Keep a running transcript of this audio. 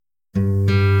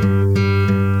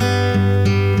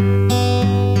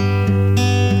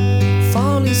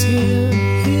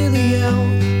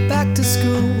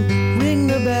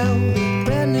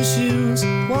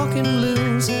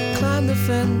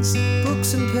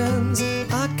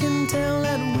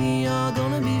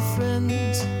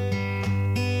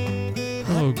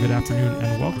Good afternoon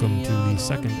and welcome to the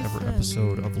second ever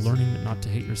episode of Learning Not to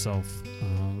Hate Yourself.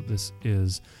 This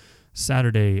is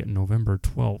Saturday, November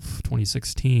 12th,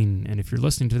 2016, and if you're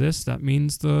listening to this, that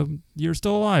means you're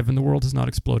still alive and the world has not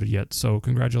exploded yet, so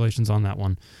congratulations on that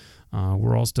one.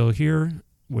 We're all still here,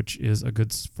 which is a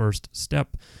good first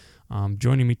step.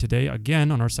 Joining me today,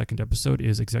 again, on our second episode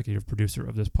is executive producer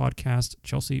of this podcast,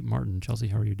 Chelsea Martin. Chelsea,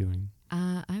 how are you doing?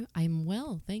 I'm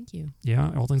well, thank you.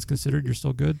 Yeah, all things considered, you're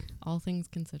still good? All things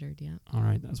considered, yeah. All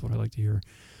right, that's what I like to hear.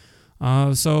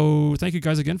 So thank you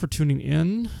guys again for tuning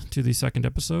in to the second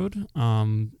episode.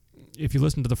 If you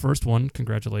listened to the first one,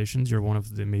 congratulations. You're one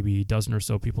of the maybe dozen or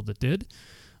so people that did,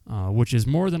 which is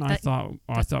more than I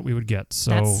thought we would get.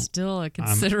 So that's still a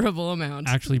considerable amount.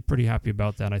 Actually pretty happy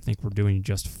about that. I think we're doing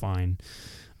just fine.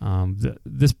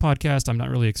 This podcast, I'm not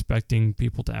really expecting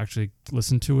people to actually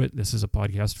listen to it. This is a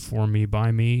podcast for me,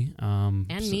 by me. And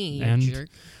me, and, you jerk.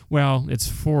 Well, it's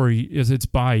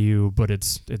by you, but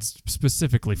it's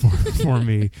specifically for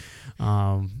me.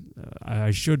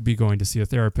 I should be going to see a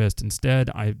therapist.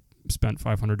 Instead, I spent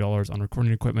 $500 on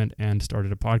recording equipment and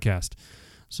started a podcast.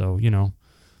 So,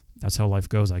 that's how life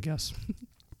goes, I guess.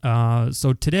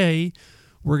 So today,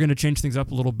 we're going to change things up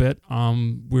a little bit.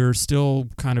 We're still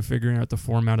kind of figuring out the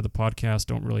format of the podcast.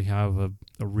 Don't really have a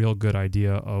real good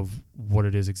idea of what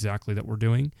it is exactly that we're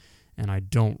doing. And I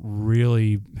don't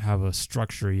really have a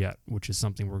structure yet, which is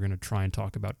something we're going to try and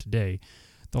talk about today.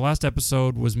 The last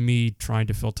episode was me trying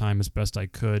to fill time as best I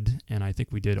could. And I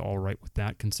think we did all right with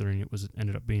that, considering it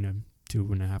ended up being a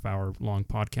 2.5 hour long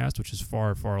podcast, which is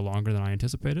far, far longer than I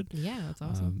anticipated. Yeah, that's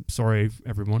awesome. Sorry,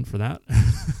 everyone, for that.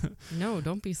 No,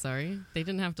 don't be sorry. They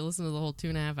didn't have to listen to the whole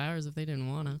 2.5 hours if they didn't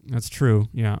want to. That's true.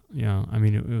 Yeah. I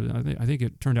mean, I think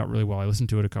it turned out really well. I listened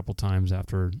to it a couple times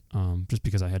after, just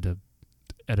because I had to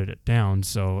edit it down,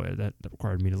 so that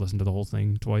required me to listen to the whole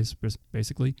thing twice,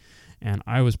 basically. And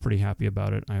I was pretty happy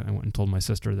about it. I went and told my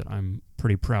sister that I'm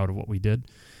pretty proud of what we did.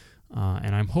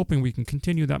 And I'm hoping we can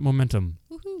continue that momentum.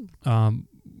 Woohoo!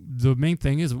 The main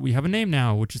thing is we have a name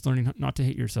now, which is Learning Not to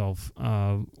Hate Yourself,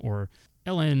 or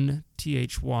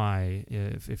LNTHY,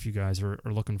 if you guys are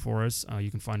looking for us.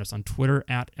 You can find us on Twitter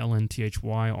at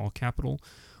LNTHY, all capital.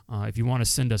 If you want to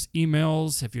send us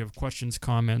emails, if you have questions,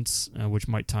 comments, which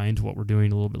might tie into what we're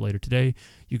doing a little bit later today,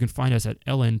 you can find us at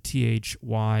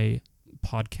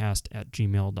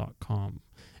lnthypodcast@gmail.com.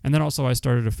 And then also I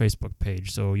started a Facebook page,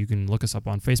 so you can look us up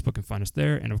on Facebook and find us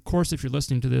there. And of course, if you're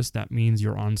listening to this, that means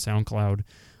you're on SoundCloud,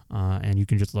 and you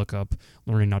can just look up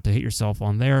Learning Not to Hate Yourself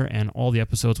on there, and all the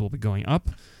episodes will be going up,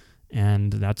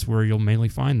 and that's where you'll mainly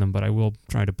find them. But I will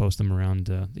try to post them around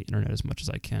the internet as much as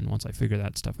I can once I figure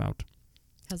that stuff out.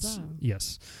 Huzzah.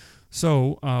 Yes.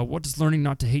 So, what does learning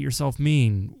not to hate yourself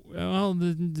mean? Well,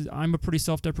 I'm a pretty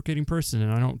self-deprecating person,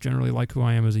 and I don't generally like who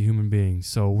I am as a human being.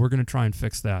 So we're going to try and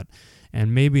fix that.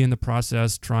 And maybe in the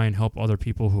process, try and help other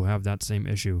people who have that same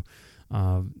issue.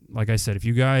 Like I said, if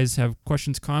you guys have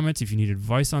questions, comments, if you need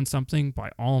advice on something, by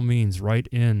all means, write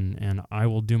in, and I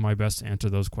will do my best to answer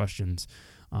those questions.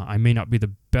 I may not be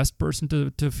the best person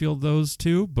to field those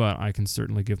to, but I can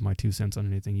certainly give my 2 cents on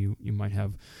anything you might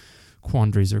have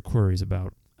quandaries or queries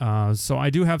about. So I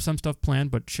do have some stuff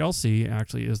planned, but Chelsea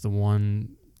actually is the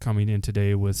one coming in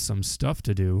today with some stuff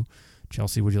to do.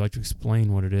 Chelsea, would you like to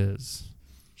explain what it is?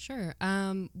 Sure.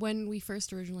 When we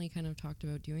first originally kind of talked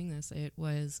about doing this, it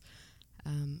was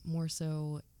more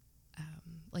so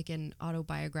like an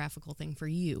autobiographical thing for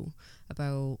you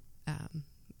about,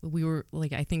 we were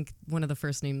like, I think one of the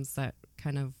first names that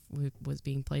kind of was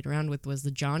being played around with was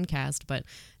the John Cast, but it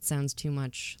sounds too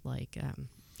much like,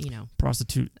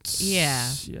 prostitutes. Yeah.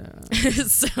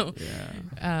 So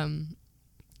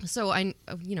so I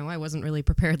wasn't really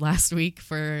prepared last week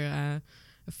for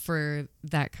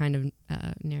that kind of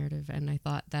narrative, and I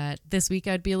thought that this week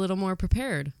I'd be a little more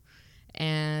prepared.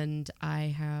 And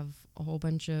I have a whole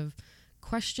bunch of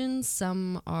questions.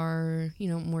 Some are,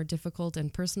 more difficult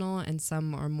and personal, and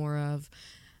some are more of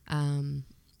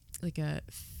like a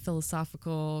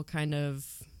philosophical kind of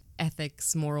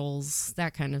ethics, morals,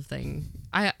 that kind of thing.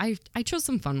 I chose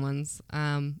some fun ones,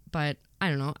 but I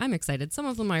don't know. I'm excited. Some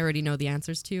of them I already know the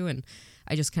answers to, and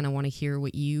I just kind of want to hear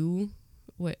what your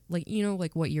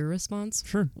response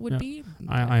would be.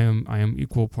 I am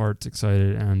equal parts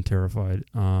excited and terrified,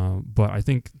 but I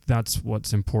think that's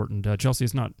what's important. Chelsea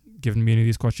has not given me any of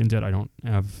these questions yet. I don't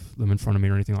have them in front of me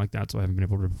or anything like that, so I haven't been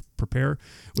able to prepare,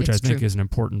 which I think is an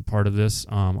important part of this.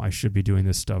 I should be doing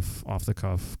this stuff off the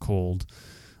cuff, cold.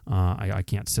 I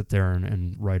can't sit there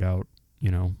and write out,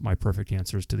 my perfect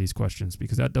answers to these questions,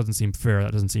 because that doesn't seem fair.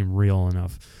 That doesn't seem real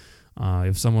enough.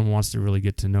 If someone wants to really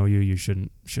get to know you, you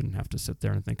shouldn't have to sit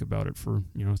there and think about it for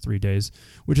 3 days,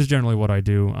 which is generally what I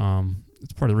do.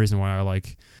 It's part of the reason why I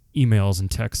like emails and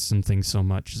texts and things so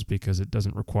much, is because it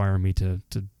doesn't require me to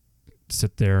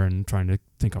sit there and trying to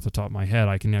think off the top of my head.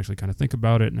 I can actually kind of think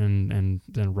about it and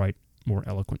then write more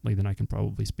eloquently than I can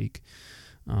probably speak.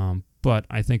 But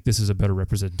I think this is a better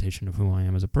representation of who I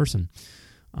am as a person.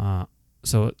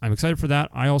 So I'm excited for that.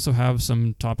 I also have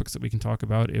some topics that we can talk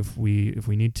about if we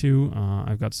need to.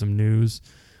 I've got some news.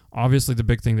 Obviously, the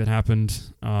big thing that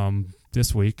happened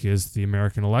this week is the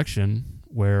American election,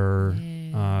 where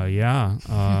in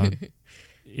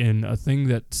a thing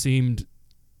that seemed,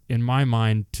 in my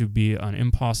mind, to be an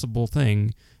impossible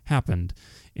thing, happened,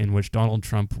 in which Donald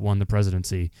Trump won the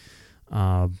presidency.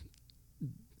 Boy,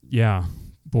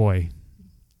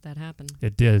 that happened.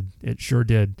 It did. It sure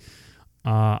did.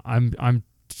 I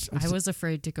was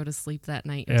afraid to go to sleep that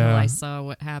night until I saw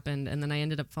what happened, and then I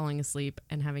ended up falling asleep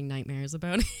and having nightmares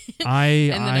about it.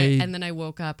 And then I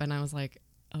woke up and I was like,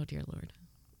 "Oh dear Lord."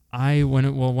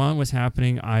 While it was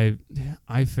happening, I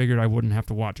figured I wouldn't have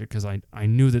to watch it because I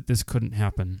knew that this couldn't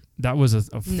happen. That was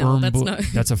a firm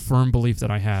that's a firm belief that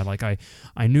I had. Like I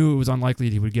knew it was unlikely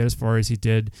he would get as far as he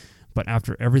did. But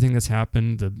after everything that's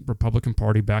happened, the Republican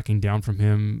Party backing down from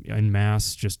him en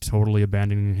masse, just totally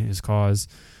abandoning his cause,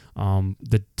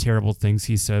 the terrible things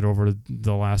he said over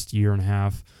the last year and a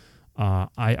half,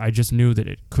 I just knew that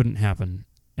it couldn't happen.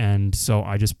 And so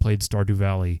I just played Stardew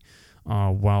Valley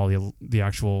while the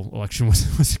actual election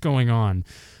was going on.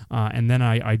 And then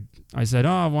I said,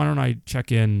 why don't I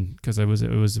check in? Because it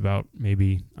was about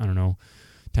maybe,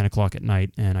 10 o'clock at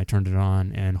night, and I turned it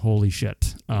on, and holy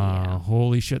shit,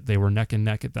 they were neck and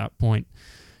neck at that point.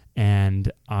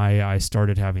 And I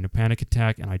started having a panic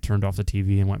attack, and I turned off the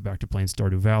TV and went back to playing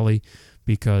Stardew Valley,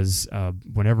 because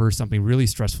whenever something really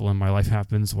stressful in my life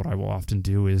happens, what I will often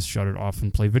do is shut it off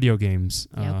and play video games,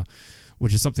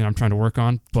 which is something I'm trying to work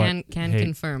on. But can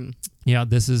confirm. Yeah,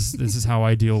 this is how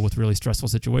I deal with really stressful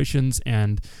situations,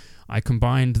 and I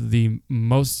combined the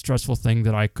most stressful thing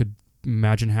that I could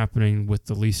imagine happening with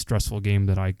the least stressful game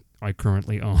that I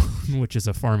currently own, which is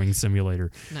a farming simulator.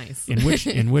 Nice.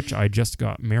 in which I just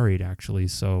got married, actually.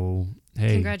 So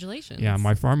hey, congratulations. Yeah,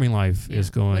 my farming life is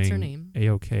going. What's her name?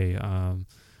 A-okay.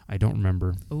 I don't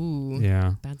remember. Ooh.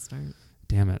 Yeah. Bad start.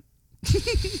 Damn it.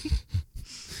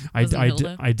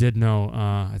 I did know.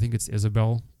 I think it's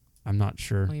Isabel. I'm not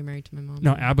sure. Oh, you're married to my mom?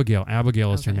 No, Abigail.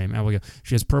 Abigail is her name. Abigail.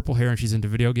 She has purple hair and she's into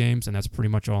video games, and that's pretty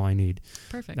much all I need.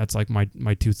 Perfect. That's like my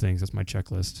two things. That's my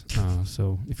checklist.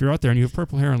 So if you're out there and you have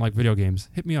purple hair and like video games,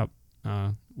 hit me up.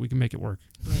 We can make it work.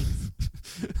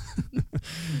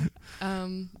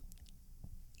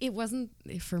 It wasn't,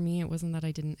 for me, it wasn't that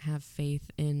I didn't have faith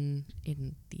in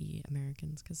the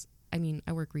Americans, because,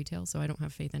 I work retail, so I don't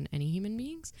have faith in any human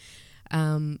beings.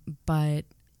 But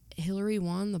Hillary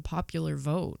won the popular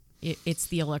vote. It's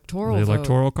the electoral vote. The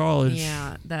Electoral College.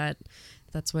 Yeah,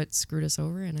 that's what screwed us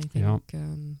over, and I think,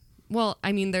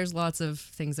 there's lots of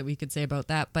things that we could say about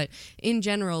that, but in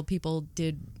general, people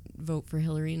did vote for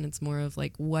Hillary, and it's more of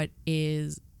like, what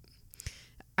is...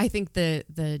 I think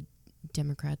the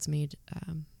Democrats made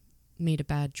a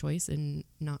bad choice in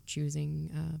not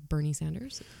choosing Bernie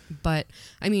Sanders, but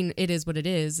it is what it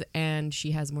is, and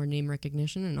she has more name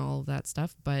recognition and all of that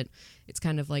stuff, but it's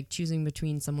kind of like choosing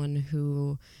between someone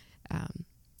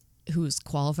who's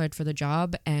qualified for the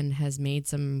job and has made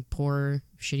some poor,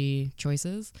 shitty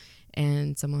choices,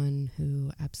 and someone who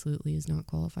absolutely is not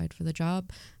qualified for the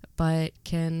job, but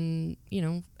can,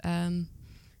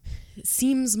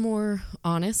 seems more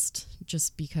honest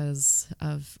just because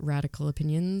of radical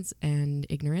opinions and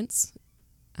ignorance.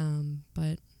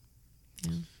 But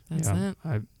yeah, that's that.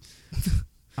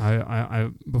 I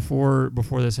before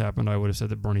this happened, I would have said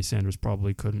that Bernie Sanders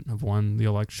probably couldn't have won the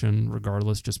election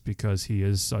regardless, just because he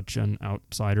is such an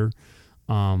outsider.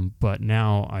 But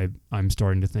now I'm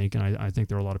starting to think, and I think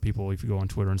there are a lot of people, if you go on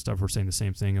Twitter and stuff, who are saying the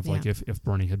same thing of like, if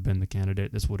Bernie had been the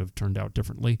candidate, this would have turned out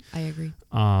differently. I agree.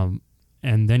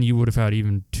 And then you would have had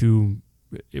even two,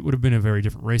 it would have been a very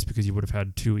different race, because you would have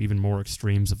had two even more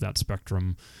extremes of that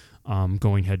spectrum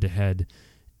going head to head.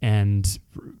 And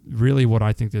really what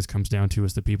I think this comes down to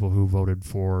is the people who voted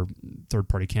for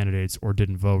third-party candidates or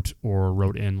didn't vote or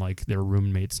wrote in like their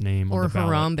roommate's name on the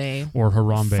ballot. Or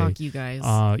Harambe. Fuck you guys.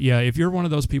 If you're one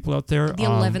of those people out there... The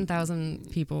 11,000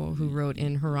 people who wrote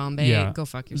in Harambe, go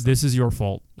fuck yourself. This is your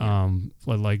fault. Yeah.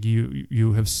 Like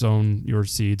you have sown your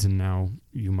seeds, and now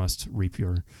you must reap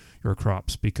your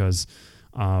crops, because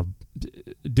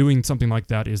doing something like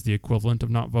that is the equivalent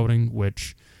of not voting,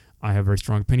 which... I have very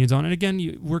strong opinions on. And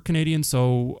again, we're Canadian,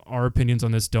 so our opinions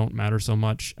on this don't matter so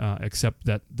much, except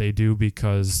that they do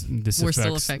because this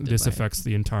affects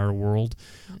the entire world.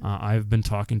 I've been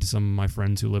talking to some of my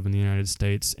friends who live in the United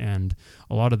States, and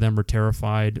a lot of them are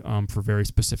terrified for very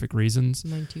specific reasons.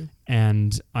 Mine too.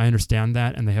 And I understand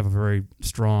that, and they have a very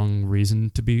strong reason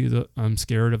to be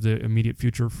scared of the immediate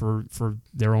future for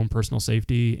their own personal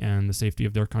safety and the safety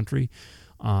of their country.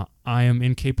 I am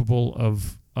incapable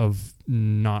of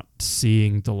not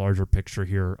seeing the larger picture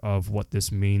here of what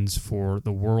this means for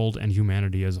the world and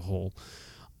humanity as a whole.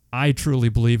 I truly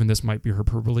believe, and this might be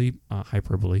hyperbole,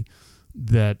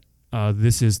 that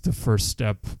this is the first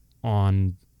step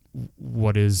on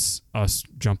what is us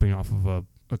jumping off of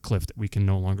a cliff that we can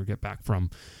no longer get back from.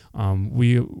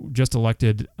 We just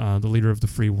elected the leader of the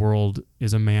free world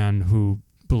is a man who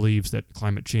believes that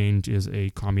climate change is a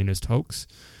communist hoax.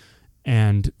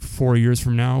 And 4 years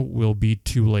from now, we'll be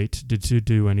too late to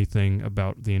do anything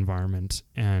about the environment.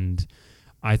 And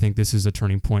I think this is a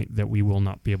turning point that we will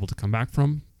not be able to come back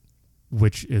from,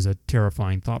 which is a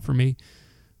terrifying thought for me.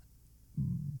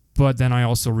 But then I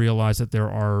also realize that there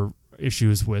are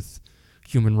issues with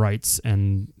human rights.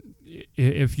 And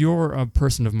if you're a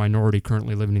person of minority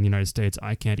currently living in the United States,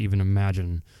 I can't even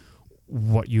imagine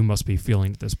what you must be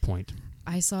feeling at this point.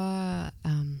 I saw...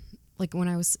 like when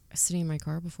I was sitting in my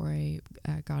car before I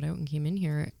got out and came in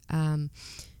here, Kumail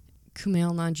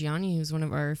Nanjiani, who's one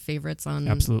of our favorites on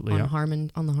the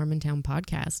Harmontown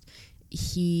podcast,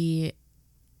 he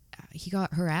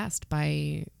got harassed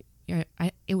by,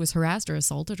 it was harassed or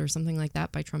assaulted or something like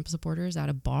that by Trump supporters at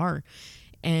a bar.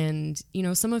 And,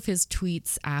 some of his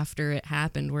tweets after it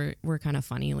happened were kind of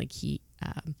funny. Like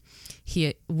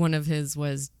one of his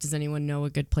was, does anyone know a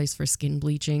good place for skin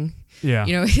bleaching? Yeah.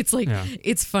 It's like,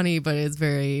 it's funny, but it's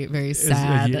very, very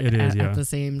sad at the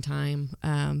same time.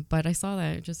 But I saw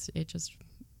that it just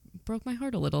broke my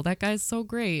heart a little. That guy's so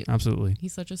great. Absolutely.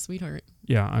 He's such a sweetheart.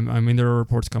 Yeah. I mean, there are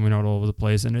reports coming out all over the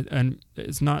place, and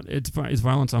it's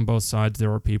violence on both sides.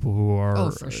 There are people who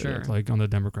are, for sure, like on the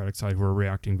Democratic side, who are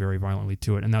reacting very violently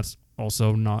to it. And that's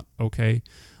also not okay.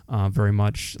 Very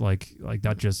much like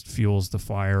that just fuels the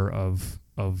fire of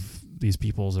these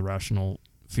people's irrational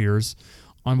fears.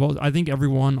 I think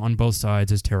everyone on both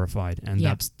sides is terrified, and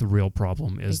that's the real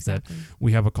problem. Is that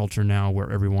we have a culture now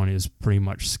where everyone is pretty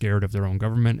much scared of their own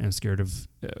government and scared of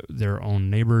their own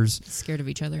neighbors, scared of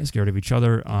each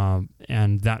other,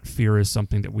 and that fear is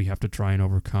something that we have to try and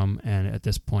overcome. And at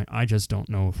this point, I just don't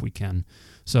know if we can.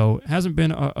 So it hasn't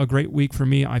been a great week for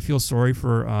me. I feel sorry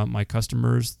for my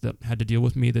customers that had to deal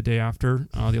with me the day after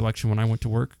the election when I went to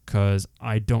work, because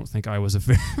I don't think I was a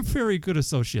very, very good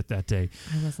associate that day.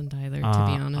 I wasn't either, to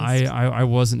be honest. I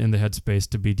wasn't in the headspace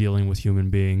to be dealing with human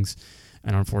beings,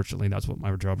 and unfortunately that's what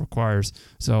my job requires.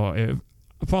 So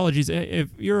apologies. If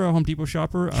you're a Home Depot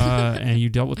shopper and you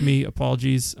dealt with me,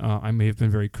 apologies. I may have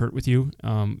been very curt with you.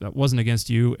 That wasn't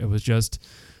against you. It was just...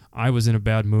 I was in a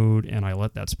bad mood, and I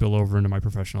let that spill over into my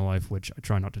professional life, which I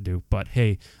try not to do. But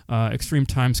hey, extreme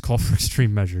times call for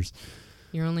extreme measures.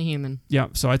 You're only human. Yeah,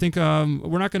 so I think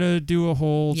we're not going to do a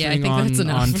whole thing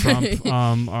on Trump.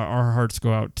 Our hearts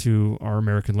go out to our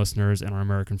American listeners and our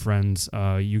American friends.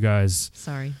 You guys...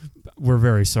 Sorry. We're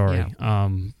very sorry. Yeah.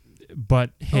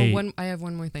 But hey... I have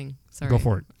one more thing. Sorry. Go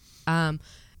for it.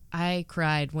 I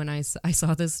cried when I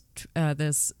saw this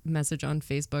message on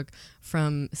Facebook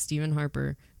from Stephen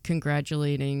Harper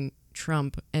congratulating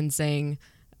Trump and saying,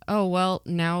 "Oh well,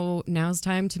 now's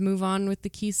time to move on with the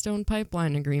Keystone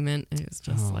Pipeline agreement." And it was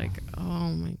just like,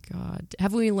 oh my God,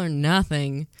 have we learned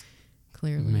nothing?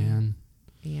 Clearly, man.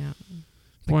 Yeah.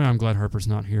 Boy, I'm glad Harper's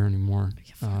not here anymore.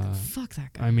 Yeah, fuck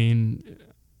that guy. I mean,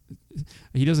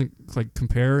 he doesn't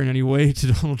compare in any way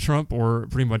to Donald Trump or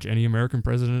pretty much any American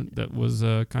president that was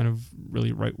kind of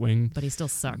really right wing. But he still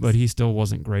sucks. But he still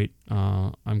wasn't great.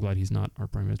 I'm glad he's not our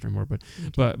prime minister anymore.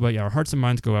 But yeah, our hearts and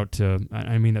minds go out to.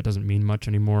 I mean, that doesn't mean much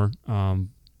anymore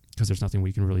because there's nothing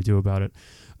we can really do about it.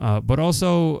 But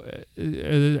also,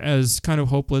 as kind of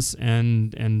hopeless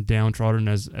and downtrodden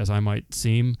as I might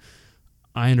seem,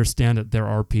 I understand that there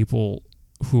are people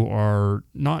who are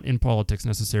not in politics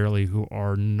necessarily, who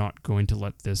are not going to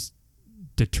let this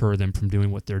deter them from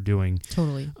doing what they're doing.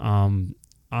 Totally. While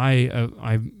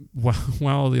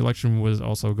the election was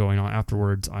also going on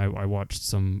afterwards, I watched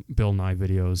some Bill Nye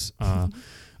videos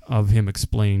of him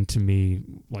explaining to me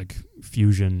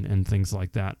fusion and things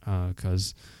like that.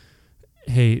 Because,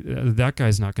 hey, that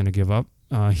guy's not going to give up.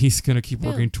 He's going to keep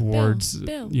working towards,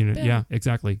 Bill. Yeah,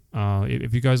 exactly.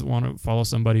 If you guys want to follow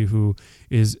somebody who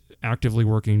is actively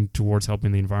working towards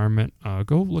helping the environment,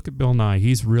 go look at Bill Nye.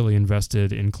 He's really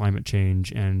invested in climate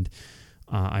change, and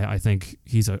I think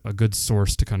he's a good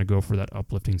source to kind of go for that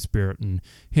uplifting spirit. And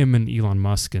him and Elon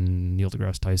Musk and Neil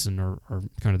deGrasse Tyson are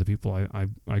kind of the people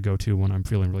I go to when I'm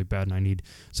feeling really bad and I need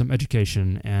some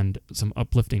education and some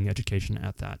uplifting education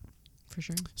at that. For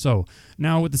sure. So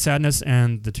now with the sadness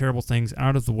and the terrible things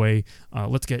out of the way,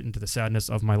 let's get into the sadness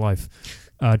of my life.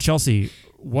 Chelsea,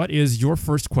 what is your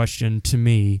first question to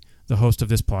me, the host of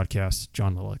this podcast,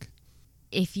 John Lillick?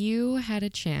 If you had a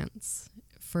chance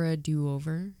for a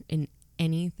do-over in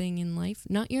anything in life,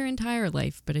 not your entire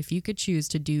life, but if you could choose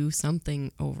to do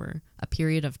something over a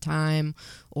period of time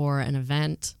or an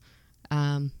event,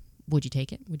 would you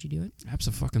take it? Would you do it?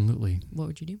 Absolutely. What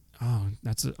would you do? Oh,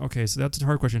 okay. So that's a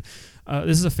hard question.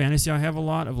 This is a fantasy I have a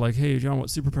lot of, like, hey, John, what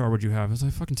superpower would you have? It's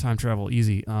like fucking time travel,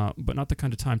 easy. But not the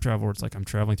kind of time travel where it's like I'm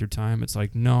traveling through time. It's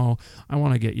like, no, I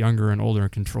want to get younger and older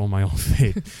and control my own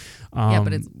fate. Yeah,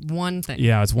 but it's one thing.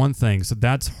 Yeah, it's one thing. So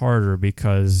that's harder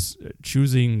because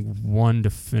choosing one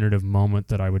definitive moment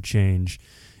that I would change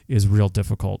is real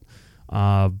difficult.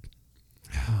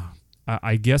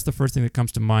 I guess the first thing that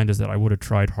comes to mind is that I would have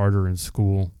tried harder in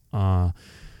school. I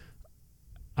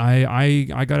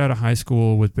got out of high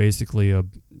school with basically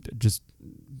just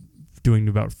doing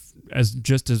about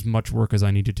just as much work as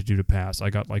I needed to do to pass. I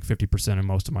got like 50% in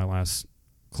most of my last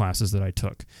classes that I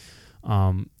took.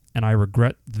 And I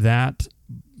regret that,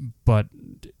 but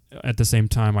at the same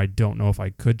time, I don't know if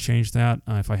I could change that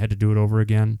if I had to do it over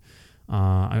again.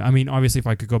 I mean, obviously, if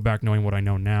I could go back knowing what I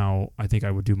know now, I think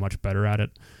I would do much better at it.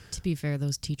 To be fair,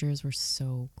 those teachers were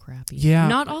so crappy. Yeah.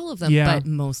 Not all of them, but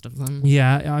most of them.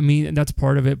 Yeah, I mean, that's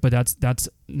part of it, but that's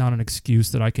not an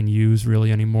excuse that I can use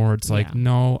really anymore. It's like,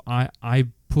 no, I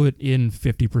put in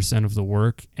 50% of the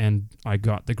work, and I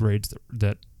got the grades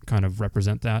that kind of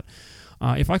represent that.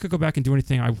 If I could go back and do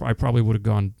anything, I probably would have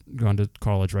gone to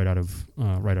college right out of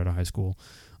high school.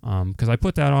 Because I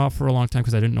put that off for a long time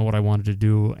because I didn't know what I wanted to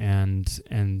do, and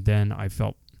then I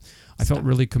felt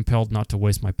really compelled not to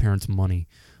waste my parents' money,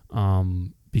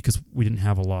 because we didn't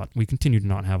have a lot. We continue to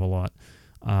not have a lot,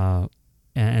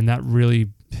 and that really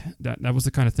that was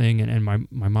the kind of thing. And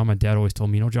my mom and dad always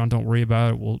told me, John, don't worry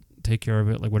about it. We'll take care of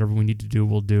it. Like whatever we need to do,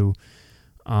 we'll do.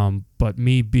 But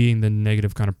me being the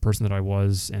negative kind of person that I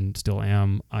was and still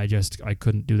am, I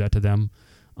couldn't do that to them.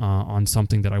 On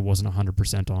something that I wasn't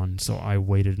 100% on. So I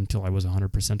waited until I was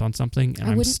 100% on something,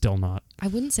 and I'm still not. I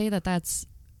wouldn't say that that's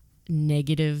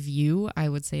negative you. I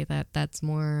would say that that's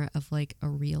more of like a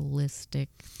realistic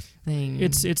thing.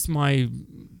 It's my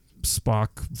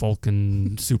Spock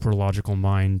Vulcan super logical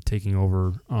mind taking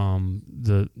over,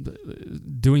 the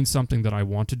doing something that I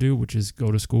want to do, which is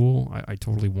go to school. I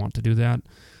totally want to do that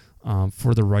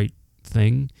for the right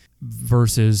thing,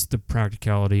 versus the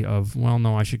practicality of, well,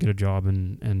 no, I should get a job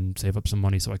and save up some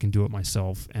money so I can do it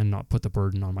myself and not put the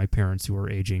burden on my parents who are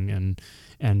aging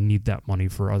and need that money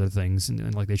for other things,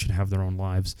 and like they should have their own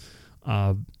lives.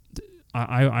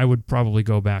 I would probably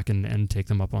go back and take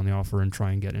them up on the offer and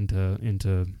try and get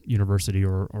into university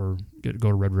or go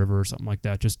to Red River or something like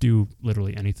that. Just do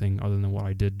literally anything other than what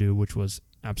I did do, which was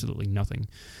absolutely nothing.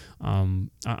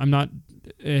 I'm not,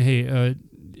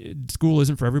 school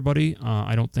isn't for everybody.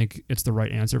 I don't think it's the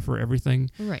right answer for everything.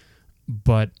 Right.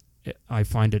 But I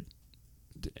find it,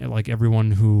 like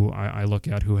everyone who I look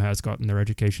at who has gotten their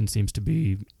education seems to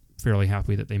be fairly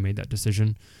happy that they made that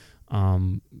decision.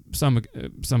 Some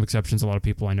exceptions. A lot of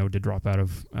people I know did drop out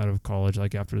of college,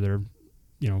 like after their,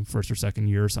 first or second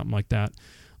year or something like that.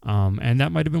 And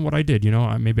that might have been what I did.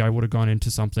 Maybe I would have gone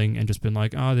into something and just been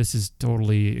like, this is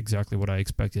totally exactly what I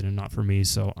expected and not for me,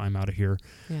 so I'm out of here.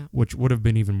 Yeah. Which would have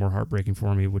been even more heartbreaking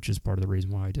for me, which is part of the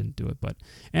reason why I didn't do it.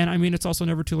 And I mean, it's also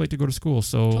never too late to go to school.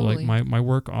 So totally. Like my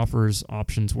work offers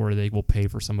options where they will pay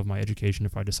for some of my education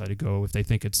if I decide to go, if they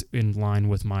think it's in line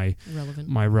with my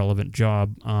relevant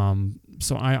job.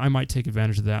 So I might take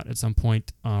advantage of that at some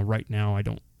point. Right now,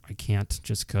 I can't,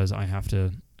 just because I have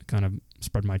to kind of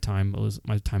spread my time.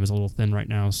 My time is a little thin right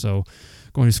now, so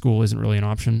going to school isn't really an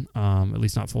option. At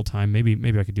least not full time.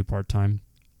 Maybe I could do part time.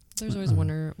 There's always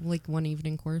one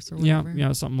evening course or whatever.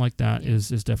 Yeah, something like that is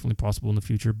definitely possible in the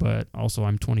future. But also,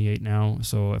 I'm 28 now,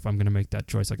 so if I'm going to make that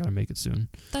choice, I got to make it soon.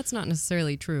 That's not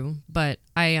necessarily true, but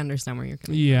I understand where you're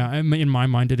coming from. Yeah, in my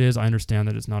mind it is. I understand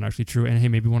that it's not actually true. And hey,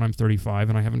 maybe when I'm 35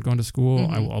 and I haven't gone to school,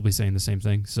 I'll be saying the same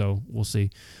thing. So we'll see.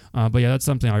 But yeah, that's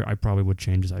something I probably would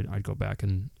change. Is I'd go back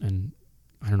and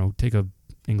I don't know, take a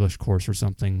English course or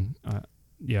something.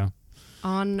 Yeah.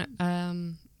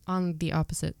 On the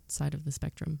opposite side of the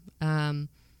spectrum,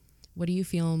 what do you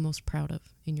feel most proud of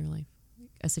in your life?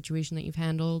 A situation that you've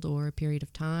handled, or a period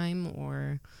of time,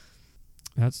 or...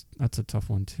 That's a tough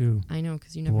one too. I know,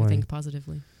 because you never think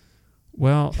positively.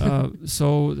 Well,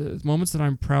 so the moments that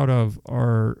I'm proud of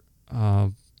are,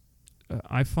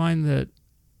 I find that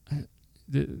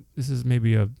this is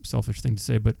maybe a selfish thing to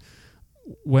say, but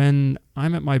when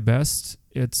I'm at my best,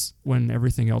 it's when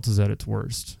everything else is at its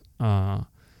worst.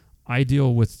 I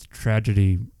deal with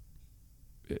tragedy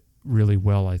really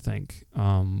well, I think.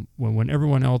 When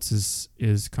everyone else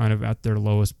is kind of at their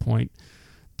lowest point,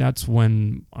 that's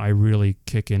when I really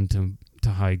kick into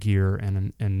high gear,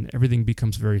 and everything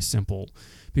becomes very simple.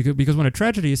 Because when a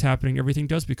tragedy is happening, everything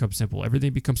does become simple.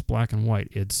 Everything becomes black and white.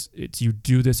 It's you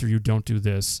do this or you don't do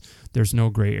this. There's no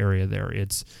gray area there.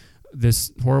 It's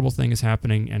this horrible thing is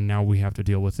happening, and now we have to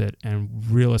deal with it. And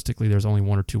realistically, there's only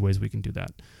one or two ways we can do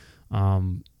that.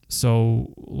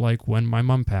 So, like when my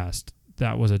mom passed,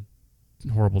 that was a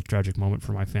horrible, tragic moment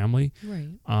for my family. Right.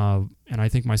 And I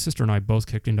think my sister and I both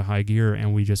kicked into high gear,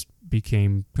 and we just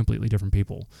became completely different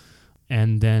people.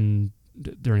 And then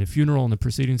during the funeral and the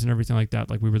proceedings and everything like that,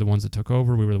 like we were the ones that took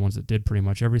over. We were the ones that did pretty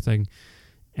much everything.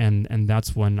 And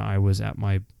that's when I was at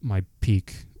my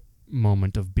peak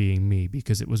moment of being me,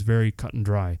 because it was very cut and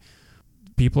dry.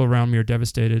 People around me are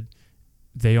devastated.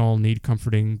 They all need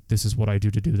comforting. This is what I do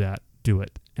to do that. Do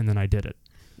it. And then I did it.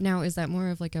 Now, is that more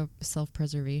of like a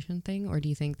self-preservation thing, or do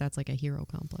you think that's like a hero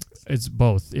complex? It's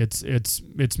both.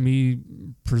 It's me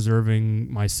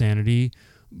preserving my sanity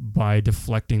by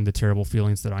deflecting the terrible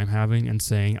feelings that I'm having and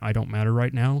saying, I don't matter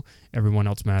right now. Everyone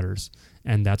else matters.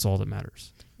 And that's all that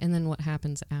matters. And then what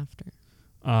happens after?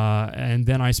 And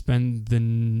then I spend the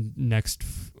next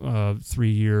 3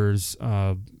 years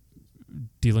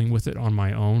dealing with it on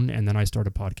my own, and then I start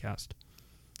a podcast.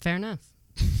 Fair enough.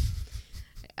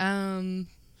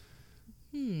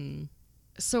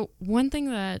 So one thing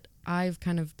that I've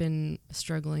kind of been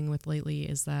struggling with lately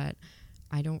is that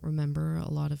I don't remember a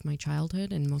lot of my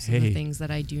childhood, and most of the things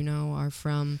that I do know are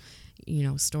from,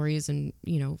 stories and,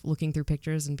 looking through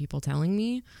pictures and people telling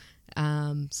me.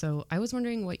 So I was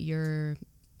wondering what your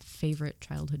favorite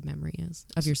childhood memory is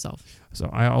of yourself. So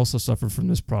I also suffer from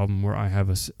this problem where I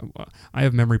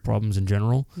have memory problems in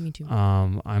general. Me too.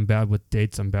 I'm bad with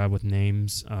dates. I'm bad with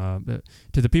names. But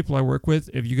to the people I work with,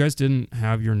 if you guys didn't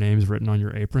have your names written on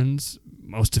your aprons,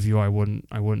 most of you I wouldn't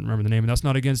remember the name, and that's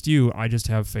not against you. I just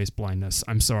have face blindness.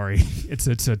 I'm sorry. It's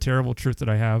a terrible truth that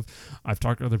I have. I've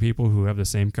talked to other people who have the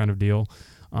same kind of deal.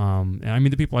 And I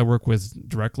mean, the people I work with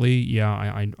directly, yeah,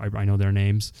 I know their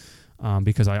names.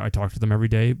 Because I talk to them every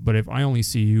day. But if I only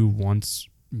see you once,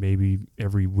 maybe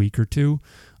every week or two,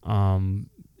 and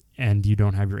you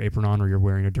don't have your apron on or you're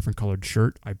wearing a different colored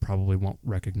shirt, I probably won't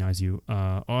recognize you.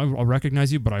 I'll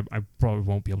recognize you, but I probably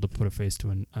won't be able to put a face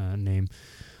to a name.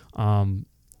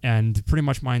 And pretty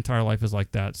much my entire life is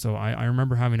like that. So I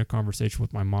remember having a conversation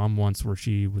with my mom once where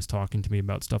she was talking to me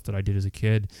about stuff that I did as a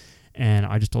kid. And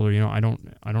I just told her, I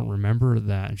don't remember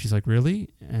that. And she's like, really?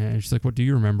 And she's like, what do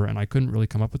you remember? And I couldn't really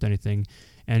come up with anything.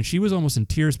 And she was almost in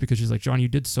tears because she's like, John, you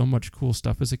did so much cool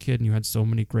stuff as a kid and you had so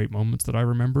many great moments that I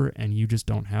remember, and you just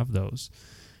don't have those.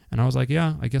 And I was like,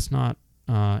 yeah, I guess not.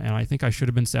 And I think I should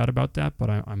have been sad about that, but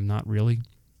I'm not really.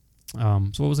 So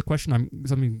what was the question?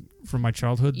 Something from my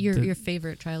childhood. Your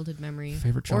favorite childhood memory.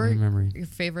 Favorite childhood memory. Your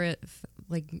favorite,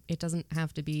 it doesn't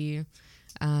have to be,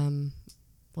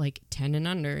 10 and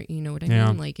under, you know what I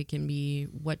mean? Like, it can be,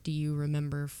 what do you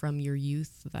remember from your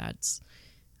youth that's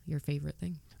your favorite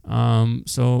thing?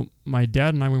 So my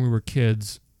dad and I, when we were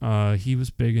kids, he was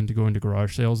big into going to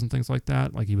garage sales and things like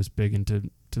that. Like, he was big into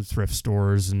thrift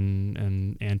stores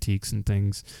and antiques and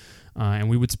things. And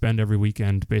we would spend every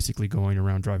weekend basically driving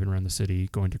around the city,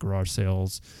 going to garage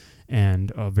sales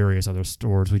and various other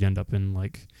stores. We'd end up in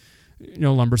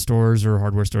lumber stores or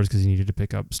hardware stores because he needed to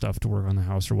pick up stuff to work on the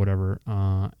house or whatever.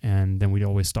 And then we'd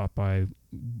always stop by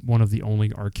one of the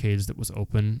only arcades that was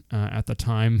open at the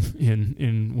time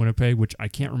in Winnipeg, which I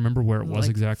can't remember where it was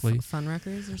exactly.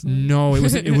 Fuddruckers or something? No, it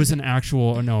was an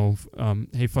actual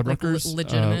hey, Fuddruckers,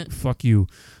 legitimate. Fuck you.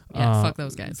 Yeah, fuck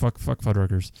those guys. Fuck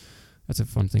Fuddruckers. That's a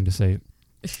fun thing to say.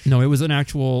 No, it was an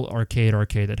actual arcade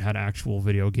that had actual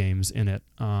video games in it.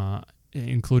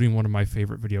 Including one of my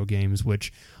favorite video games,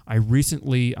 which I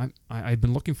recently I've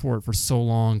been looking for it for so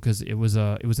long because it was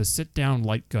a sit down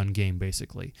light gun game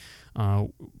basically,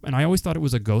 and I always thought it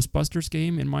was a Ghostbusters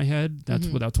game in my head. That's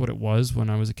what it was when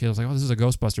I was a kid. I was like, oh, this is a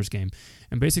Ghostbusters game,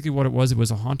 and basically what it was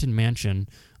a haunted mansion,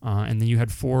 and then you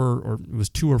had 2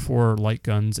 or 4 light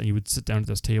guns, and you would sit down at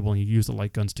this table and you use the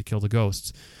light guns to kill the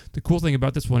ghosts. The cool thing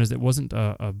about this one is it wasn't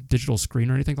a digital screen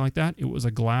or anything like that. It was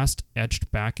a glass etched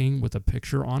backing with a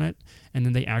picture on it, and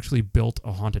then they actually built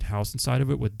a haunted house inside of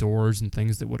it with doors and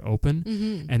things that would open,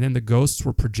 and then the ghosts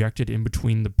were projected in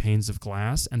between the panes of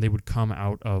glass, and they would come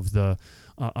out of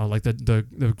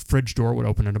the fridge door would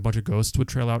open and a bunch of ghosts would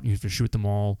trail out and you have to shoot them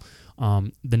all.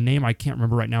 The name I can't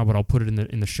remember right now, but I'll put it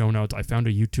in the show notes. I found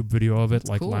a YouTube video of it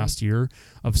That's cool. last year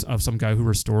of some guy who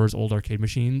restores old arcade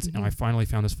machines, Mm-hmm. and I finally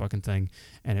found this fucking thing,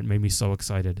 and it made me so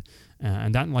excited.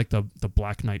 And that and like the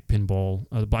Black Knight pinball,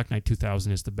 the Black Knight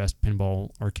 2000 is the best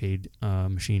pinball arcade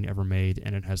machine ever made,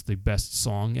 and it has the best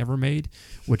song ever made,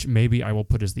 which maybe I will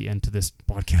put as the end to this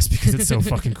podcast because it's so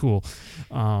fucking cool.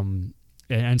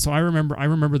 And so I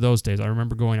remember those days. I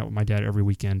remember going out with my dad every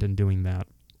weekend and doing that.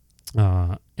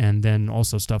 And then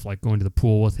also stuff like going to the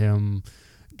pool with him,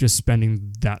 just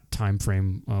spending that time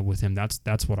frame with him.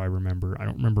 That's what I remember. I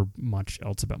don't remember much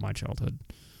else about my childhood.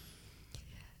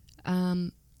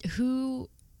 Who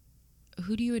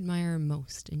do you admire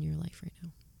most in your life right now?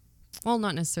 Well,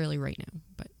 not necessarily right now,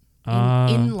 but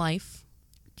in life.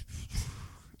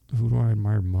 Who do I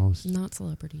admire most? Not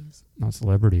celebrities. Not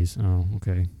celebrities. Oh,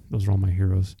 okay. Those are all my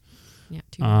heroes. Yeah.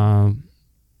 Too I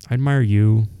admire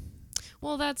you.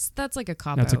 well, that's like a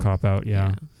cop That's out. a cop out.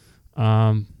 Yeah.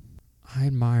 I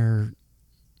admire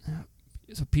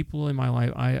so people in my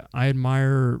life. I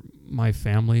admire my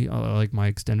family, like my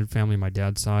extended family, my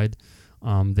dad's side.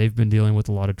 They've been dealing with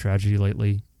a lot of tragedy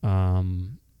lately,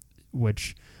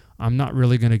 which I'm not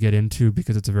really going to get into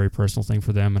because it's a very personal thing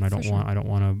for them, and I don't want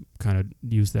to kind of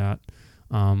use that.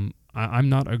 I'm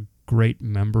not a great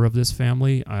member of this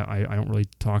family. I don't really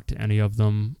talk to any of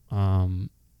them.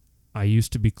 I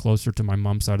used to be closer to my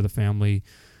mom's side of the family,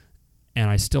 and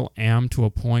I still am to a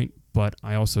point, but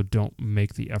I also don't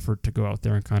make the effort to go out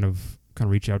there and kind of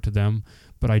reach out to them.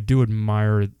 But I do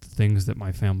admire the things that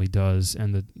my family does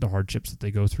and the hardships that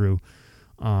they go through.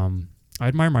 I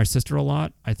admire my sister a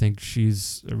lot. I think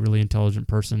she's a really intelligent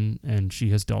person, and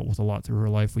she has dealt with a lot through her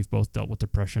life. We've both dealt with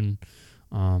depression.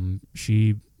 I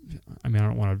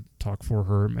don't want to talk for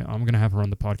her. I'm going to have her on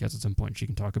the podcast at some point. She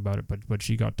can talk about it, but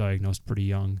she got diagnosed pretty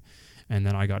young, and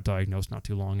then I got diagnosed not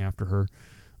too long after her.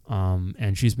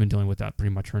 And she's been dealing with that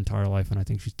pretty much her entire life, and I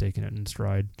think she's taken it in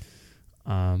stride.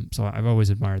 So I've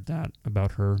always admired that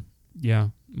about her. Yeah,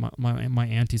 my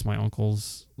aunties, my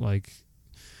uncles, like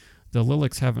the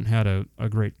Lillicks haven't had a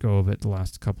great go of it the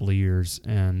last couple of years,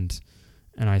 and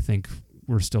I think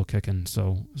we're still kicking.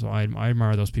 So I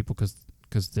admire those people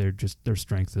because their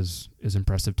strength is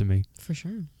impressive to me. For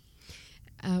sure.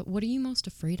 What are you most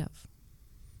afraid of?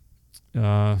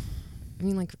 I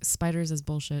mean, like, spiders is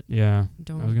bullshit. Yeah.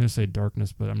 Don't. I was going to say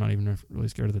darkness, but I'm not even really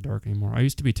scared of the dark anymore. I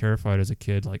used to be terrified as a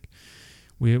kid. Like,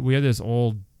 we had this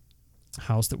old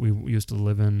house that we used to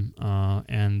live in,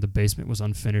 and the basement was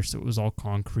unfinished, so it was all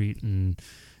concrete and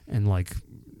like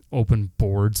open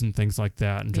boards and things like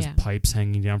that, and just pipes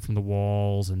hanging down from the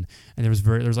walls, and there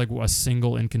was like a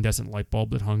single incandescent light bulb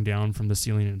that hung down from the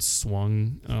ceiling and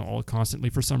swung all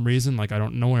constantly for some reason. Like,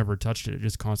 no one ever touched it; it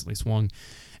just constantly swung,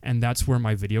 and that's where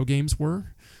my video games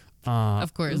were.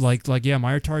 Of course. Like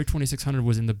my Atari 2600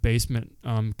 was in the basement,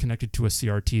 connected to a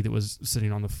CRT that was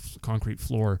sitting on the concrete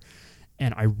floor.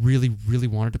 And I really, really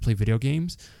wanted to play video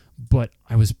games, but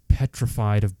I was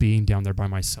petrified of being down there by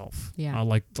myself. Yeah.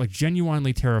 Like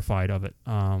genuinely terrified of it.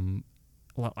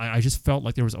 I just felt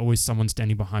like there was always someone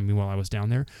standing behind me while I was down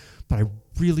there. But I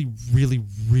really, really,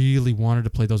 really wanted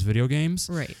to play those video games.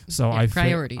 Right. So I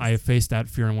faced that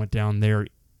fear and went down there.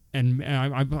 And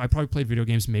I probably played video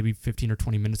games maybe 15 or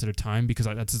 20 minutes at a time because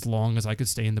that's as long as I could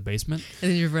stay in the basement.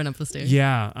 And then you run up the stairs.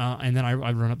 Yeah, and then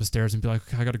I'd run up the stairs and be like,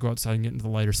 I got to go outside and get into the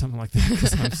light or something like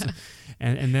that.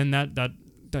 And then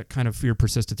that kind of fear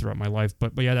persisted throughout my life.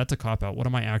 But yeah, that's a cop-out. What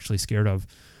am I actually scared of?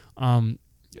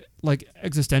 Like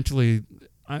existentially,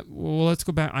 let's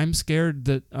go back. I'm scared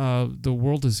that the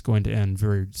world is going to end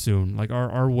very soon. Like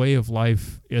our way of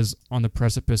life is on the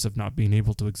precipice of not being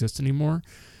able to exist anymore.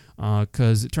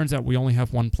 Because it turns out we only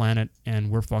have one planet and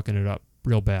we're fucking it up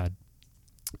real bad.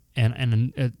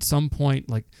 And at some point,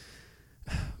 like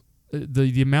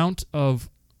the amount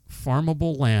of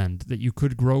farmable land that you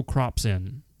could grow crops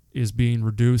in is being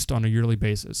reduced on a yearly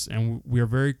basis. And we are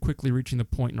very quickly reaching the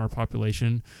point in our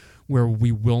population where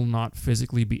we will not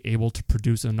physically be able to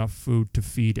produce enough food to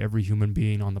feed every human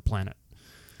being on the planet.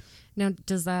 Now,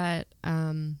 does that...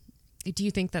 do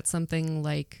you think that's something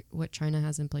like what China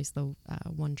has in place, the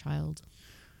one child?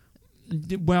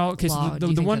 Well, okay, law? so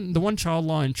the one child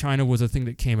law in China was a thing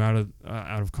that came out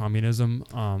of communism.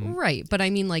 Right, but I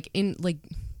mean,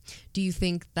 do you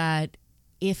think that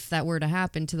if that were to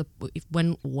happen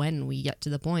when we get to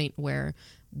the point where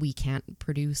we can't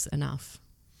produce enough?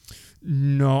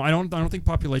 No, I don't think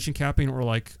population capping or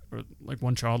like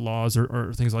one-child laws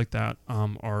or things like that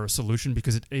are a solution,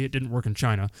 because it didn't work in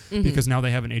China, because now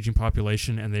they have an aging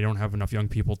population and they don't have enough young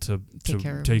people to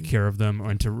take care of them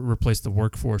and to replace the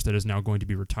workforce that is now going to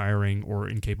be retiring or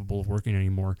incapable of working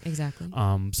anymore. Exactly.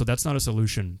 So that's not a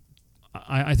solution.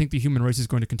 I think the human race is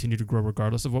going to continue to grow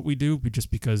regardless of what we do,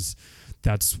 just because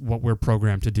that's what we're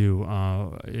programmed to do.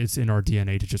 It's in our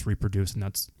DNA to just reproduce, and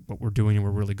that's what we're doing, and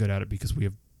we're really good at it because we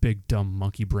have big dumb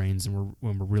monkey brains and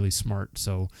we're really smart.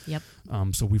 So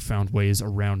so we found ways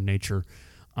around nature,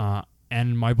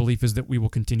 and my belief is that we will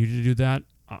continue to do that.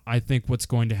 I think what's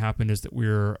going to happen is that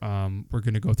we're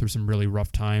going to go through some really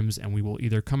rough times, and we will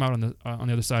either come out on the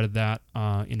other side of that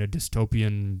in a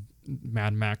dystopian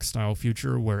Mad Max style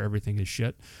future where everything is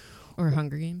shit, or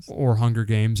Hunger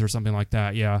Games, or something like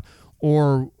that. Yeah.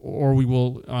 Or we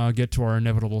will get to our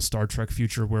inevitable Star Trek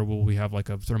future where we have like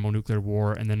a thermonuclear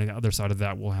war, and then on the other side of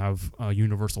that we'll have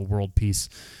universal world peace,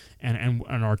 and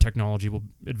our technology will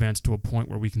advance to a point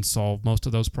where we can solve most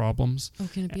of those problems. Oh,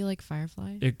 can it be like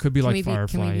Firefly? It could be like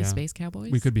Firefly. Can we be space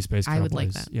cowboys? We could be space cowboys. I would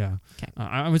like that. Yeah. Okay.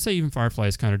 I would say even Firefly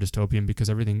is kind of dystopian, because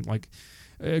everything like.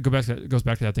 It goes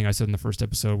back to that thing I said in the first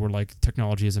episode where like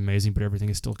technology is amazing, but everything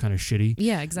is still kind of shitty.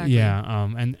 Yeah, exactly.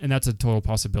 Yeah, and that's a total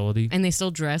possibility. And they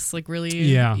still dress like really.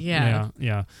 Yeah.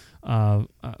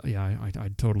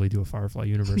 I'd totally do a Firefly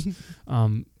universe.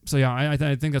 So yeah,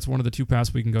 I think that's one of the two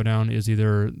paths we can go down, is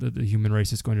either the human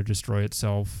race is going to destroy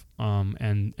itself,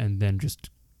 and then just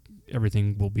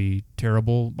everything will be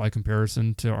terrible by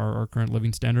comparison to our current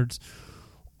living standards,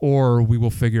 or we will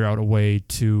figure out a way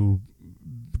to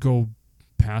go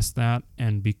past that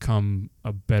and become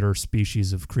a better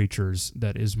species of creatures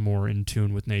that is more in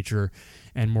tune with nature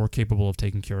and more capable of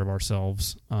taking care of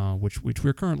ourselves, which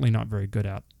we're currently not very good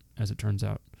at, as it turns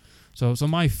out. So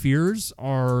my fears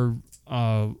are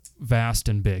vast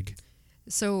and big.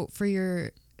 So for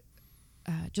your,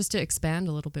 just to expand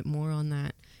a little bit more on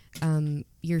that,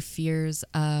 your fears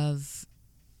of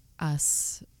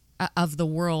us, of the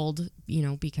world,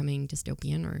 becoming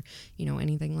dystopian or,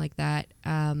 anything like that,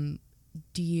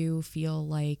 do you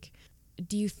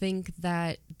think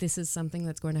that this is something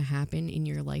that's going to happen in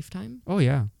your lifetime? Oh,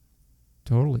 yeah.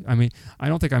 Totally. I mean, I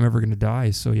don't think I'm ever going to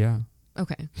die, so yeah.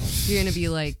 Okay. You're going to be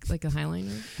like a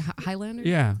Highlander?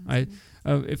 Yeah.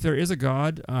 If there is a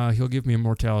God, he'll give me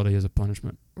immortality as a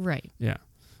punishment. Right. Yeah.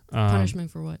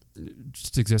 Punishment for what?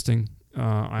 Just existing.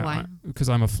 Why? Because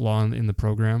I'm a flaw in the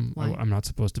program. Why? I'm not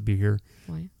supposed to be here.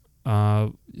 Why?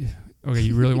 Okay,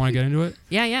 you really want to get into it?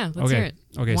 Yeah. Let's hear it.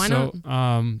 Okay, Why not?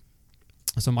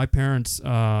 So my parents,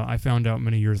 I found out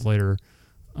many years later,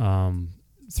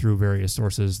 through various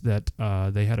sources, that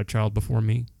they had a child before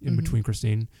me, in between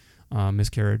Christine,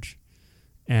 miscarriage,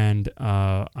 and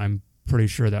I'm pretty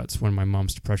sure that's when my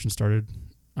mom's depression started,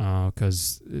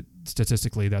 because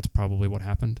statistically that's probably what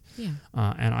happened. Yeah.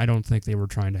 And I don't think they were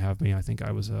trying to have me. I think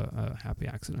I was a happy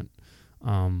accident.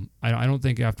 I don't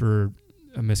think after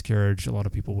a miscarriage a lot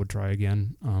of people would try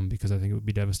again, because I think it would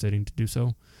be devastating to do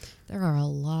so. There are a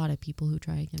lot of people who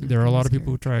try again. There are a lot of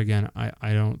people who try again.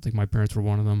 I don't think my parents were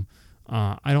one of them.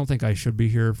 I don't think I should be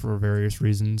here for various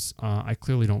reasons. I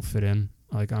clearly don't fit in.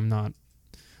 Like I'm not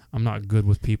good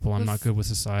with people. I'm not good with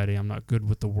society. I'm not good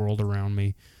with the world around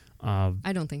me.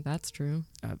 I don't think that's true.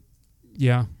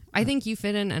 Yeah. I think you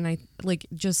fit in, and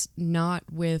just not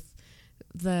with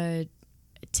the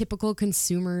typical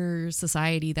consumer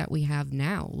society that we have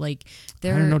now. I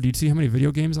don't know. Do you see how many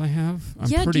video games I have?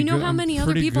 Do you know how many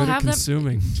other people have them? Do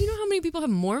you know how many people have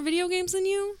more video games than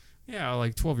you? Yeah,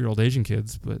 like 12-year-old Asian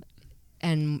kids, but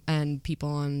and people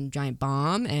on Giant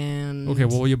Bomb and okay,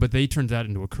 well, yeah, but they turned that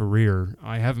into a career.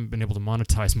 I haven't been able to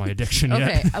monetize my addiction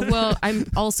yet. Okay, well, I'm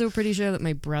also pretty sure that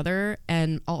my brother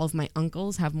and all of my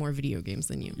uncles have more video games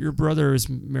than you. Your brother is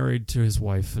married to his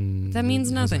wife, and that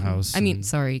means nothing. I mean,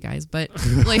 sorry guys, but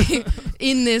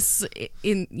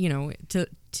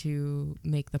to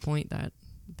make the point that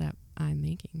I'm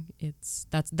making,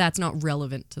 that's not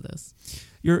relevant to this.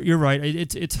 You're right.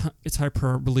 It's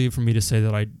hyperbole for me to say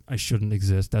that I shouldn't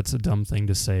exist. That's a dumb thing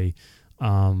to say.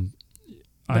 But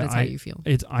it's how you feel.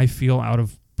 I feel out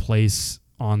of place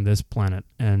on this planet,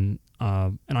 and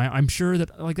I'm sure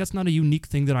that that's not a unique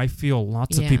thing that I feel.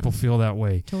 Lots of people feel that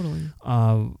way. Totally.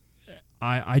 I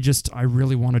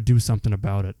really want to do something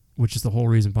about it, which is the whole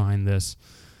reason behind this.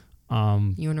 You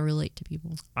want to relate to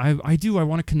people. I do. I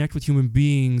want to connect with human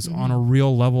beings on a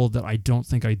real level that I don't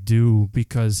think I do,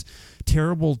 because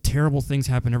terrible, terrible things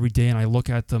happen every day, and I look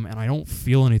at them and I don't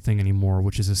feel anything anymore,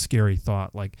 which is a scary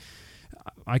thought. Like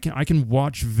I can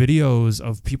watch videos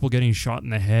of people getting shot in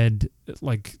the head,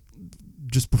 like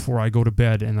just before I go to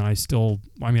bed, and then I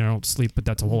don't sleep, but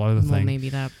that's a whole other Well, thing. maybe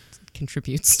that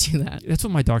contributes to that. That's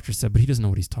what my doctor said, but he doesn't know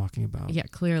what he's talking about. Yeah,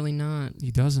 clearly not.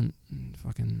 He doesn't.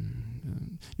 Fucking.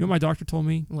 You know what my doctor told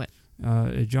me? What?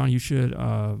 John, you should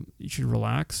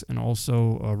relax, and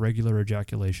also regular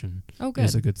ejaculation Oh, good.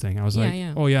 is a good thing. I was Yeah, like,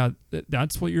 yeah. oh yeah,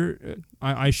 that's what you're.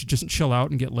 I should just chill out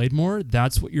and get laid more.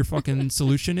 That's what your fucking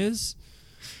solution is.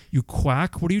 You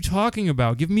quack. What are you talking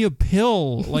about? Give me a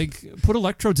pill. Like, put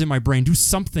electrodes in my brain. Do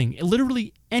something.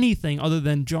 Literally anything other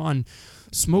than, John,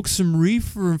 smoke some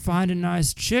reefer and find a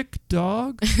nice chick,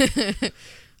 dog.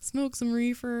 Smoke some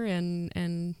reefer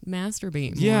and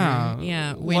masturbate more. Yeah.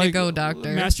 Yeah. Way to go,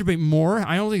 doctor. Masturbate more?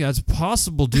 I don't think that's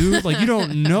possible, dude. Like, you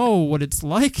don't know what it's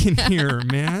like in here,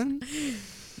 man.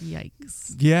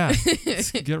 Yikes. Yeah.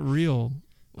 Get real.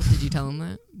 Did you tell him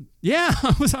that? Yeah,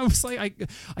 I was like,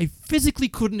 I physically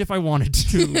couldn't if I wanted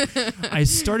to. I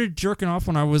started jerking off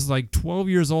when I was like 12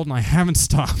 years old, and I haven't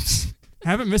stopped.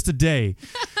 Haven't missed a day.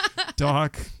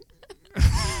 Doc.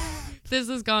 This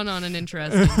has gone on an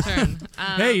interesting turn.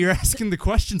 Hey, you're asking the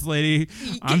questions, lady.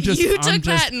 You took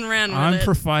that and ran with it. I'm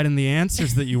providing the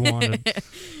answers that you wanted.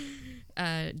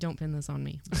 Don't pin this on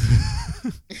me.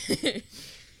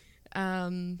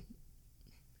 I'm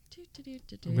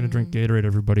going to drink Gatorade,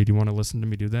 everybody. Do you want to listen to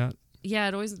me do that? Yeah,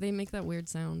 they make that weird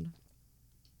sound.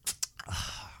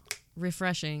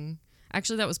 Refreshing.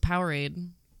 Actually, that was Powerade.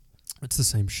 It's the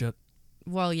same shit.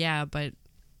 Well, yeah, but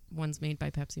one's made by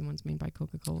Pepsi, one's made by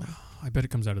Coca-Cola. I bet it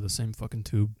comes out of the same fucking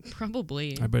tube.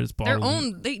 Probably. I bet it's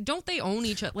bottled. They own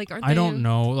each other. Like, aren't I they? don't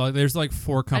know. Like, there's like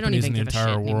 4 companies in the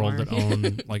entire world that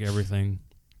own like everything.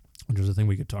 Which is a thing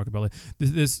we could talk about. Like,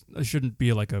 this shouldn't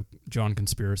be like a John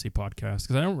conspiracy podcast,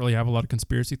 because I don't really have a lot of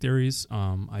conspiracy theories.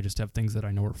 I just have things that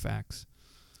I know are facts.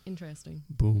 Interesting.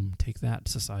 Boom. Take that,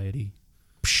 society.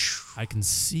 I can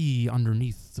see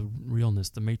underneath the realness.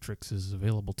 The Matrix is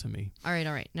available to me. All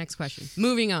right. Next question.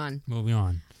 Moving on.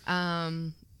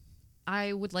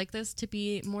 I would like this to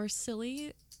be more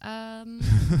silly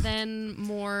than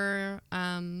more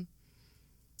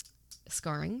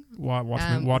scarring.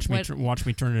 Watch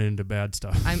me turn it into bad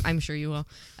stuff. I'm sure you will.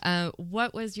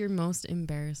 What was your most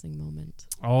embarrassing moment?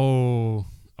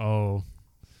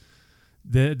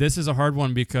 This is a hard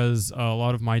one, because a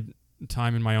lot of my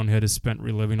time in my own head is spent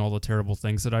reliving all the terrible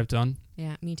things that I've done.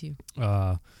 Yeah, me too.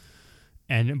 But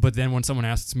then when someone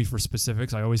asks me for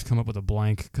specifics, I always come up with a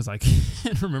blank because I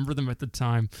can't remember them at the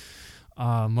time.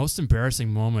 Most embarrassing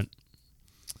moment.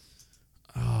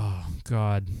 Oh,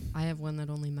 God. I have one that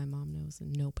only my mom knows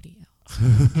and nobody else.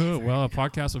 Well, a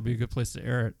podcast would be a good place to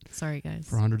air it. Sorry, guys.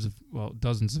 For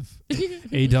dozens of,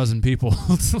 a dozen people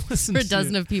to listen to. For a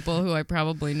dozen of people who I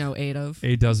probably know 8 of.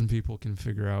 A dozen people can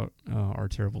figure out our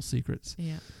terrible secrets.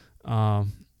 Yeah.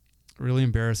 Really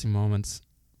embarrassing moments.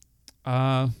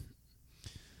 I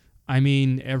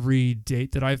mean, every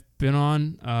date that I've been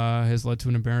on has led to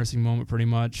an embarrassing moment, pretty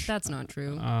much. That's not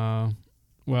true.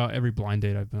 Well, every blind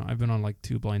date I've been on like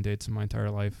 2 blind dates in my entire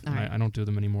life. And right. I don't do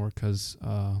them anymore because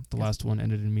the last one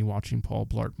ended in me watching Paul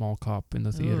Blart Mall Cop in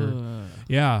the theater.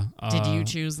 Yeah. Did you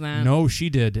choose that? No, she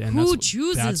did. And who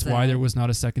chooses that? That's why there was not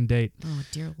a second date. Oh,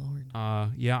 dear Lord.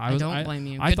 Yeah, I don't blame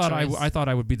you. I thought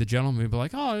I would be the gentleman, be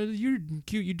like, oh, you're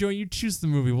cute. You choose the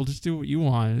movie. We'll just do what you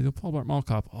want. The Paul Blart Mall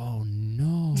Cop. Oh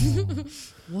no.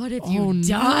 What have you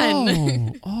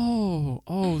done? No.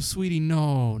 Oh, sweetie,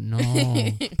 no.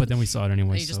 But then we saw it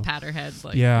anyway. You just pat her head.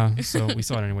 Like. Yeah, so we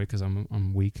saw it anyway because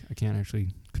I'm weak. I can't actually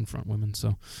confront women.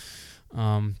 So,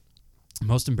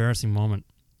 most embarrassing moment.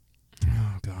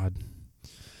 Oh God.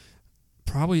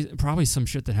 Probably some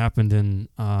shit that happened in.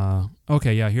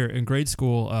 Here in grade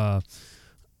school.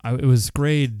 It was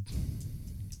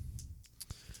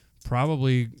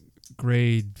probably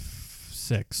grade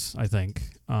 6, I think.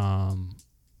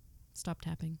 Stop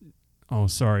tapping. Oh,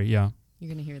 sorry. Yeah. You're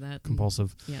gonna hear that.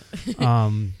 Compulsive. Yeah.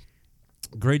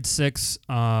 Grade 6,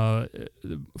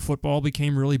 football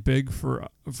became really big for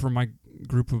my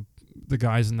group of the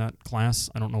guys in that class.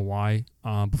 I don't know why.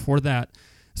 Before that,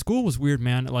 school was weird,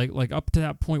 man. Like up to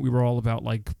that point, we were all about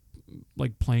like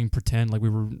playing pretend, like we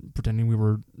were pretending we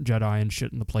were Jedi and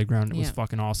shit in the playground. It was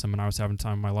fucking awesome, and I was having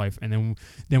time of my life. And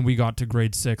then we got to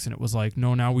grade 6, and it was like,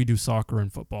 no, now we do soccer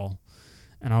and football.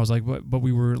 And I was like, but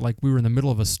we were in the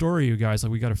middle of a story, you guys.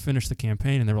 Like, we got to finish the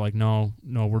campaign. And they were like, no,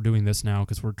 we're doing this now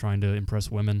because we're trying to impress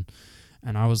women.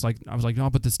 And I was like, no,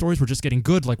 but the stories were just getting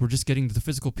good. Like, we're just getting to the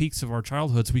physical peaks of our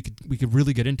childhoods. We could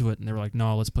really get into it. And they were like,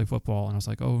 no, let's play football. And I was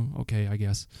like, oh, okay, I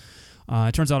guess.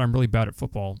 It turns out I'm really bad at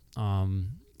football. I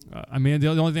mean, the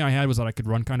only thing I had was that I could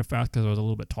run kind of fast because I was a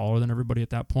little bit taller than everybody at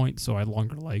that point. So I had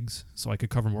longer legs, so I could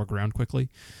cover more ground quickly.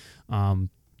 But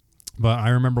I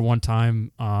remember one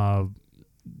time,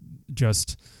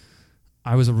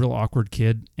 I was a real awkward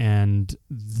kid, and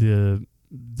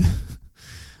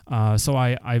so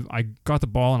I got the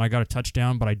ball and I got a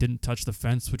touchdown, but I didn't touch the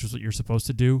fence, which is what you're supposed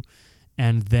to do.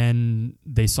 And then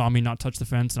they saw me not touch the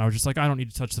fence, and I was just like, I don't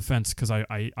need to touch the fence because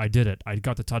I did it. I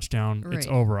got the touchdown. Right. It's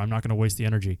over. I'm not going to waste the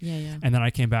energy. Yeah. And then I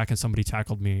came back and somebody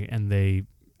tackled me, and they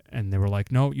were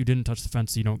like, no, you didn't touch the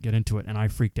fence, so you don't get into it. And I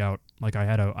freaked out. Like I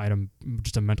had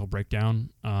just a mental breakdown.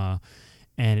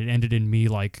 And it ended in me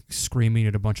like screaming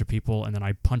at a bunch of people, and then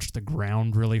I punched the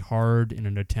ground really hard in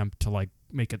an attempt to like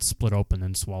make it split open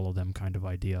and swallow them kind of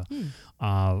idea.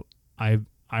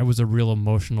 I was a real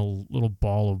emotional little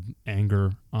ball of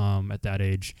anger at that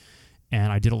age,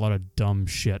 and I did a lot of dumb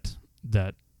shit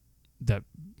that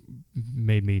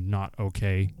made me not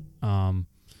okay.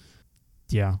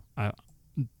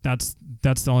 That's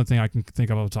the only thing I can think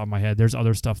of off the top of my head. There's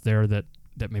other stuff there that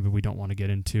maybe we don't want to get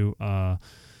into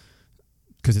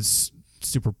because it's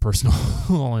super personal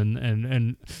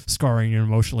and scarring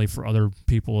emotionally for other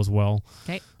people as well.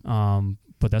 Okay.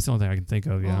 But that's the only thing I can think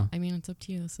of. Well, I mean, it's up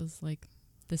to you.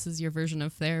 This is your version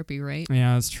of therapy, right?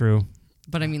 Yeah, that's true.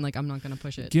 But I mean, like, I'm not going to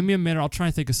push it. Give me a minute. I'll try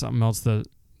and think of something else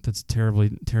that's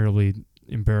terribly, terribly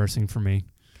embarrassing for me.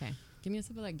 Okay. Give me a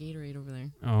sip of that Gatorade over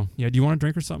there. Oh, yeah. Do you want a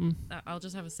drink or something? I'll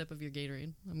just have a sip of your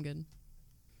Gatorade. I'm good.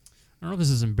 I don't know if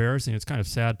this is embarrassing. It's kind of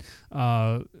sad.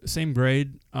 Same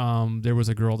grade. There was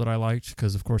a girl that I liked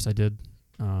because, of course, I did,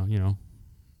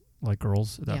 like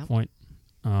girls at that point.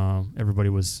 Everybody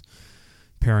was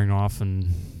pairing off, and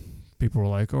people were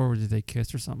like, oh, did they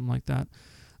kiss or something like that?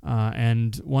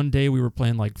 And one day we were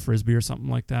playing like Frisbee or something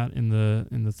like that in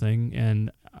the thing,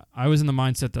 and I was in the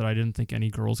mindset that I didn't think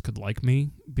any girls could like me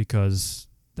because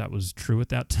that was true at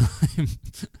that time.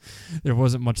 There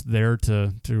wasn't much there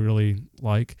to really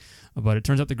like, but it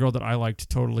turns out the girl that I liked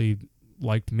totally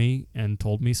liked me and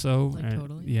told me so. Like, and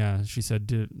totally? Yeah, she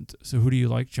said, so who do you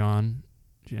like, John?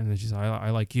 And then she said, I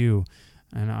like you.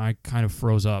 And I kind of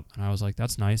froze up, and I was like,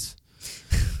 that's nice.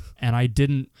 And I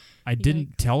didn't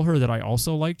tell her that I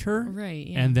also liked her. Right,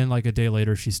 yeah. And then like a day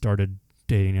later, she started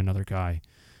dating another guy.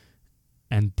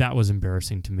 And that was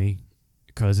embarrassing to me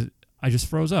because I just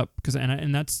froze up.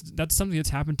 And that's something that's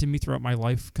happened to me throughout my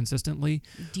life consistently.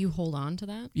 Do you hold on to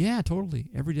that? Yeah, totally.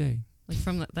 Every day. Like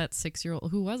from that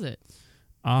 6-year-old, who was it?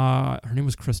 Her name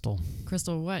was Crystal.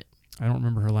 Crystal what? I don't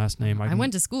remember her last name. I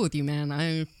went to school with you, man.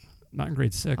 Not in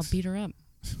grade 6. I'll beat her up.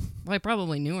 Well, I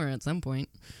probably knew her at some point.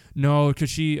 No, because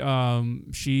she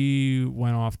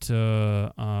went off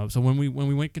to so when we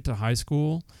went into high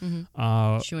school,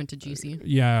 she went to GC.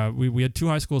 Yeah, we had 2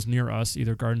 high schools near us,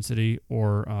 either Garden City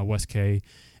or West K,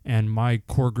 and my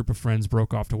core group of friends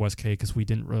broke off to West K because we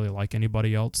didn't really like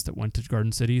anybody else that went to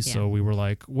Garden City. Yeah. So we were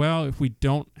like, well, if we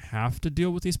don't have to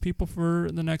deal with these people for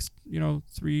the next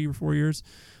 3 or 4 years,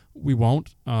 we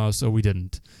won't. So we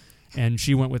didn't. And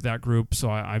she went with that group, so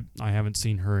I haven't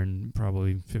seen her in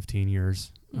probably 15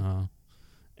 years,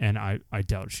 and I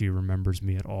doubt she remembers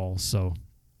me at all. So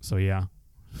yeah,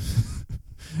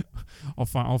 I'll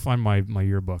find my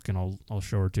yearbook and I'll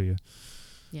show her to you.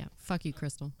 Yeah, fuck you,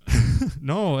 Crystal.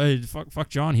 No, hey, fuck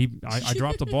John. I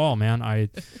dropped the ball, man. I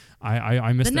missed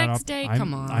the that. Next day,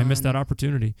 come on. I missed that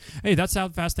opportunity. Hey, that's how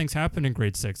fast things happen in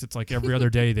grade 6. It's like every other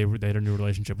day they had a new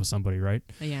relationship with somebody, right?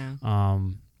 Yeah.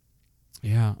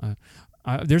 Yeah,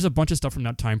 there's a bunch of stuff from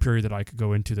that time period that I could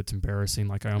go into that's embarrassing.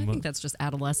 Like I think that's just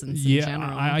adolescence in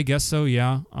general. I guess so.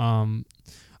 Yeah. I'm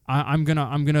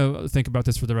gonna think about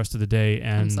this for the rest of the day.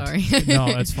 And I'm sorry. No,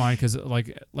 it's fine because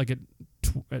like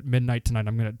at midnight tonight,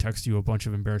 I'm gonna text you a bunch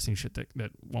of embarrassing shit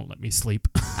that won't let me sleep.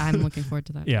 I'm looking forward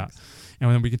to that. Yeah, and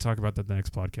then we can talk about that the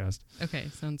next podcast. Okay,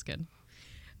 sounds good.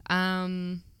 Let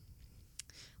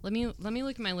me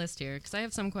look at my list here because I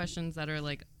have some questions that are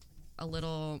like a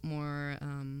little more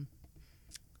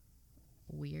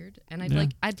weird, and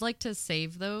I'd like to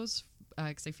save those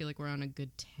because I feel like we're on a good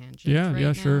tangent. Yeah, right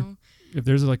now. Sure. If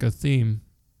there's like a theme,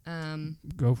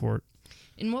 go for it.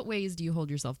 In what ways do you hold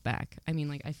yourself back? I mean,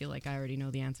 like I feel like I already know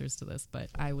the answers to this,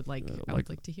 but I would like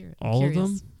to hear it. I'm all curious.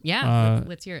 of them. Yeah,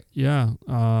 let's hear it. Yeah,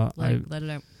 let it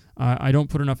out. I don't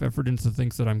put enough effort into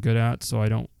things that I'm good at, so I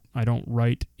don't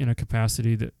write in a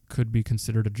capacity that could be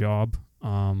considered a job.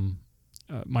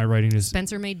 My writing is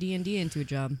Spencer made D&D into a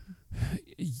job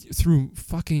through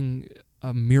fucking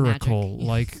a miracle. Magic.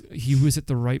 Like he was at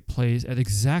the right place at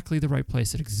exactly the right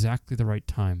place at exactly the right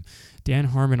time. Dan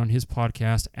Harmon on his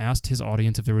podcast asked his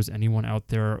audience if there was anyone out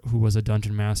there who was a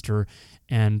dungeon master,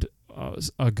 and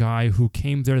a guy who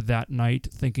came there that night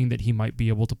thinking that he might be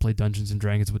able to play Dungeons and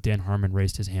Dragons with Dan Harmon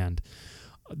raised his hand.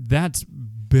 That's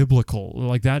biblical.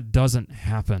 Like that doesn't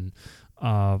happen.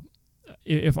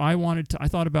 if I wanted to, I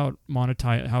thought about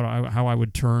monetize how I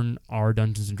would turn our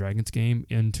Dungeons and Dragons game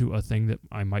into a thing that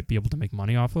I might be able to make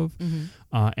money off of,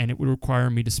 and it would require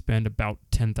me to spend about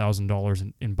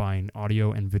 $10,000 in buying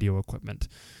audio and video equipment,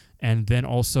 and then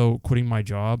also quitting my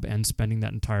job and spending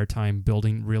that entire time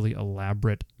building really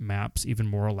elaborate maps, even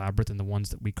more elaborate than the ones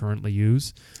that we currently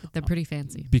use. They're pretty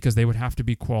fancy. Because they would have to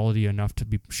be quality enough to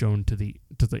be shown to the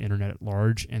internet at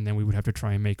large, and then we would have to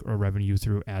try and make a revenue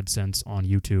through AdSense on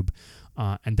YouTube.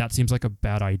 And that seems like a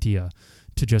bad idea,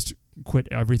 to just quit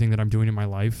everything that I'm doing in my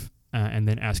life and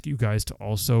then ask you guys to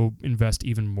also invest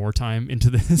even more time into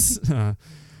this.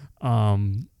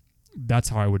 That's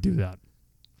how I would do that.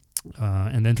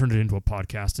 And then turn it into a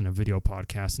podcast and a video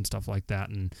podcast and stuff like that.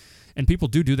 And people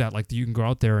do that. Like, you can go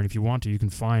out there, and if you want to, you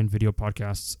can find video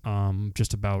podcasts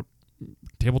just about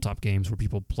tabletop games where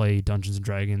people play Dungeons and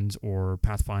Dragons or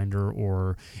Pathfinder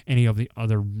or any of the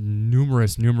other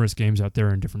numerous games out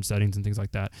there in different settings and things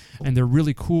like that. And they're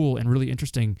really cool and really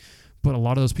interesting. But a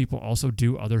lot of those people also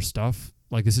do other stuff.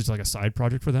 Like, this is like a side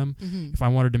project for them. If I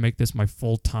wanted to make this my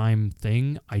full-time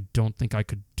thing, I don't think I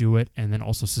could do it and then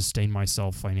also sustain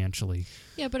myself financially.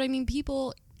 Yeah, but I mean,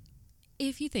 people,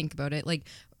 if you think about it, like,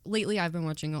 lately I've been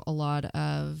watching a lot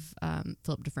of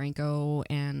Philip DeFranco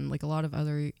and like a lot of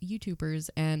other YouTubers,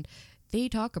 and they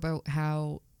talk about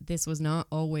how this was not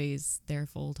always their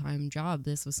full-time job.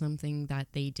 This was something that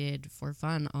they did for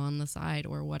fun on the side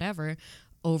or whatever,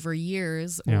 over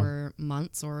years or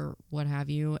months or what have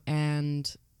you,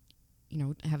 and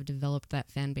have developed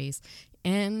that fan base.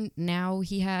 And now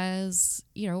he has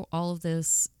all of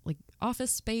this like office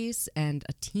space and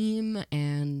a team,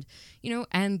 and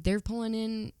and they're pulling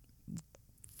in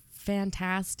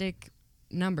fantastic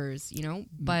numbers,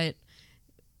 but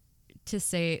to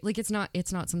say like it's not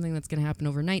something that's going to happen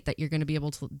overnight, that you're going to be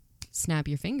able to snap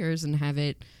your fingers and have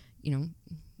it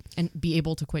and be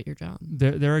able to quit your job.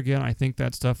 There again, I think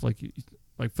that stuff like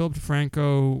Philip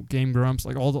DeFranco, Game Grumps,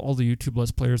 like all the YouTube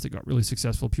Let's Players that got really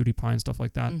successful, PewDiePie and stuff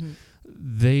like that,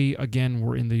 they again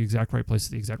were in the exact right place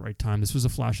at the exact right time. This was a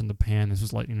flash in the pan. This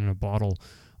was lightning in a bottle.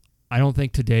 I don't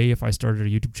think today, if I started a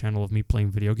YouTube channel of me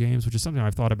playing video games, which is something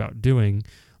I've thought about doing,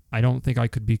 I don't think I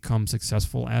could become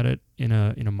successful at it in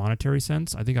a monetary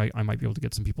sense. I think I might be able to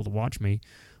get some people to watch me,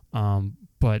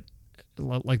 but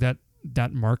like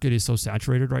that market is so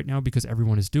saturated right now because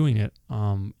everyone is doing it,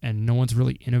 and no one's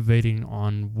really innovating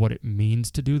on what it means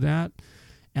to do that.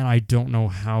 And I don't know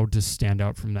how to stand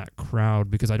out from that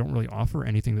crowd because I don't really offer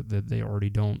anything that they already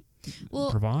don't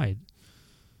provide.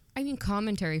 I mean,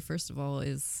 commentary, first of all,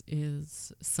 is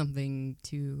something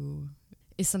to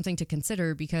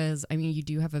consider, because I mean, you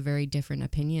do have a very different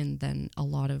opinion than a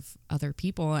lot of other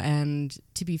people, and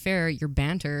to be fair, your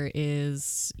banter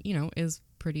is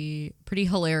pretty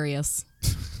hilarious.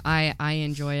 I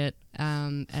enjoy it,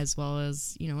 as well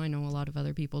as I know a lot of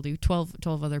other people do.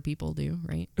 12 other people do,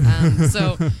 right?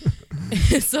 So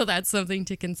so that's something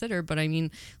to consider. But I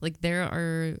mean, like, there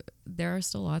are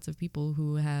still lots of people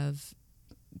who have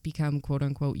become quote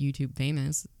unquote YouTube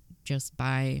famous just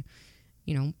by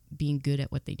being good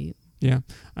at what they do. Yeah,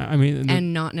 I mean,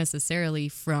 and not necessarily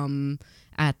from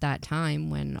at that time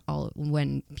when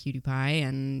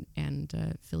PewDiePie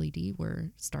and Philly D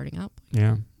were starting up.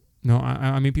 Yeah, no,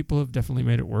 I mean, people have definitely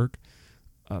made it work.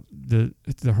 The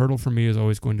hurdle for me is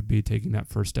always going to be taking that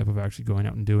first step of actually going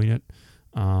out and doing it.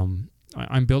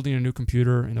 I'm building a new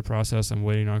computer in the process. I'm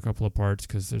waiting on a couple of parts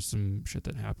because there's some shit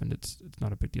that happened. It's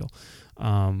not a big deal.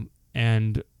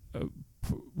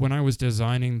 When I was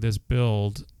designing this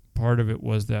build, part of it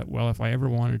was that, well, if I ever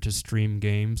wanted to stream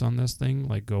games on this thing,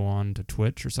 like go on to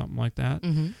Twitch or something like that,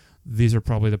 these are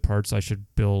probably the parts I should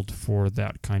build for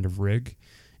that kind of rig.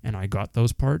 And I got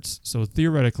those parts. So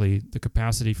theoretically, the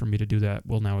capacity for me to do that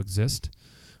will now exist.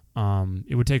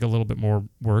 It would take a little bit more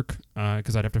work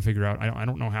because I'd have to figure out, I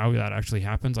don't know how that actually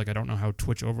happens. Like, I don't know how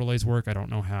Twitch overlays work. I don't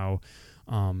know how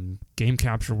game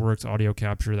capture works, audio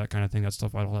capture, that kind of thing. That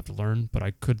stuff I'll have to learn, but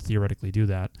I could theoretically do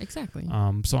that. Exactly.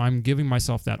 So I'm giving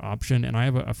myself that option, and I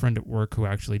have a friend at work who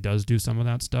actually does do some of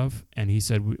that stuff, and he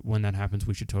said when that happens,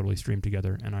 we should totally stream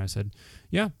together. And I said,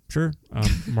 yeah, sure,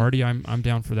 Marty, I'm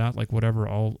down for that. Like, whatever,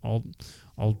 I'll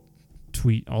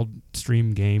tweet, I'll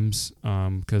stream games,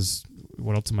 because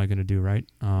what else am I going to do, right?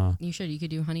 You could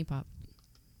do Honey Pop.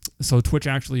 So Twitch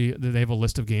actually, they have a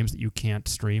list of games that you can't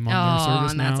stream on their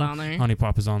service now. That's on there. Honey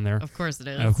Pop is on there. Of course it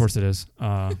is. Of course it is.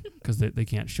 Because they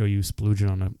can't show you splooging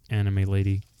on an anime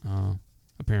lady,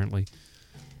 apparently.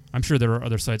 I'm sure there are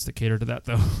other sites that cater to that,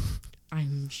 though.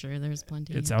 I'm sure there's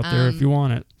plenty. It's out there if you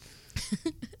want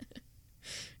it.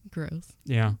 Gross.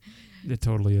 Yeah, it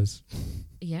totally is.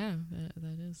 Yeah,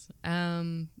 that is.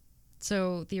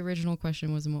 So the original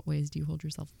question was, in what ways do you hold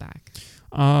yourself back?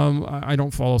 I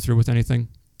don't follow through with anything.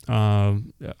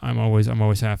 I'm always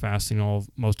half-assing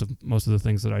most of the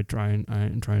things that I try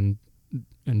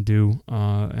and do.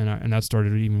 And that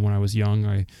started even when I was young.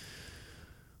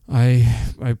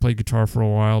 I played guitar for a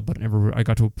while, but I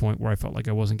got to a point where I felt like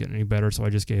I wasn't getting any better, so I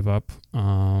just gave up.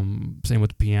 Same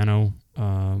with the piano.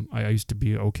 I used to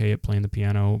be okay at playing the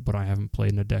piano, but I haven't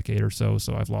played in a decade or so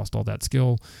I've lost all that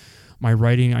skill. My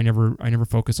writing, I never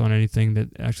focus on anything that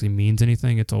actually means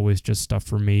anything. It's always just stuff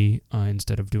for me,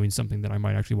 instead of doing something that I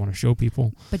might actually want to show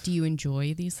people. But do you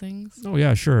enjoy these things? Oh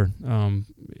yeah, sure.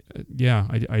 Yeah,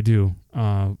 I do.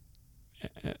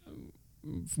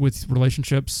 With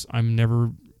relationships, I'm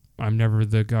never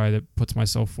the guy that puts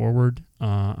myself forward.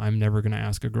 I'm never going to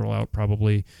ask a girl out,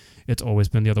 probably. It's always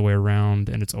been the other way around,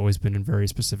 and it's always been in very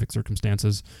specific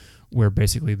circumstances where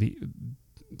basically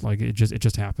it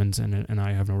just happens, and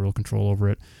I have no real control over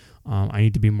it. I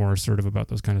need to be more assertive about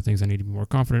those kind of things. I need to be more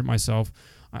confident in myself.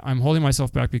 I'm holding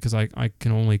myself back because I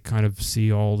can only kind of see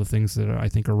all the things that I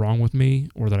think are wrong with me,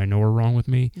 or that I know are wrong with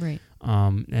me. Right.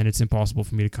 And it's impossible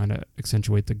for me to kind of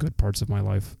accentuate the good parts of my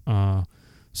life.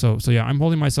 So yeah, I'm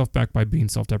holding myself back by being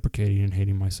self-deprecating and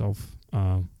hating myself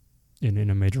in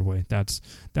a major way. That's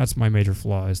my major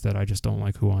flaw, is that I just don't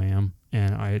like who I am,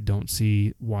 and I don't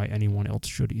see why anyone else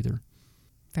should either.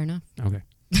 Fair enough. Okay.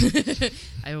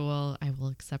 I will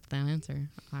accept that answer.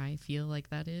 I feel like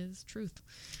that is truth.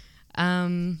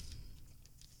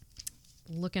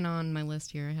 Looking on my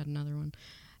list here, I had another one.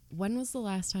 When was the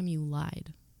last time you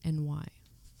lied, and why?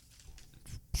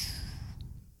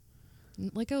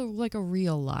 Like a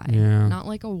real lie. Yeah. Not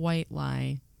like a white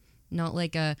lie. Not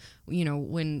like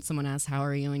when someone asks, how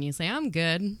are you? And you say, I'm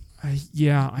good.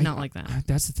 Not like that.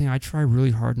 That's the thing. I try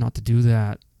really hard not to do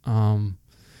that.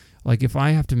 Like if I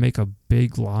have to make a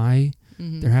big lie,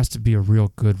 there has to be a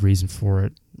real good reason for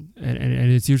it.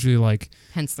 And it's usually like...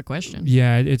 Hence the question.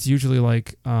 Yeah, it's usually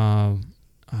like someone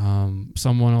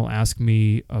will ask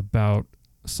me about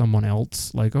someone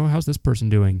else. Like, oh, how's this person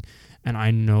doing? And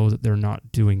I know that they're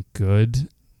not doing good.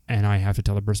 And I have to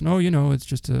tell the person, oh, it's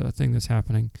just a thing that's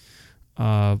happening.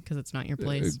 Because it's not your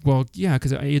place. Well, yeah,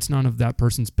 because it's none of that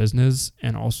person's business.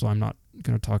 And also I'm not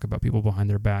going to talk about people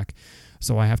behind their back.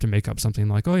 So I have to make up something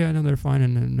like, oh, yeah, no, they're fine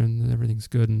and everything's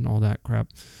good and all that crap.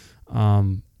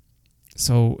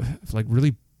 So like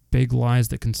really big lies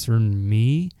that concern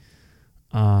me.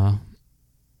 Oh,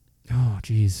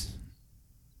 geez.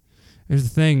 Here's the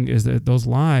thing, is that those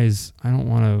lies I don't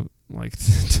want to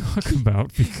talk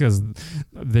about because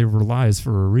they were lies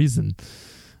for a reason.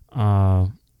 I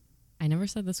never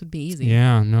said this would be easy.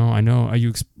 Yeah, no, I know.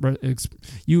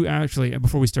 You actually,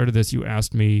 before we started this, you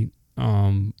asked me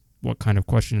what kind of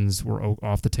questions were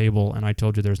off the table, and I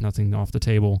told you there's nothing off the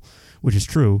table, which is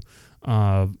true.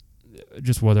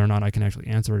 Just whether or not I can actually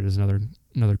answer it is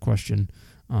another question.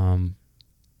 I'm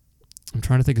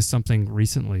trying to think of something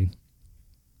recently.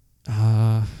 You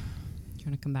want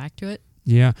to come back to it?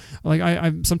 Yeah, like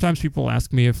I sometimes people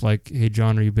ask me if like, hey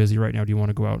John, are you busy right now? Do you want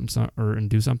to go out and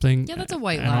do something? Yeah, that's a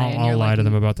white and lie. I'll lie to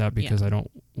them about that because I don't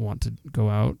want to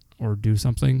go out or do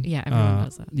something. Yeah, everyone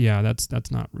does that. Yeah, that's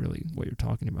not really what you're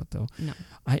talking about though. No.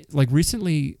 I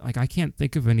recently, I can't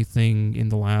think of anything in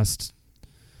the last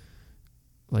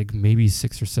maybe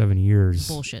 6 or 7 years.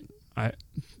 Bullshit. I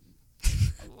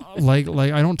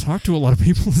don't talk to a lot of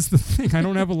people is the thing. I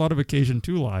don't have a lot of occasion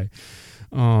to lie.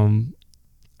 You're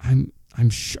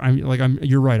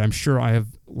right. I'm sure I have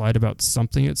lied about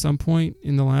something at some point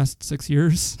in the last 6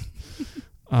 years.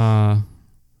 I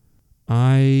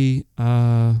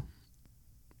can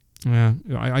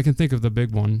think of the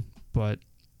big one, but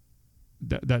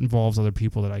that involves other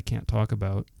people that I can't talk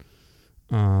about.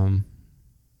 Because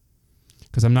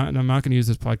I'm not going to use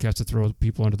this podcast to throw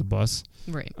people under the bus.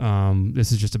 Right.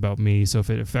 This is just about me. So if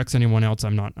it affects anyone else,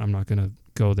 I'm not going to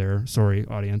go there. Sorry,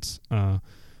 audience.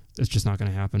 It's just not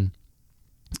going to happen.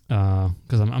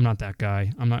 Because I'm not that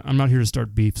guy. I'm not here to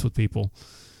start beefs with people.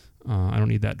 I don't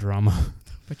need that drama.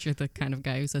 But you're the kind of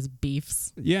guy who says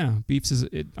beefs. Yeah, beefs is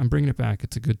it. I'm bringing it back.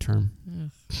 It's a good term.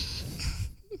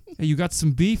 Hey, you got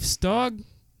some beefs, dog?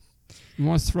 You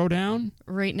want to throw down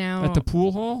right now at the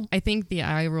pool hall? I think the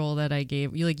eye roll that I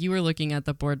gave you were looking at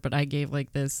the board, but I gave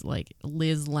this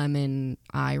Liz Lemon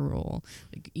eye roll.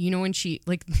 When she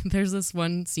there's this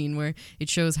one scene where it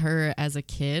shows her as a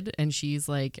kid and she's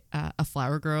a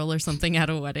flower girl or something at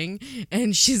a wedding,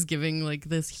 and she's giving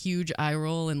this huge eye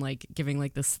roll and giving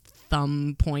this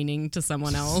thumb pointing to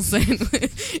someone else, and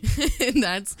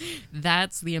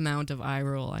that's the amount of eye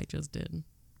roll I just did.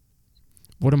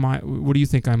 What do you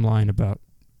think I'm lying about?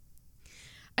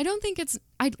 I don't think it's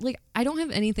I don't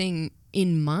have anything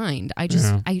in mind. I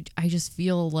just I just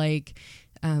feel like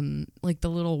the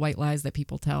little white lies that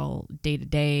people tell day to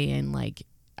day, and like,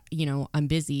 you know, I'm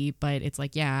busy, but it's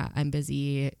like, yeah, I'm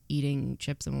busy eating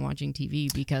chips and watching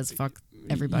TV because fuck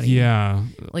everybody. Yeah.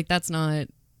 Like that's not,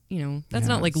 you know, that's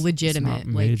not like legitimate. It's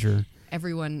not major. Like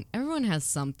everyone has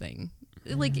something.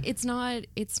 Like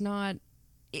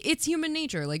it's human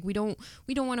nature. Like we don't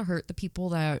want to hurt the people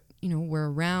that, you know, we're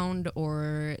around,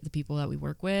 or the people that we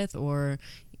work with, or,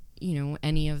 you know,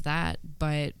 any of that.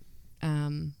 But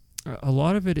a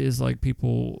lot of it is like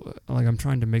people, like I'm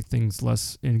trying to make things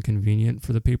less inconvenient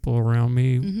for the people around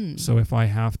me. Mm-hmm. So if I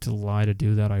have to lie to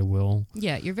do that, I will.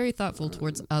 Yeah, you're very thoughtful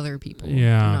towards other people.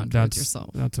 Yeah, not towards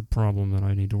yourself. That's a problem that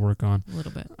I need to work on. A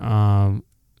little bit.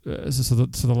 So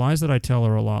the lies that I tell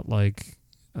are a lot like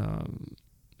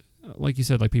you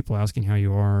said, like people asking how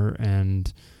you are,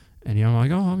 and you know, I'm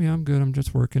like, oh yeah, I'm good. I'm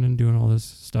just working and doing all this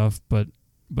stuff. But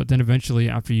then eventually,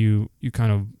 after you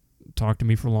kind of talk to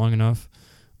me for long enough,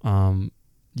 and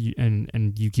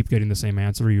you keep getting the same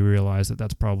answer, you realize that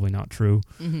that's probably not true.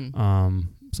 Mm-hmm.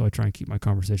 So I try and keep my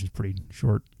conversations pretty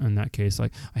short in that case.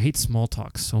 Like I hate small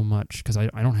talk so much because I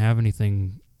don't have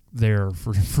anything there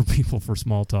for people for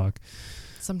small talk.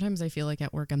 Sometimes I feel like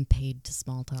at work I'm paid to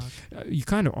small talk. You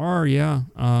kind of are, yeah.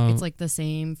 It's like the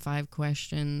same 5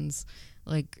 questions.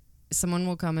 Like someone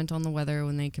will comment on the weather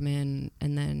when they come in,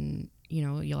 and then, you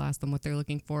know, you'll ask them what they're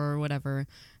looking for or whatever.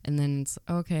 And then it's,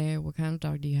 okay, what kind of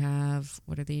dog do you have?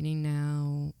 What are they eating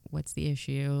now? What's the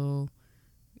issue?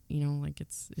 You know, like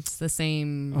it's the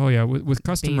same. Oh yeah, with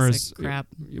customers, crap.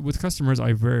 With customers,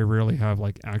 I very rarely have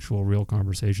like actual real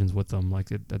conversations with them. Like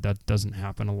that doesn't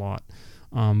happen a lot.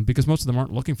 Because most of them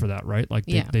aren't looking for that, right? Like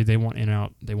they want in and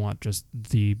out. They want just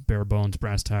the bare bones,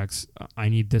 brass tacks. I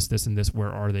need this, and this.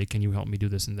 Where are they? Can you help me do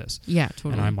this and this? Yeah,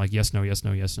 totally. And I'm like, yes, no, yes,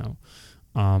 no, yes, no.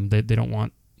 They don't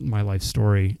want my life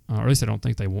story, or at least I don't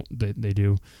think they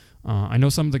do. I know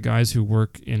some of the guys who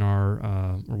work in our,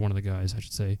 or one of the guys, I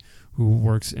should say, who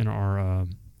works in our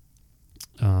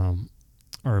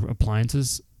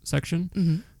appliances section.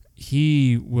 Mm-hmm.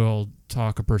 He will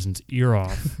talk a person's ear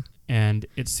off. And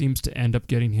it seems to end up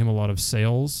getting him a lot of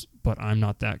sales, but I'm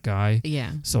not that guy.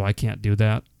 Yeah. So I can't do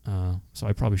that. So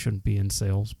I probably shouldn't be in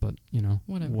sales, but you know,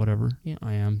 whatever. Yeah.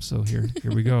 I am. So here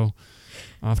we go.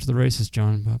 Off to the races,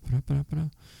 John.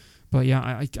 But yeah,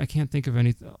 I can't think of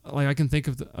anything. Like I can think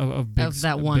of big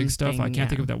stuff. I can't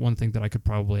think of that one thing that I could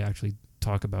probably actually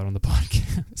talk about on the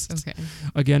podcast. Okay.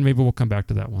 Again, maybe we'll come back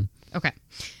to that one. Okay.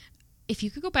 If you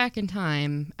could go back in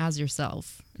time as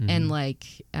yourself Mm-hmm. and like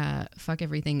fuck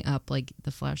everything up like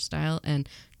the Flash style and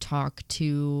talk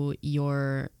to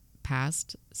your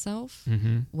past self,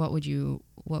 Mm-hmm. what would you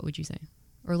say?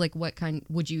 Or like what kind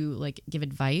would you like give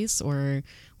advice, or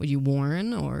would you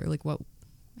warn, or like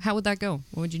how would that go?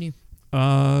 What would you do?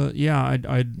 Yeah,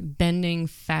 I'd bending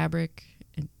fabric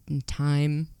and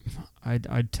time.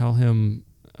 I'd tell him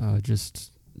just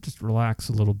relax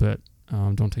a little bit.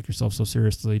 Don't take yourself so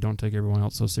seriously. Don't take everyone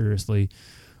else so seriously.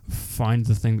 Find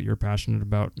the thing that you're passionate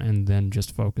about and then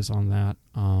just focus on that.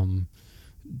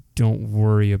 Don't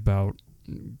worry about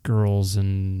girls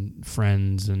and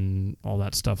friends and all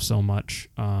that stuff so much,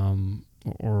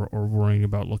 or worrying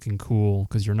about looking cool,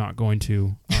 because you're not going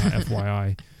to.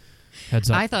 FYI.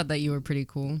 Heads up. I thought that you were pretty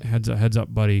cool. Heads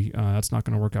up, buddy. That's not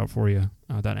going to work out for you.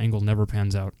 That angle never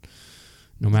pans out.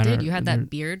 No matter. You had that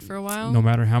beard for a while? No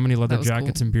matter how many leather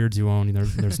jackets cool. and beards you own,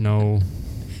 there's no...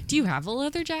 Do you have a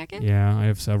leather jacket? Yeah, I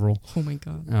have several. Oh my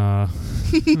God.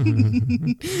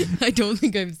 I don't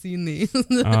think I've seen these.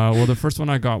 Well, the first one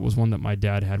I got was one that my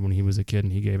dad had when he was a kid,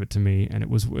 and he gave it to me, and it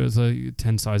was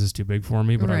 10 sizes too big for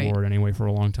me, but I wore it anyway for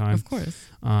a long time. Of course.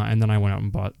 And then I went out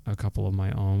and bought a couple of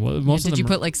my own. Well, did you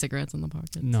put like cigarettes in the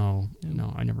pockets? No,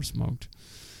 I never smoked.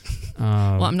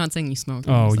 Well, I'm not saying you smoked.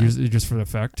 Oh, just for the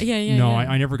effect? Yeah. No,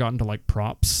 yeah. I never got into like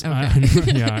props.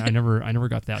 Okay. I never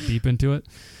got that deep into it.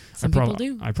 Some people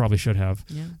do. I probably should have.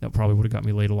 Yeah. That probably would have got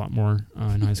me laid a lot more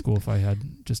in high school if I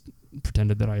had just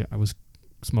pretended that I was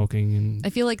smoking. And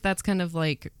I feel like that's kind of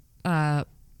like the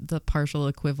partial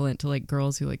equivalent to like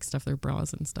girls who like stuff their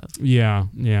bras and stuff. Yeah.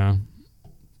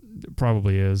 It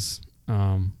probably is.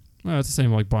 Well, it's the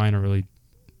same like buying a really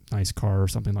nice car or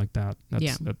something like that.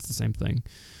 That's the same thing.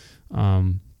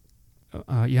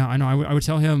 Yeah, I know. I would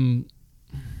tell him,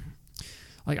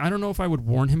 like, I don't know if I would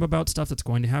warn him about stuff that's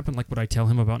going to happen. Like, would I tell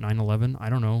him about 9/11? I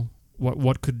don't know.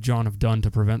 What could John have done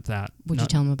to prevent that? Would you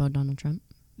tell him about Donald Trump?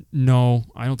 No,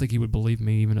 I don't think he would believe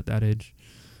me even at that age.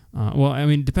 Well, I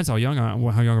mean, it depends how young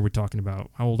are we talking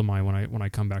about? How old am I when I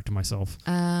come back to myself?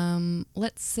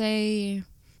 Let's say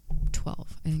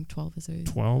 12. I think 12 is a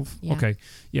 12? Yeah. Okay.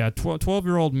 Yeah,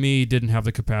 12-year-old me didn't have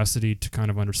the capacity to kind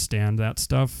of understand that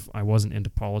stuff. I wasn't into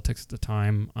politics at the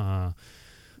time.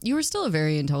 You were still a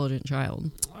very intelligent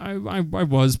child. I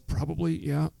was probably,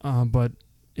 yeah, but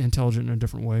intelligent in a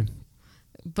different way.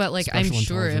 But like, Special I'm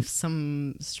sure if intelligence.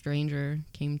 some stranger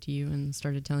came to you and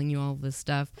started telling you all this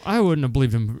stuff, I wouldn't have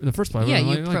believed him in the first place. Yeah, I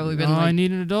would've you'd like, probably been "Oh, like- I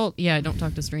need an adult. yeah, don't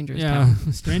talk to strangers. Yeah,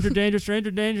 pal. stranger danger, stranger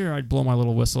danger. I'd blow my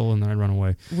little whistle and then I'd run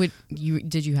away.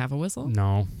 Did you have a whistle?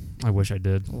 No, I wish I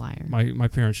did. Liar. My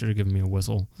parents should have given me a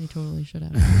whistle. They totally should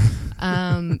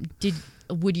have.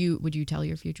 Would you tell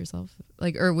your future self,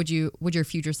 like, or would your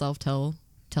future self tell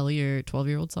your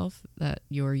 12-year-old self that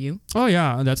you're you? Oh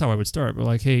yeah, that's how I would start. But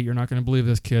like, hey, you're not going to believe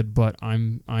this, kid, but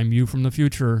I'm you from the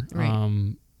future. Right.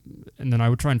 And then I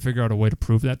would try and figure out a way to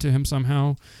prove that to him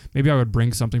somehow. Maybe I would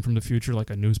bring something from the future, like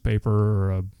a newspaper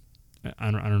or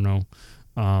I don't know,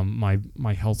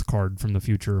 my health card from the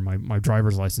future, my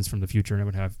driver's license from the future, and it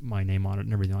would have my name on it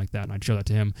and everything like that. And I'd show that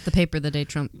to him. The paper the day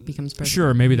Trump becomes president.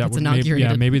 Sure, maybe that It's would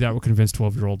inaugurated. maybe that would convince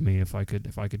 12-year-old me if I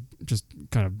could just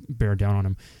kind of bear down on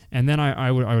him. And then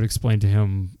I would explain to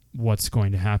him what's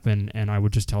going to happen, and I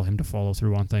would just tell him to follow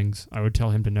through on things. I would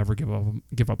tell him to never give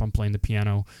up on playing the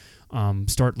piano.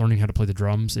 Start learning how to play the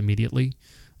drums immediately.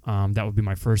 That would be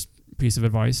my first piece of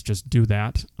advice. Just do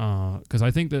that, because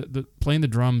I think that playing the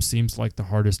drums seems like the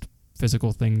hardest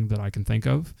physical thing that I can think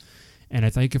of. And I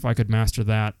think if I could master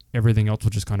that, everything else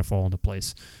would just kind of fall into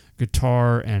place.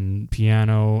 Guitar and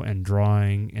piano and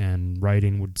drawing and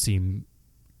writing would seem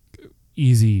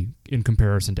easy in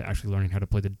comparison to actually learning how to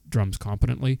play the drums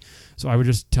competently. So I would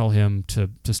just tell him to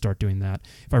start doing that.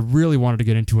 If I really wanted to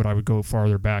get into it, I would go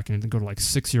farther back and go to like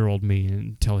 6-year-old me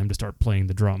and tell him to start playing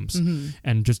the drums. Mm-hmm.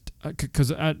 And just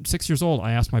because at 6 years old,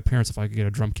 I asked my parents if I could get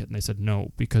a drum kit, and they said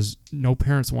no, because no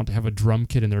parents want to have a drum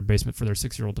kit in their basement for their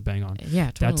 6-year-old to bang on. Yeah,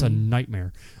 totally. That's a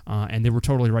nightmare. And they were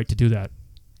totally right to do that.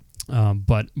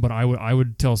 But I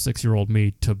would tell 6-year-old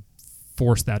me to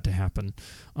force that to happen,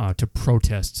 to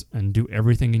protest and do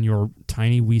everything in your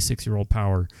tiny wee 6-year-old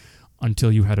power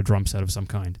until you had a drum set of some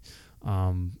kind,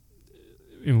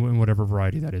 in whatever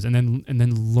variety that is, and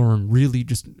then learn. Really,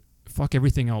 just fuck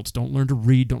everything else. Don't learn to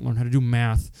read. Don't learn how to do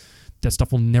math. That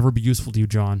stuff will never be useful to you,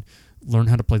 John. Learn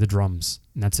how to play the drums,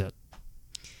 and that's it.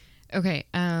 Okay.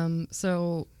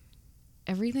 So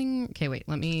everything. Okay, wait.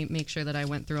 Let me make sure that I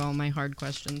went through all my hard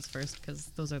questions first, because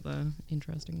those are the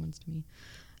interesting ones to me.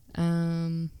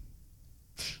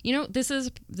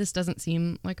 This doesn't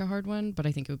seem like a hard one, but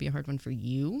I think it would be a hard one for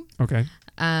you. Okay.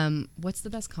 What's the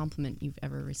best compliment you've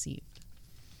ever received?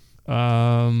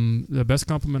 The best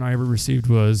compliment I ever received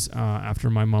was after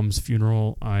my mom's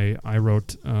funeral. I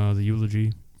wrote the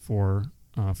eulogy for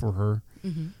her,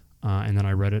 Mm-hmm. and then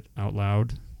I read it out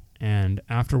loud. And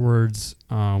afterwards,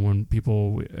 when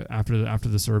people after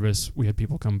the service, we had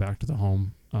people come back to the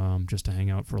home just to hang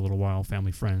out for a little while,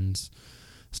 family, friends,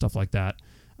 stuff like that.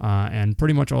 And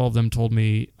pretty much all of them told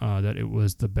me that it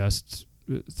was the best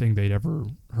thing they'd ever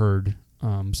heard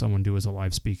someone do as a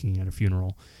live speaking at a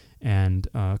funeral. And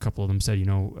a couple of them said,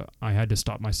 I had to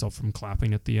stop myself from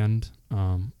clapping at the end.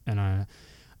 And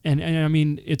I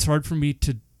mean, it's hard for me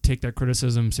to take that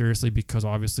criticism seriously, because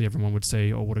obviously everyone would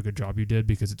say, oh, what a good job you did,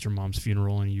 because it's your mom's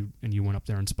funeral and you went up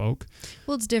there and spoke.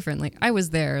 Well, it's different. Like, I was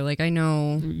there. Like, I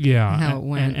know how it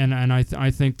went. And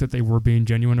I think that they were being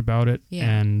genuine about it.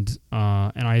 Yeah. And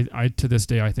I to this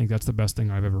day, I think that's the best thing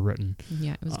I've ever written.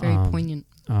 Yeah, it was very poignant.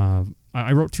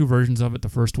 I wrote 2 versions of it. The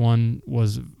first one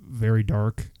was very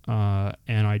dark,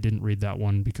 and I didn't read that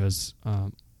one because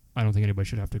I don't think anybody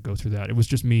should have to go through that. It was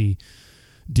just me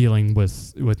dealing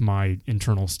with my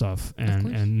internal stuff,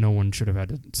 and no one should have had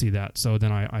to see that. So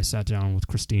then I sat down with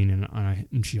Christine,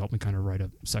 and she helped me kind of write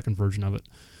a second version of it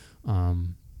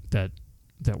that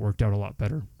worked out a lot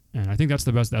better. And I think that's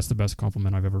the best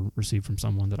compliment I've ever received from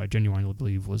someone that I genuinely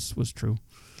believe was true.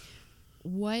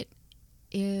 What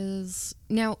is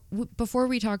now before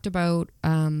we talked about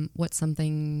what's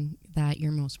something that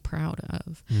you're most proud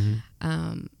of,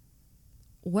 Mm-hmm.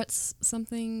 What's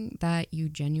something that you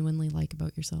genuinely like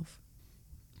about yourself?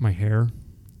 My hair.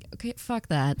 Okay, fuck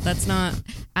that. That's not.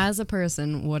 As a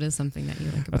person, what is something that you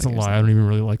like about That's a yourself? lie. I don't even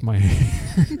really like my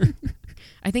hair.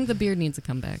 I think the beard needs a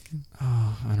comeback.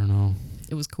 Oh, I don't know.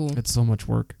 It was cool. It's so much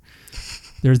work.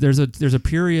 There's a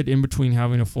period in between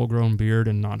having a full-grown beard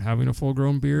and not having a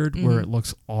full-grown beard where it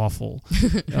looks awful.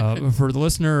 For the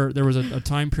listener, there was a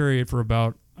time period for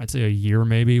about, I'd say, a year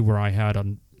maybe, where I had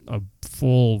a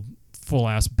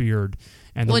full-ass beard.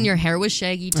 And your hair was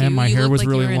shaggy too. And my you hair looked was like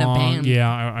really you were long. In a band.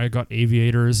 Yeah, I got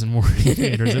aviators and more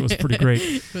aviators. It was pretty great.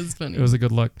 It was funny. It was a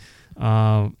good look.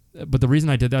 but the reason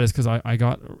I did that is because I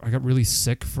got really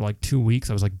sick for like 2 weeks.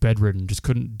 I was like bedridden, just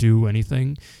couldn't do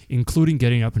anything, including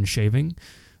getting up and shaving.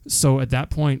 So at that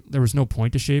point, there was no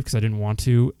point to shave because I didn't want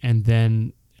to. And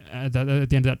then at the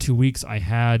end of that 2 weeks, I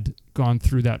had gone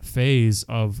through that phase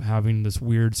of having this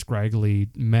weird scraggly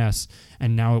mess,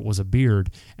 and now it was a beard.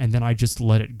 And then I just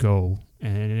let it go,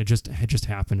 and it just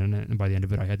happened. And by the end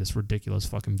of it, I had this ridiculous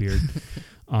fucking beard.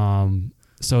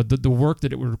 So the work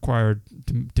that it would require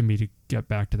to me to get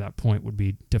back to that point would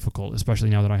be difficult, especially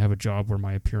now that I have a job where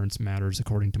my appearance matters,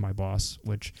 according to my boss.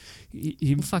 Which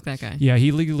he fuck that guy. Yeah,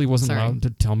 he legally wasn't allowed to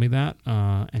tell me that,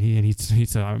 and he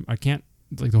said I can't,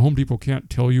 like, the Home Depot can't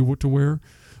tell you what to wear,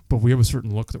 but we have a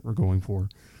certain look that we're going for.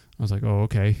 I was like, oh,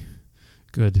 okay,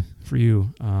 good for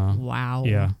you. Wow.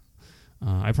 Yeah,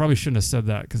 I probably shouldn't have said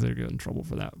that because they'd get in trouble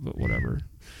for that, but whatever.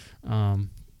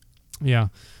 Yeah,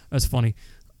 that's funny.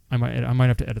 I might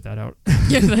have to edit that out.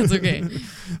 Yeah, that's okay.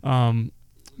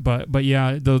 But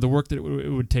yeah, the work that it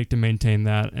would take to maintain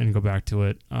that and go back to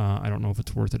it, I don't know if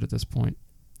it's worth it at this point.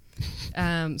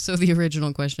 So the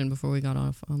original question before we got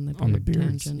off on the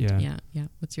beards, tangent. Yeah.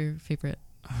 What's your favorite?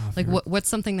 What's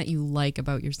something that you like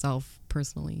about yourself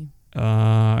personally?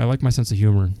 I like my sense of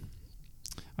humor.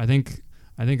 I think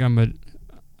I'm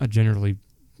a genuinely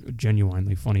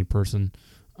funny person.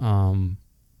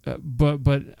 But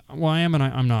well, I am and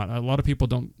I'm not. A lot of people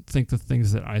don't think the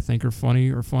things that I think are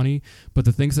funny, but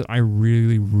the things that I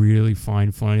really, really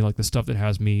find funny, like the stuff that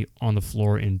has me on the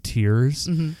floor in tears,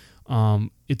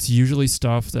 it's usually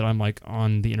stuff that I'm like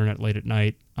on the internet late at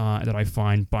night that I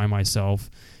find by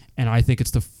myself, and I think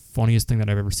it's the funniest thing that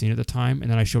I've ever seen at the time,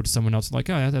 and then I show it to someone else, like,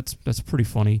 oh, yeah, that's pretty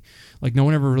funny. Like, no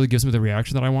one ever really gives me the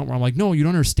reaction that I want, where I'm like, no, you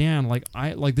don't understand. Like,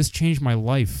 this changed my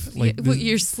life. Like,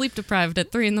 you're sleep deprived at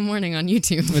 3 a.m. on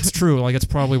YouTube. It's true. Like, it's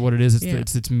probably what it is.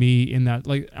 It's me in that,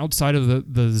 like, outside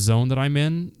of the zone that I'm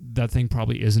in, that thing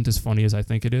probably isn't as funny as I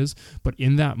think it is. But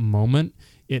in that moment,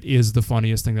 it is the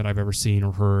funniest thing that I've ever seen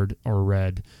or heard or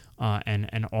read.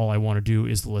 And all I want to do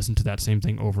is listen to that same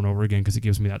thing over and over again because it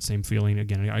gives me that same feeling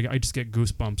again. I just get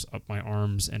goosebumps up my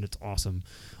arms, and it's awesome.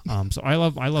 So I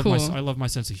love cool. my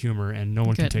sense of humor, and no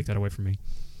one can take that away from me.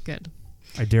 Good.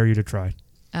 I dare you to try.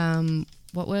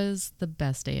 What was the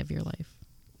best day of your life?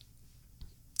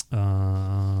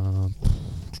 I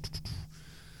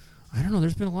don't know.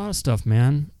 There's been a lot of stuff,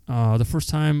 man. The first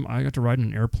time I got to ride in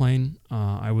an airplane,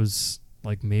 I was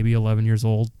like maybe 11 years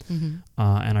old, and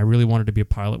I really wanted to be a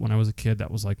pilot when I was a kid. That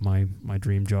was like my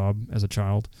dream job as a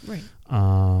child. Right.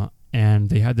 And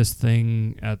they had this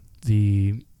thing at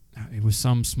it was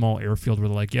some small airfield where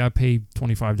they're like, yeah, pay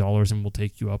 $25 and we'll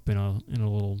take you up in a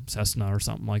little Cessna or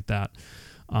something like that.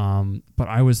 But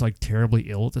I was like terribly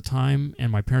ill at the time,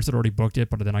 and my parents had already booked it,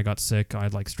 but then I got sick. I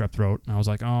had like strep throat, and I was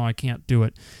like, oh, I can't do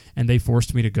it. And they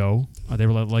forced me to go. They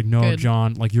were like, no, Good.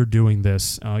 John, like, you're doing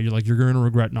this. You're going to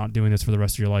regret not doing this for the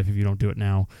rest of your life if you don't do it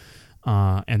now.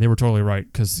 And they were totally right,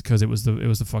 because it was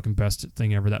the fucking best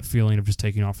thing ever. That feeling of just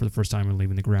taking off for the first time and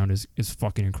leaving the ground is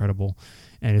fucking incredible,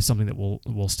 and it's something that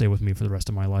will stay with me for the rest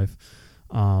of my life.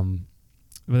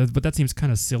 But that seems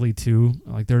kind of silly too.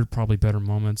 Like, there are probably better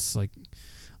moments. Like,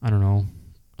 I don't know.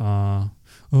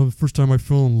 The first time I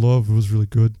fell in love, it was really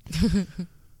good.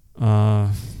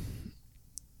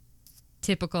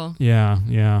 Typical. Yeah.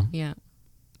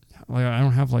 Like, I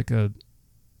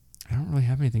don't really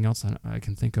have anything else I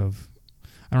can think of.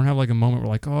 I don't have like a moment where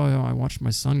like, oh, I watched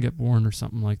my son get born or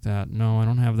something like that. No, I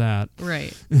don't have that.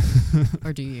 Right.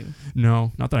 Or do you?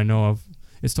 No, not that I know of.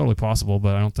 It's totally possible,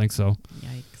 but I don't think so.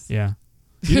 Yikes. Yeah.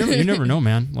 You never know,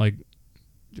 man. Like,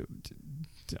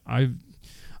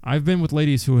 I've been with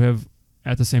ladies who have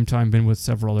at the same time been with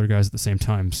several other guys at the same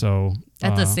time. So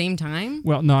at the same time?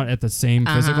 Well, not at the same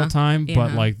physical time,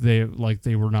 but like they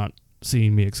were not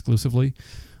seeing me exclusively.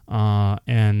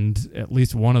 And at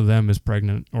least one of them is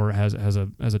pregnant or has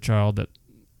a child that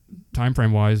time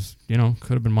frame wise,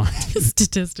 could have been mine.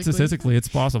 Statistically, it's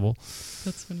possible.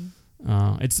 That's funny.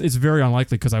 It's very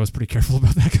unlikely because I was pretty careful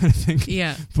about that kind of thing.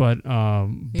 Yeah. But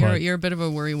you're a bit of a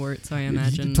worrywart, so I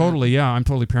imagine. Totally, yeah. I'm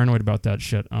totally paranoid about that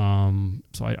shit.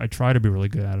 So I try to be really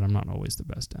good at it. I'm not always the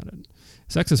best at it.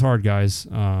 Sex is hard, guys.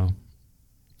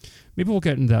 Maybe we'll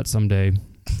get into that someday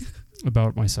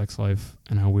about my sex life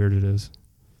and how weird it is.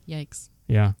 Yikes.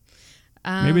 Yeah.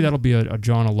 Maybe that'll be a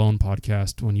John Alone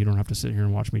podcast when you don't have to sit here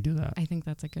and watch me do that. I think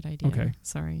that's a good idea. Okay.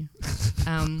 Sorry.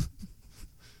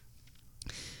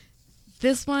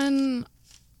 This one,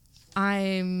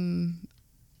 I'm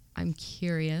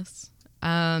curious.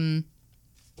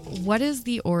 What is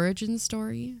the origin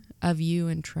story of you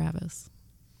and Travis?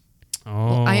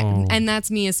 Oh. And that's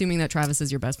me assuming that Travis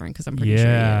is your best friend because I'm pretty sure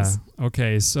he is.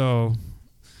 Okay, so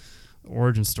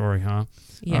origin story, huh?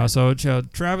 Yeah. So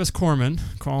Travis Corman,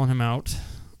 calling him out,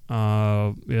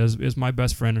 is my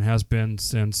best friend and has been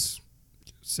since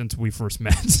we first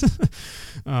met.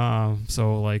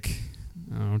 So like,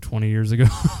 I don't know, 20 years ago.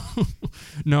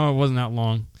 No, it wasn't that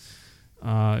long.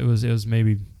 It was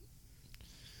maybe.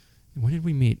 When did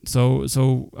we meet? So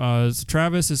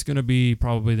Travis is going to be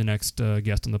probably the next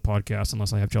guest on the podcast,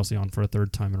 unless I have Chelsea on for a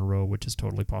third time in a row, which is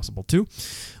totally possible too.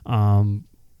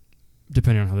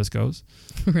 Depending on how this goes.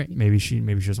 Right. Maybe she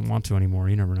doesn't want to anymore.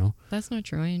 You never know. That's not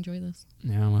true. I enjoy this.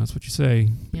 Yeah, well, that's what you say.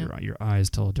 Yeah. Your eyes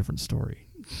tell a different story.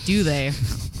 Do they?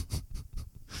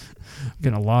 I'm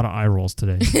getting a lot of eye rolls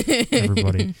today,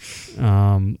 everybody.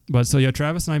 But so yeah,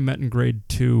 Travis and I met in grade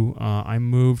 2. I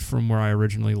moved from where I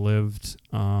originally lived,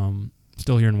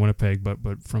 still here in Winnipeg,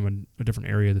 but from a different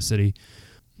area of the city,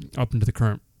 up into the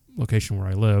current location where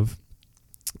I live.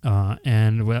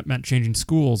 And that meant changing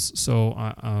schools.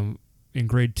 So in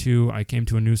grade 2, I came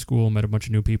to a new school, met a bunch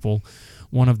of new people,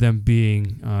 one of them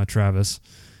being Travis.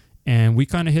 And we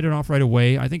kind of hit it off right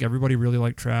away. I think everybody really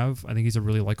liked Trav. I think he's a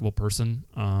really likable person.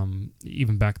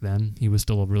 Even back then, he was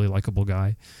still a really likable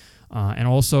guy. And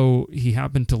also, he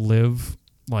happened to live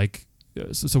like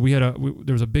so.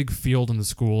 There was a big field in the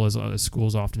school, as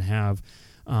schools often have.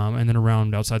 And then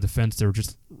around outside the fence, there were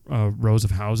just rows of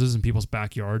houses, and people's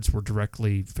backyards were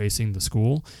directly facing the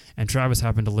school. And Travis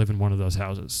happened to live in one of those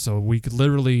houses, so we could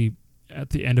literally,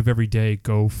 at the end of every day,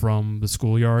 go from the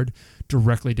schoolyard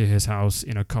directly to his house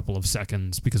in a couple of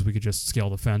seconds, because we could just scale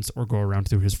the fence or go around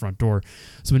through his front door.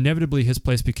 So inevitably, his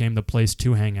place became the place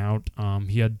to hang out.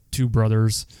 He had two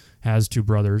brothers,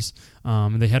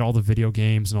 and they had all the video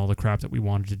games and all the crap that we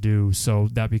wanted to do. So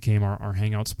that became our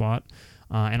hangout spot.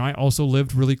 And I also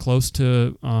lived really close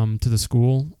to the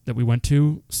school that we went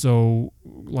to, so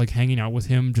like hanging out with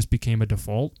him just became a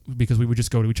default, because we would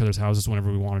just go to each other's houses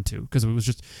whenever we wanted to, because it was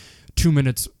just 2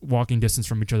 minutes walking distance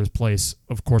from each other's place.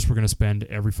 Of course, we're gonna spend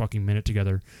every fucking minute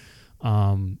together.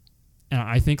 And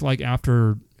I think like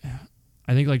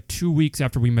 2 weeks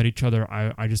after we met each other,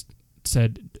 I just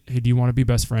said, "Hey, do you want to be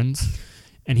best friends?"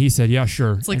 And he said, "Yeah,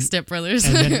 sure." It's like Step Brothers.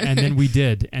 and then we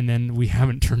did, and then we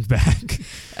haven't turned back.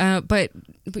 But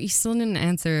you still didn't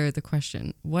answer the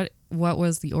question. What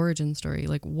was the origin story?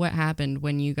 Like, what happened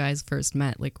when you guys first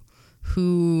met? Like,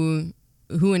 who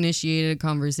initiated a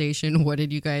conversation? What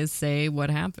did you guys say? What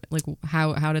happened? Like,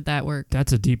 how did that work?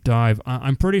 That's a deep dive.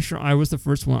 I'm pretty sure I was the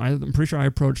first one. I'm pretty sure I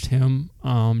approached him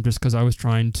just because I was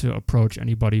trying to approach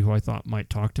anybody who I thought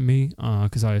might talk to me,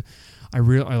 because I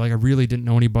really didn't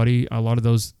know anybody. A lot of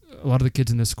the kids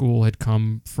in this school had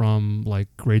come from like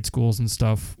grade schools and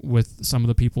stuff with some of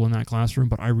the people in that classroom,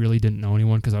 but I really didn't know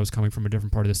anyone because I was coming from a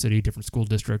different part of the city, different school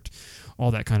district,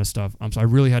 all that kind of stuff. So I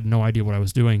really had no idea what I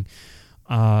was doing.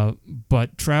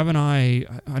 But Trav and I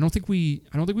don't think we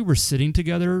were sitting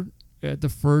together at the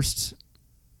first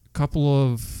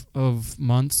couple of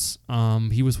months.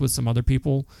 He was with some other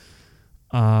people.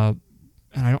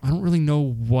 And I don't really know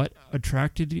what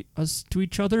attracted us to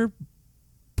each other,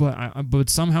 but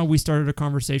somehow we started a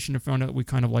conversation and found out we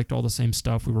kind of liked all the same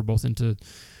stuff. We were both into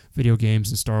video games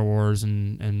and Star Wars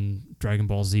and Dragon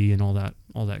Ball Z and all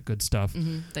that good stuff.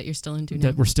 Mm-hmm. That you're still into now.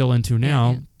 That we're still into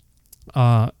now.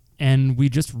 Yeah. And we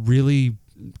just really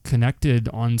connected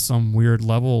on some weird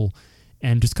level,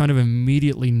 and just kind of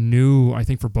immediately knew, I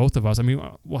think, for both of us. I mean,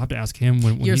 we'll have to ask him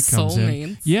when he comes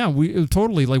in. Yeah, we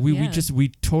totally we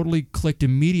totally clicked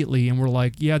immediately, and we're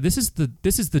like, yeah, this is the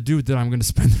dude that I'm going to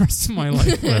spend the rest of my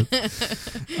life with.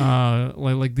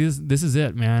 This is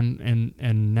it, man.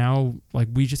 And now, like,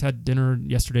 we just had dinner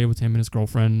yesterday with him and his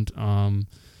girlfriend.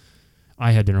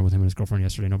 I had dinner with him and his girlfriend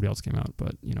yesterday. Nobody else came out,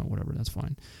 but whatever, that's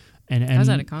fine. And I was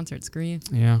at a concert. Screw you.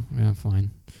 Yeah,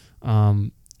 fine.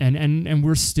 And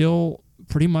we're still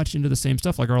pretty much into the same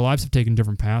stuff. Like, our lives have taken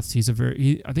different paths.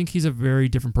 I think he's a very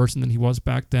different person than he was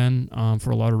back then,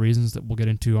 for a lot of reasons that we'll get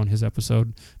into on his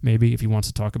episode, maybe, if he wants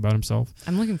to talk about himself.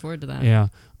 I'm looking forward to that. Yeah.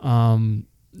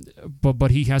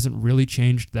 But he hasn't really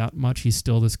changed that much. He's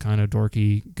still this kind of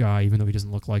dorky guy, even though he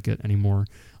doesn't look like it anymore.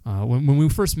 When we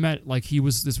first met, like, he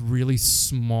was this really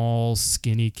small,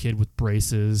 skinny kid with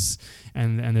braces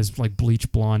and this like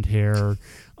bleach blonde hair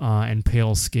and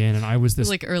pale skin, and I was this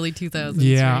like early 2000s.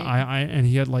 Yeah, right? and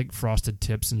he had like frosted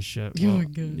tips and shit. Oh my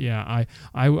God. Yeah,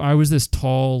 I was this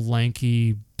tall,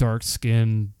 lanky, dark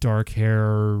skin, dark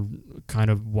hair, kind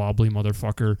of wobbly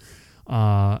motherfucker.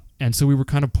 And so we were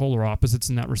kind of polar opposites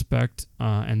in that respect.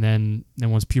 And then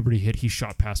once puberty hit, he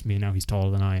shot past me, and now he's taller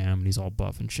than I am, and he's all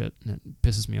buff and shit, and it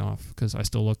pisses me off because I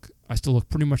still look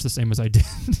pretty much the same as I did.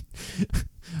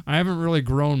 I haven't really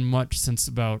grown much since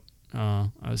about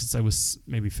since I was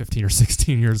maybe 15 or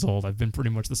 16 years old. I've been pretty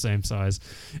much the same size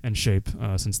and shape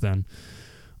since then.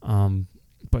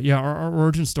 But yeah, our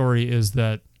origin story is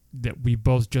that we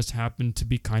both just happened to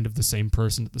be kind of the same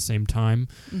person at the same time,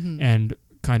 and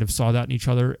kind of saw that in each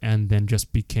other, and then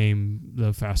just became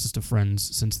the fastest of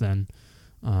friends since then,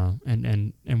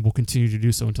 and will continue to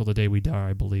do so until the day we die,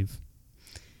 I believe.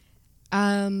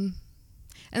 And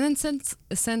then since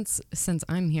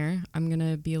I'm here, I'm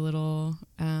gonna be a little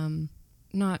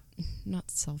not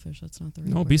selfish. That's not the right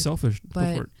word. No, be selfish.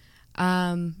 But go for it.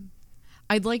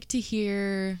 I'd like to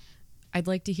hear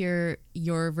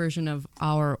your version of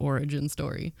our origin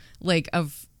story,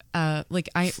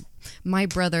 my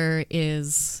brother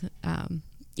is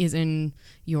in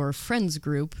your friends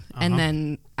group, and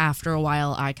then after a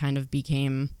while I kind of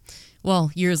became,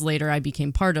 years later I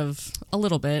became part of a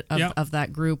little bit of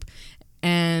that group,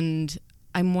 and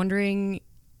I'm wondering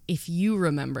if you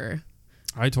remember.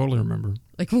 I totally remember.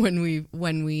 Like when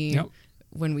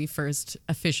we first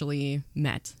officially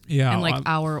met. Yeah, and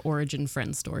our origin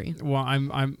friend story. Well,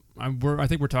 I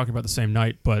think we're talking about the same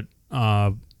night, but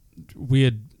we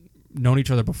had known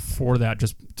each other before that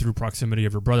just through proximity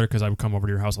of your brother, because I would come over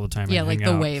to your house all the time. Yeah, and like hang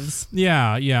the out. waves.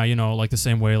 Yeah, like the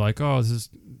same way, this is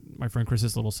my friend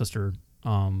Chris's little sister.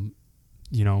 Hi.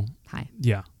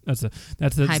 Yeah, that's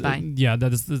hi, bye. Yeah,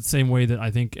 that is the same way that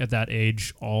I think at that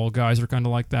age all guys are kind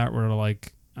of like that, where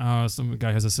like, some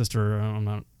guy has a sister, I'm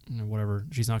not, whatever,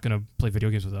 she's not gonna play video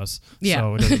games with us. Yeah,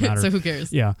 so it doesn't matter. So who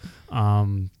cares? Yeah.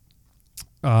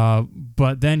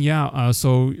 But then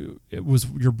so it was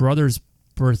your brother's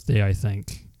birthday, I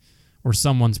think, or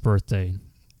someone's birthday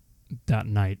that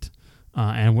night,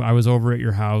 and I was over at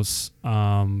your house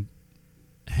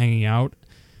hanging out.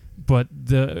 But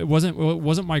it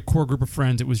wasn't my core group of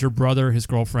friends. It was your brother, his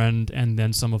girlfriend, and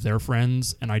then some of their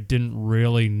friends. And I didn't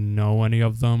really know any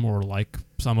of them or like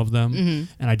some of them.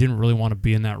 And I didn't really want to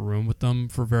be in that room with them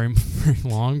for very, very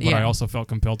long. But I also felt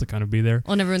compelled to kind of be there.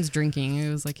 Well, and everyone's drinking.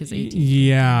 It was like his 18th.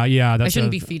 Yeah. I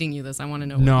shouldn't be feeding you this. I want to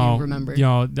know what you remember.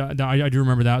 I do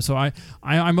remember that. So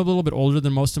I'm a little bit older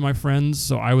than most of my friends.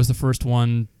 So I was the first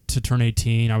one to turn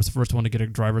 18. I was the first one to get a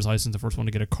driver's license, the first one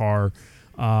to get a car.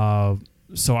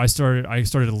 So I started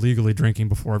illegally drinking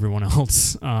before everyone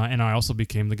else, and I also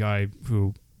became the guy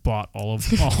who bought all of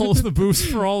the booze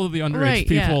for all of the underage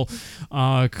people,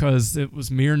 because it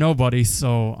was me or nobody.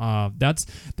 So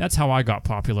that's how I got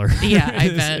popular. Yeah, I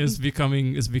bet is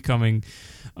becoming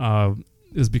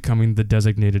the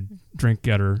designated drink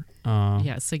getter.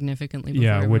 Significantly before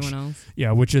everyone else.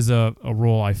 Yeah, which is a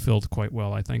role I filled quite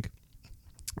well, I think.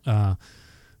 I'm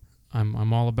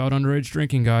all about underage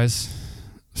drinking, guys.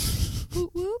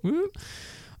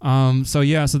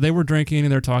 So they were drinking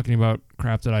and they're talking about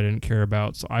crap that I didn't care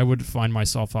about. So I would find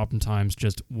myself oftentimes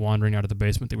just wandering out of the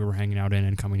basement that we were hanging out in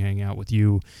and coming hang out with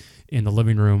you in the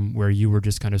living room, where you were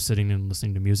just kind of sitting and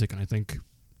listening to music, and I think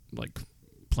like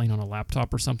playing on a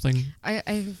laptop or something. I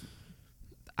think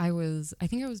I was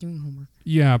doing homework.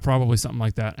 Yeah, probably something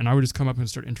like that. And I would just come up and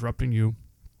start interrupting you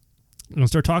and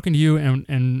start talking to you,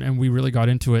 and we really got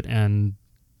into it, and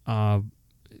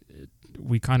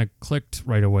we kind of clicked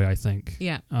right away, I think.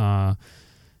 Yeah.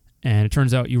 And it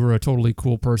turns out you were a totally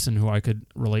cool person who I could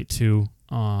relate to.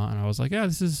 And I was like, yeah,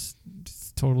 this is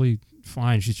totally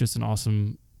fine. She's just an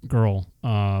awesome girl.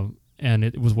 And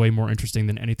it was way more interesting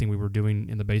than anything we were doing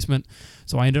in the basement.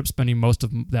 So I ended up spending most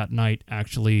of that night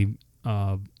actually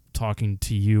talking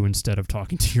to you instead of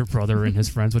talking to your brother and his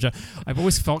friends, which I've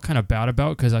always felt kind of bad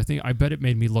about, because I bet it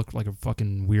made me look like a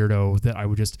fucking weirdo that I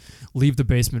would just leave the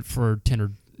basement for 10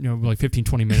 or 15,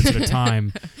 20 minutes at a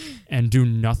time and do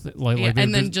nothing.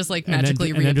 And then just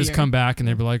magically reappear. And then just come back and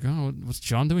they'd be like, oh, what's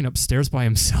John doing upstairs by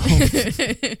himself?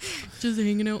 Just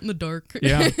hanging out in the dark.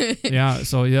 Yeah.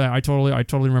 So I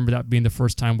totally remember that being the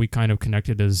first time we kind of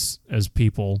connected as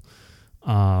people.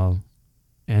 And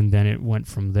then it went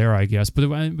from there, I guess.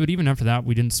 But even after that,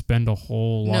 we didn't spend a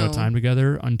whole lot of time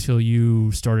together until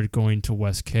you started going to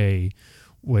West K,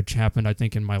 which happened, I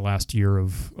think, in my last year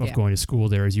of going to school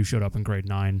there, as you showed up in grade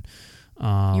 9.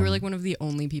 You were like one of the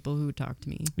only people who would talk to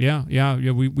me. Yeah.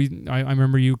 I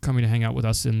remember you coming to hang out with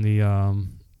us in the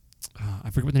I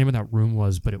forget what the name of that room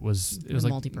was, but it was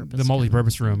like the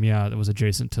multi-purpose room. Yeah, that was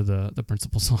adjacent to the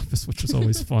principal's office, which was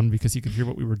always fun because you could hear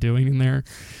what we were doing in there,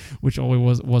 which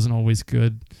wasn't always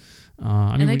good.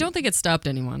 I don't think it stopped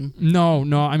anyone. No.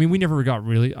 I mean, we never got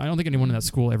really. I don't think anyone in that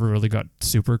school ever really got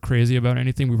super crazy about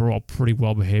anything. We were all pretty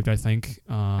well behaved, I think.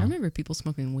 I remember people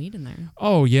smoking weed in there.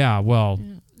 Oh yeah, well,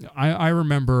 yeah. I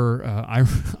remember.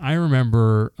 I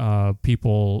remember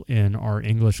people in our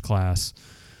English class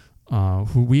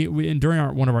who we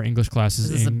during one of our English classes.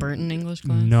 Is this a Burton English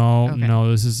class? No, Okay.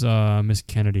 no, this is Miss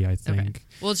Kennedy, I think. Okay.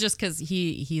 Well, it's just because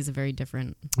he's a very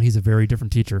different. He's a very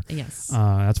different teacher. Yes.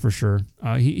 That's for sure.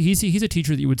 He's a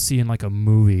teacher that you would see in like a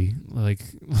movie, like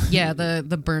Yeah, the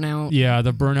burnout. yeah,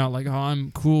 the burnout. Like, oh,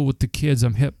 I'm cool with the kids.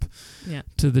 I'm hip Yeah.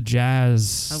 to the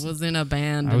jazz. I was in a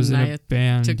band. I was in and a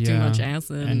band. took too much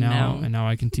acid, and now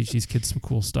I can teach these kids some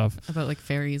cool stuff. about like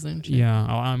fairies and shit. Yeah,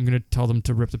 I'm gonna tell them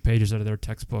to rip the pages out of their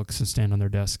textbooks and stand on their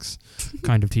desks,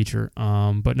 kind of teacher.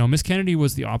 But no, Miss Kennedy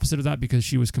was the opposite of that because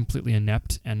she was completely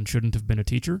inept and shouldn't have been a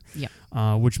teacher.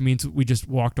 Yeah. Which means we just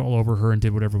walked all over her and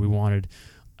did whatever we wanted,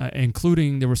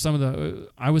 including there were some of the.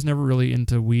 I was never really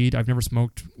into weed. I've never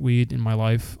smoked weed in my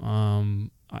life.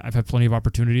 I've had plenty of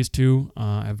opportunities to.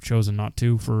 I've chosen not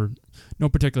to for no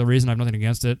particular reason. I have nothing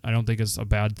against it. I don't think it's a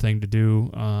bad thing to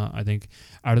do. I think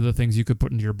out of the things you could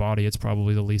put into your body, it's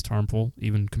probably the least harmful,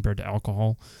 even compared to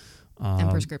alcohol.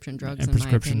 And prescription drugs, and in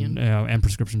prescription, my opinion. and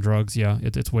prescription drugs. Yeah,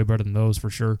 it's way better than those for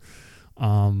sure.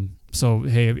 So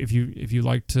hey, if you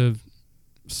like to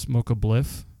smoke a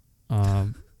bliff,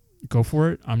 go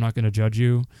for it. I'm not going to judge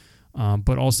you,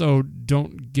 but also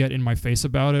don't get in my face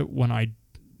about it when I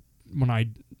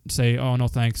say, oh no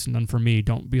thanks, none for me.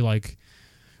 Don't be like,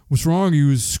 what's wrong? Are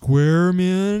you a square,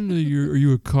 man? Are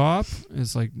you a cop?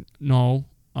 It's like, no.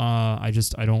 I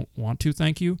don't want to.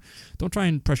 Thank you. Don't try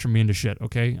and pressure me into shit.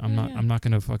 Okay, I'm not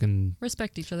gonna fucking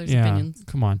respect each other's opinions.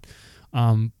 Come on.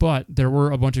 But there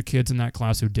were a bunch of kids in that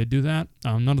class who did do that.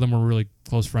 None of them were really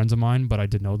close friends of mine, but I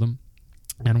did know them.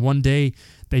 And one day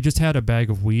they just had a bag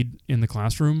of weed in the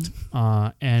classroom,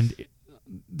 and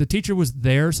the teacher was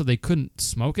there, so they couldn't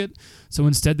smoke it. So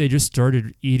instead, they just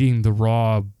started eating the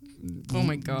raw. Oh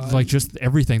my God. Like just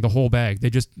everything, the whole bag. They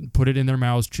just put it in their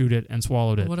mouths, chewed it, and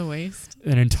swallowed it. What a waste.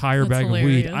 An entire That's bag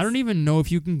hilarious. of weed. I don't even know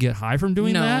if you can get high from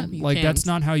doing No, that. you Like can't. that's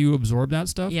not how you absorb that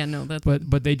stuff. Yeah, no, that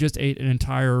But they just ate an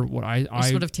entire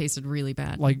this would have tasted really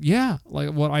bad. like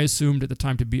what I assumed at the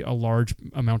time to be a large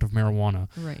amount of marijuana.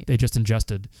 Right. They just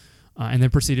ingested, and then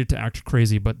proceeded to act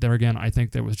crazy. But there again, I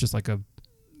think that was just like a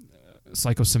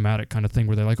psychosomatic kind of thing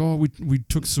where they're like, oh, we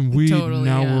took some weed, Totally,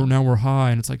 and yeah. we're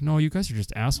high, and it's like, no, you guys are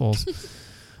just assholes.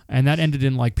 And that ended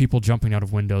in like people jumping out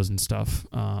of windows and stuff.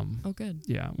 Oh, good.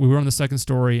 Yeah, we were on the second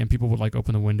story, and people would like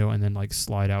open the window and then like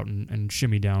slide out and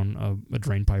shimmy down a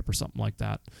drain pipe or something like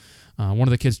that. One of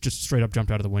the kids just straight up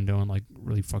jumped out of the window and like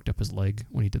really fucked up his leg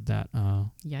when he did that.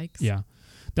 Yikes. Yeah,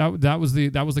 that was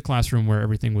the classroom where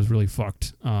everything was really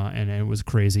fucked, and it was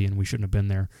crazy, and we shouldn't have been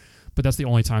there. But that's the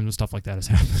only time that stuff like that has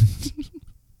happened.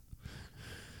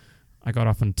 I got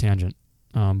off on a tangent,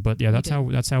 but yeah, that's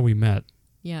how we met.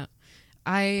 Yeah.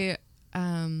 I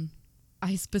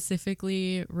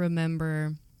specifically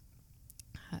remember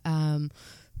I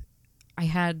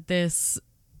had this,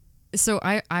 so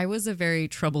I was a very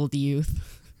troubled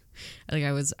youth. Like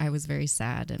I was very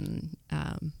sad and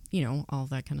all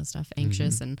that kind of stuff,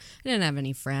 anxious, and I didn't have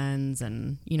any friends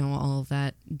and all of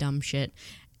that dumb shit.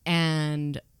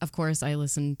 And of course I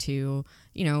listened to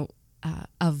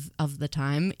of the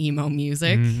time emo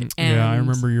music. And yeah, I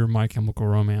remember your My Chemical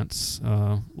Romance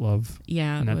love.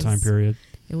 Yeah, in that time period.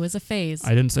 It was a phase.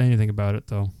 I didn't say anything about it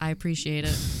though. I appreciate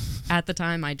it. At the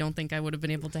time, I don't think I would have been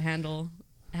able to handle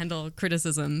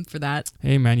criticism for that.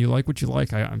 Hey man, you like what you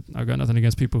like. I've got nothing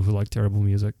against people who like terrible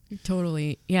music.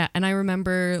 Totally. Yeah, and I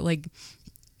remember like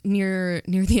near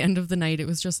the end of the night, it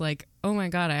was just like, oh my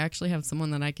God, I actually have someone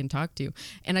that I can talk to.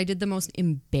 And I did the most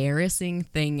embarrassing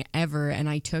thing ever, and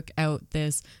I took out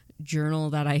this journal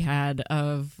that I had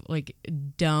of like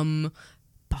dumb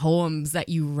poems that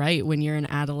you write when you're an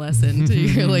adolescent.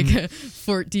 You're like a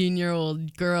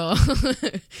 14-year-old girl.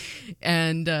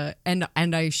 and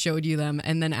I showed you them,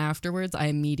 and then afterwards I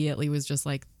immediately was just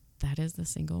like, that is the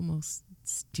single most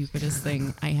stupidest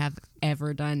thing I have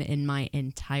ever done in my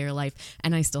entire life.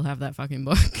 And I still have that fucking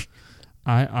book.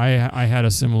 I had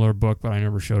a similar book, but I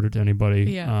never showed it to anybody.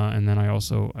 Yeah. And then I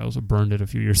also burned it a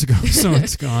few years ago, so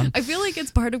it's gone. I feel like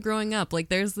it's part of growing up. Like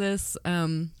there's this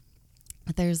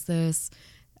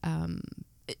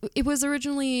it was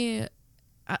originally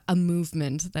a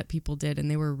movement that people did,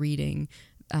 and they were reading.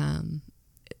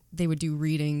 They would do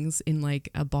readings in like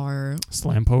a bar.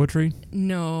 Slam poetry?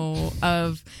 No,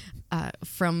 of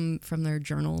from their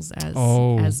journals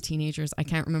as teenagers. I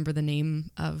can't remember the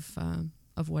name of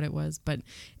what it was, but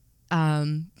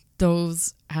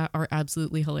those are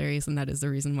absolutely hilarious, and that is the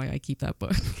reason why I keep that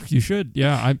book. You should,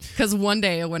 yeah. Because one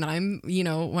day when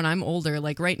I'm older,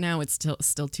 like right now it's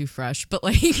still too fresh, but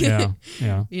like yeah.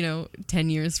 10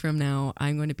 years from now,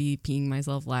 I'm going to be peeing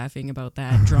myself laughing about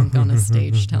that, drunk on a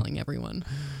stage, telling everyone.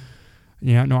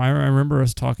 Yeah, no, I remember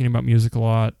us talking about music a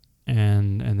lot,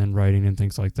 and then writing and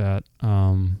things like that.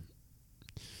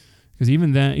 Because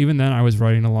even then I was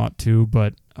writing a lot too,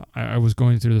 but I was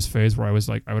going through this phase where I was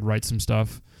like, I would write some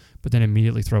stuff, but then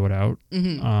immediately throw it out.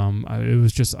 Mm-hmm. I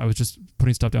was just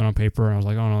putting stuff down on paper, and I was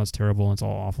like, oh no, that's terrible, and it's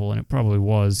all awful, and it probably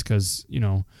was, because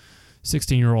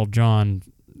 16-year-old John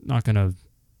not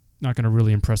gonna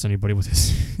really impress anybody with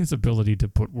his ability to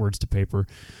put words to paper,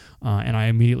 and I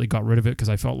immediately got rid of it because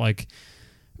I felt like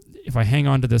if I hang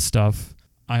on to this stuff,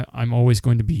 I'm always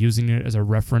going to be using it as a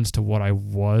reference to what I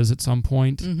was at some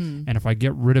point. Mm-hmm. And if I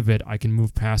get rid of it, I can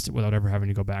move past it without ever having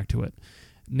to go back to it.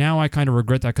 Now I kind of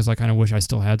regret that because I kind of wish I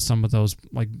still had some of those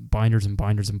like binders and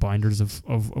binders and binders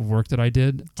of work that I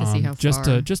did. To see how just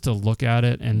far. to look at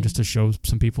it and just to show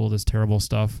some people this terrible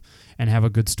stuff and have a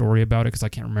good story about it, because I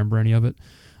can't remember any of it.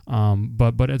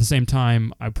 But at the same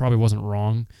time, I probably wasn't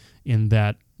wrong in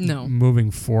that. No. Moving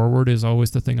forward is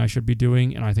always the thing I should be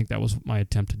doing, and I think that was my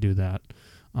attempt to do that.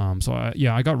 So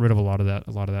I got rid of a lot of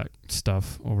that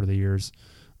stuff over the years,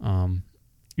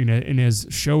 in as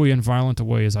showy and violent a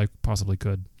way as I possibly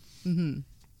could. Mm-hmm.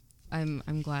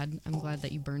 I'm glad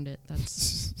that you burned it.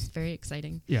 That's very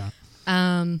exciting. Yeah.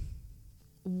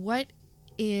 What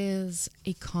is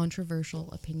a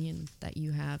controversial opinion that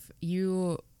you have?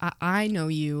 I know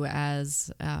you as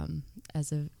a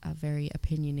very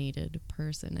opinionated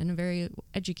person and a very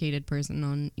educated person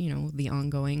on the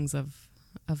ongoings of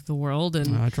the world,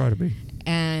 and I try to be.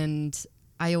 And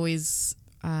I always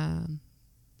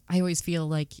feel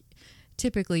like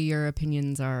typically your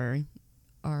opinions are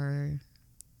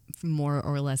more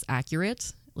or less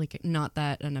accurate. Like, not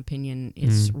that an opinion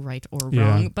is right or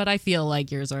wrong, but I feel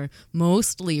like yours are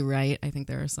mostly right. I think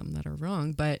there are some that are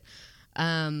wrong, but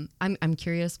I'm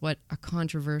curious what a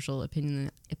controversial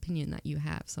opinion that you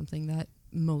have, something that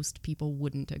most people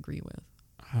wouldn't agree with.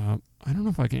 I don't know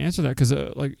if I can answer that, because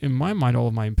like in my mind, all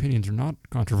of my opinions are not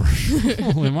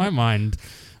controversial. In my mind,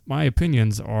 my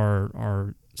opinions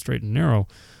are straight and narrow.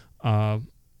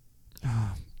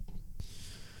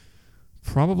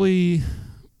 Probably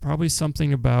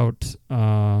something about.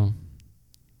 Well,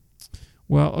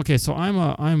 okay, so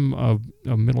I'm a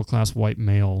middle class white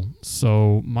male,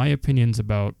 so my opinions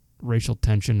about racial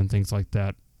tension and things like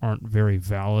that aren't very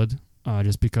valid.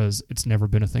 Just because it's never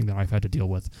been a thing that I've had to deal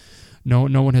with. No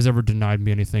one has ever denied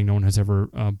me anything. No one has ever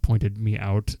pointed me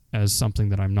out as something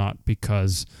that I'm not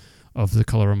because of the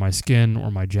color of my skin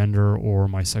or my gender or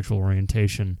my sexual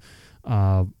orientation.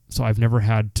 So I've never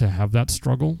had to have that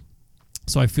struggle.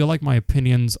 So I feel like my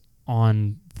opinions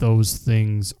on those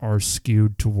things are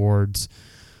skewed towards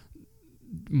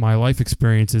my life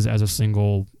experiences as a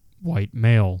single white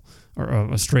male, or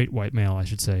a straight white male, I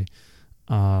should say.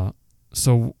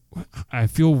 So I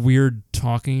feel weird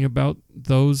talking about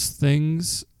those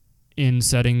things in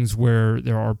settings where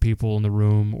there are people in the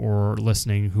room or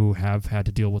listening who have had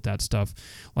to deal with that stuff.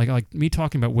 Like me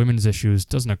talking about women's issues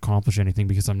doesn't accomplish anything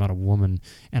because I'm not a woman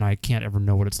and I can't ever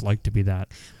know what it's like to be that.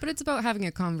 But it's about having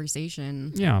a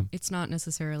conversation. Yeah. It's not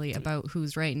necessarily about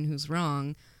who's right and who's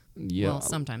wrong. Yeah. Well,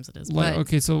 sometimes it is. Like,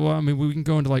 okay, so I mean, we can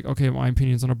go into like, okay, my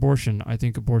opinions on abortion. I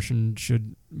think abortion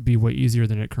should be way easier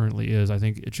than it currently is. I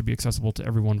think it should be accessible to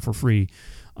everyone for free.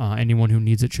 Anyone who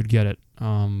needs it should get it.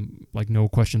 Like, no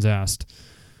questions asked.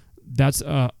 That's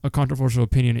a controversial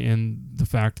opinion in the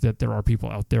fact that there are people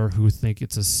out there who think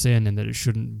it's a sin and that it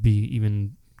shouldn't be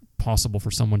even possible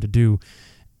for someone to do.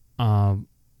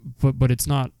 But it's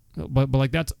not. But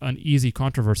like, that's an easy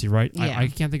controversy, right? Yeah. I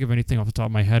can't think of anything off the top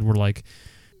of my head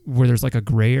where there's like a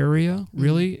gray area,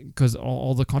 really, because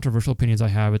all the controversial opinions I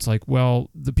have, it's like,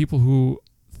 well, the people who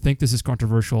think this is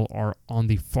controversial are on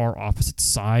the far opposite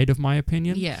side of my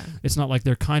opinion. Yeah. It's not like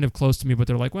they're kind of close to me, but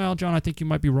they're like, well, John, I think you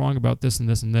might be wrong about this and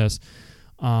this and this.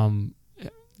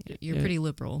 You're pretty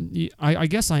liberal. I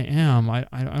guess I am. I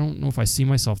don't know if I see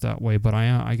myself that way, but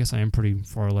I guess I am pretty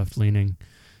far left leaning.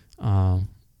 I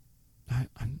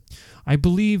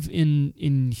believe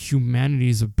in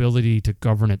humanity's ability to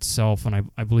govern itself, and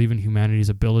I believe in humanity's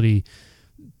ability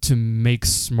to make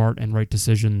smart and right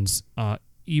decisions,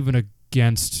 even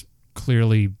against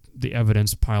clearly the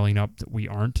evidence piling up that we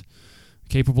aren't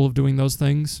capable of doing those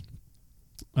things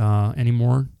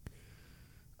anymore.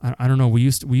 I don't know. We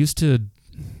used to.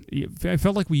 I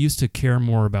felt like we used to care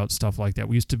more about stuff like that.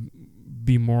 We used to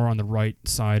be more on the right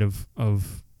side of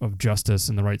justice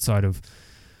and the right side of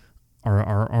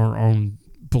our own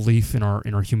belief in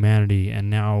our humanity, and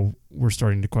now we're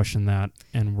starting to question that,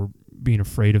 and we're being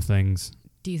afraid of things.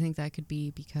 Do you think that could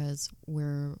be because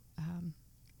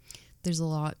there's a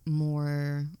lot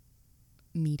more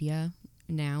media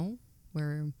now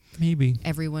where Maybe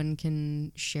everyone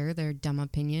can share their dumb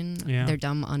opinion, their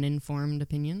dumb uninformed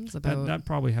opinions about that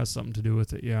probably has something to do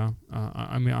with it. Yeah.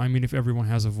 I mean, if everyone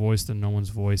has a voice, then no one's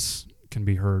voice can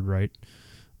be heard, right?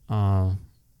 But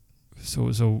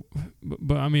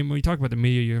I mean, when you talk about the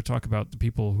media, you talk about the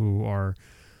people who are.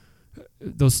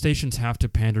 Those stations have to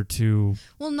pander to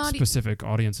specific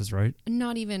audiences, right?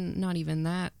 Not even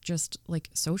that. Just like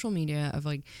social media of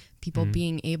like people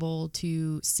being able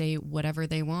to say whatever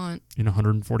they want in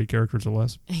 140 characters or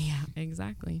less. Yeah,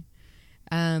 exactly.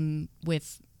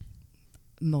 With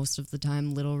most of the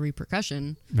time little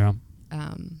repercussion. Yeah.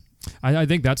 I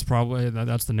think that's probably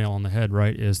that's the nail on the head,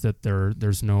 right? Is that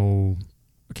there's no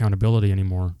accountability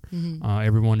anymore. Mm-hmm.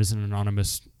 Everyone is an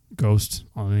anonymous ghost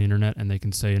on the internet, and they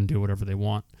can say and do whatever they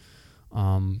want.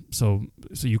 So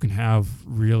you can have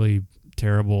really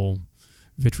terrible,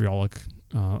 vitriolic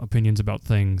opinions about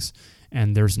things,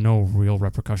 and there's no real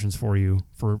repercussions for you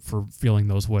for feeling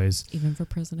those ways. Even for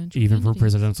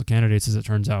presidential candidates, as it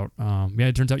turns out.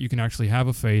 It turns out you can actually have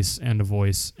a face and a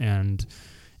voice and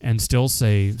still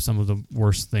say some of the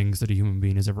worst things that a human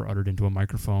being has ever uttered into a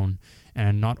microphone.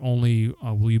 And not only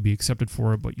will you be accepted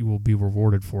for it, but you will be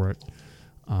rewarded for it.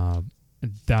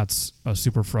 That's a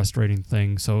super frustrating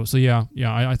thing. So yeah,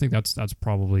 I think that's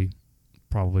probably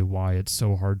why it's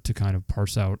so hard to kind of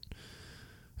parse out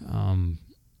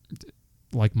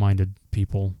like-minded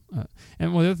people.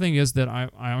 And the other thing is that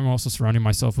I'm also surrounding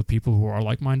myself with people who are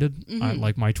like-minded. Mm-hmm.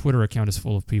 Like my Twitter account is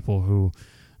full of people who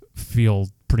feel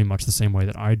pretty much the same way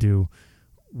that I do,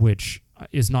 which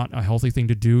is not a healthy thing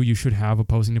to do. You should have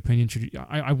opposing opinions.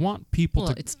 I want people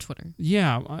to... it's Twitter.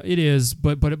 Yeah, it is,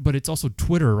 but it's also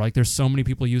Twitter. Like, there's so many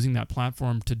people using that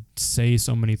platform to say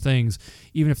so many things,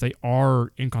 even if they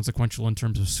are inconsequential in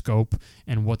terms of scope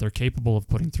and what they're capable of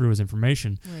putting through as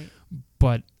information. Right.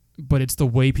 But it's the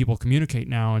way people communicate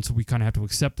now, and so we kind of have to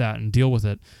accept that and deal with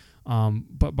it.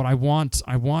 But I want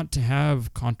to have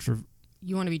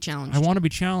You want to be challenged. I want to be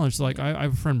challenged. Like, I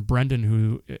have a friend, Brendan,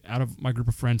 who, out of my group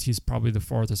of friends, he's probably the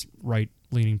farthest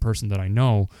right-leaning person that I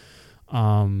know.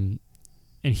 And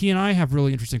he and I have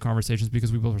really interesting conversations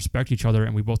because we both respect each other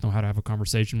and we both know how to have a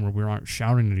conversation where we aren't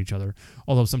shouting at each other.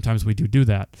 Although sometimes we do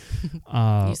that.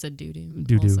 You said doo-doo.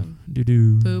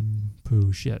 Doo-doo. Poop.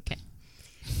 Poo. Shit. Okay.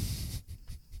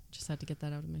 Just had to get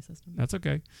that out of my system. That's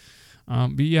okay.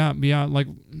 But yeah, like,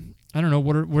 I don't know.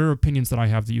 What are opinions that I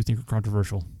have that you think are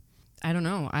controversial? I don't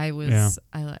know. I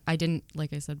didn't,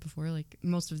 like I said before, like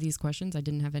most of these questions, I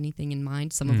didn't have anything in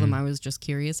mind. Some of them I was just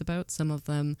curious about. Some of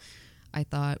them I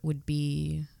thought would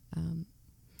be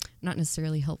not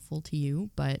necessarily helpful to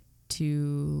you, but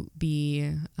to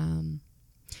be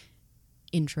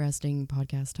interesting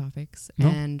podcast topics.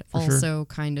 And also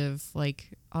kind of like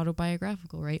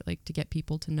autobiographical, right? Like to get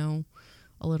people to know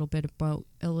a little bit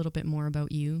more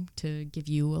about you, to give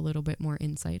you a little bit more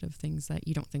insight of things that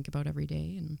you don't think about every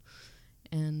day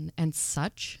and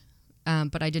such.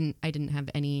 But I didn't have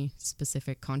any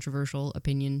specific controversial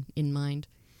opinion in mind.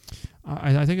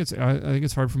 I think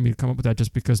it's hard for me to come up with that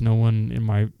just because no one in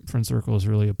my friend circle is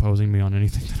really opposing me on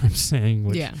anything that I'm saying,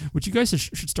 which you guys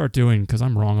should start doing because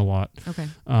I'm wrong a lot. Okay.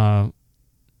 But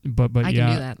I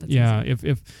can do that. That's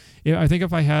easy. If I think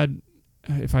if I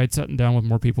had sat down with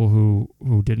more people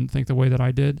who didn't think the way that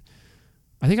I did,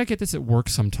 I think I get this at work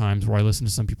sometimes where I listen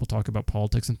to some people talk about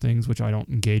politics and things which I don't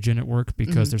engage in at work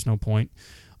because there's no point.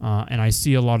 And I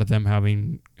see a lot of them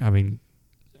having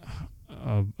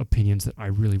opinions that I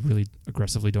really, really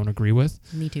aggressively don't agree with.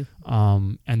 Me too.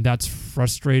 And that's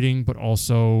frustrating, but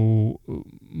also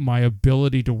my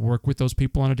ability to work with those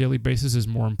people on a daily basis is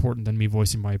more important than me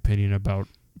voicing my opinion about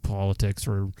politics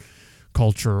or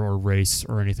culture or race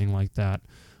or anything like that.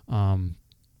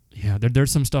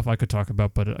 There's some stuff I could talk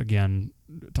about, but again,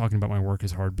 talking about my work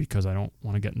is hard because I don't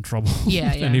want to get in trouble with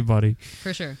anybody.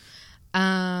 For sure.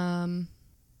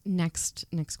 Next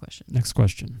question. Next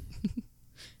question.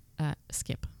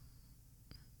 Skip.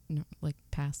 No, like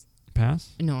pass.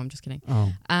 Pass? No, I'm just kidding.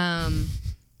 Oh.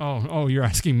 Oh, you're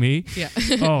asking me? Yeah.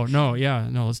 Oh, no, yeah.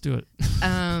 No, let's do it.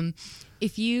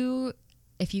 If you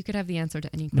could have the answer to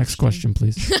any question. Next question,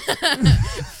 please.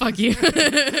 Fuck you.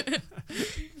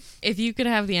 If you could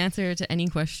have the answer to any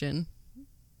question,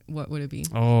 what would it be?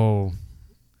 Oh.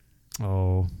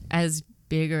 As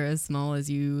big or as small as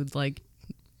you'd like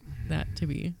that to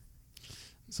be.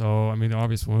 So, I mean, the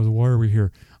obvious one is, why are we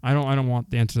here? I don't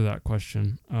want the answer to that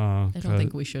question. I don't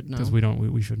think we should know. Because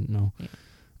we shouldn't know.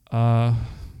 Yeah.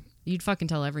 You'd fucking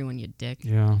tell everyone, you dick.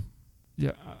 Yeah.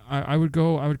 Yeah, I would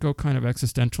go kind of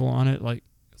existential on it, like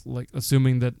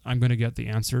assuming that I'm going to get the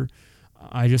answer.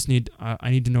 I need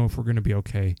to know if we're going to be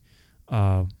okay.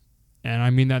 And I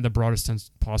mean that in the broadest sense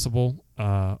possible.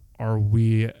 Are are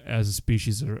we as a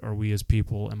species, or are we as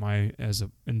people, am I as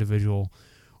an individual,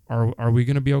 are we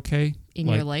going to be okay in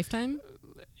your lifetime?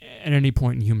 At any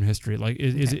point in human history? Like,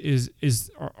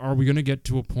 are we going to get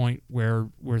to a point where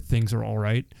things are all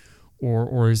right,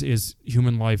 or is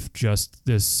human life just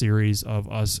this series of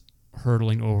us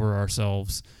hurtling over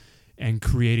ourselves and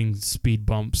creating speed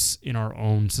bumps in our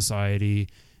own society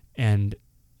and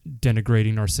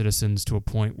denigrating our citizens to a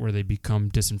point where they become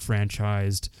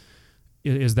disenfranchised?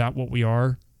 Is that what we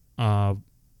are?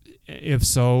 If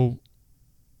so,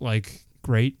 like,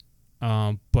 great.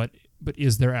 But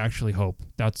is there actually hope?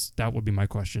 That would be my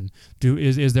question.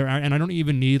 Is there? And I don't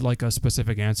even need like a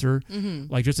specific answer,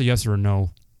 like just a yes or a no.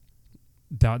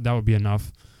 That would be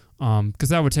enough, because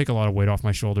that would take a lot of weight off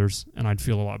my shoulders, and I'd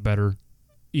feel a lot better,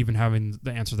 even having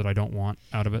the answer that I don't want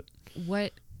out of it.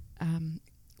 What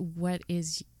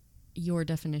is your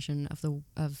definition of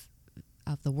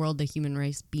the world, the human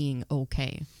race being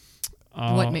okay?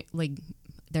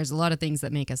 There's a lot of things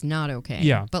that make us not okay.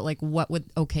 Yeah. But like, what would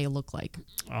okay look like?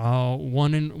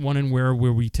 One in where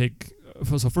we take.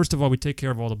 So first of all, we take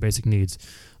care of all the basic needs.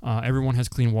 Everyone has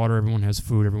clean water. Everyone has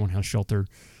food. Everyone has shelter.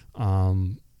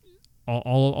 All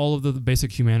of the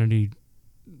basic humanity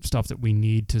stuff that we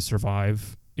need to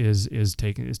survive is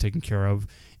taken care of,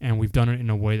 and we've done it in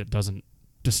a way that doesn't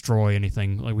destroy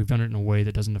anything. Like, we've done it in a way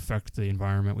that doesn't affect the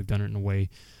environment. We've done it in a way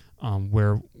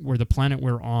where the planet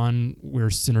we're on, we're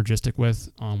synergistic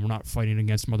with. We're not fighting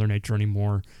against Mother Nature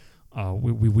anymore.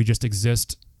 We just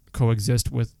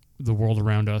coexist with the world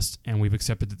around us, and we've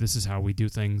accepted that this is how we do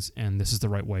things, and this is the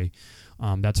right way.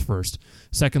 That's first.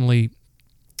 Secondly,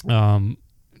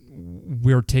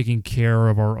 we're taking care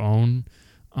of our own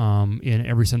in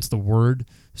every sense of the word.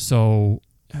 So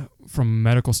from a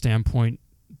medical standpoint,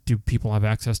 do people have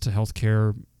access to health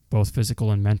care, both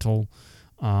physical and mental?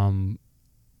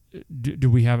 Do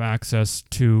we have access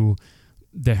to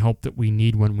the help that we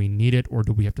need when we need it, or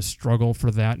do we have to struggle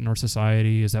for that in our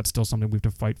society? Is that still something we have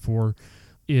to fight for?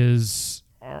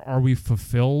 Are we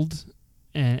fulfilled?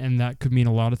 And that could mean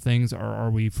a lot of things.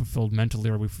 Are we fulfilled mentally?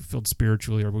 Are we fulfilled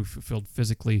spiritually? Are we fulfilled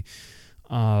physically?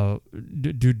 Do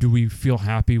we feel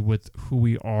happy with who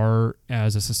we are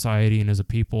as a society and as a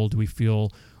people? Do we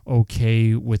feel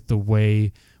okay with the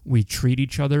way we treat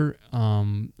each other?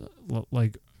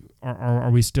 Like, are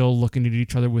we still looking at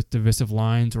each other with divisive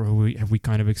lines, or have we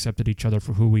kind of accepted each other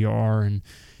for who we are,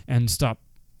 and stop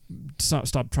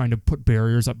trying to put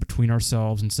barriers up between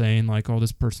ourselves and saying like, oh,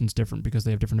 this person's different because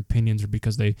they have different opinions, or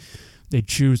because they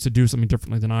choose to do something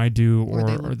differently than I do,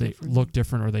 or they look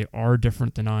different, or they are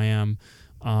different than I am.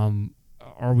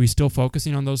 Are we still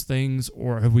focusing on those things,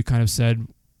 or have we kind of said,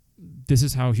 this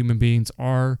is how human beings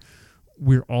are,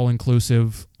 we're all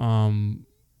inclusive,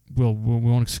 we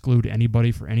won't exclude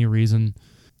anybody for any reason?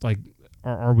 Like,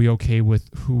 are we okay with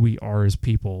who we are as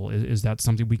people? Is that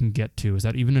something we can get to? Is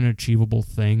that even an achievable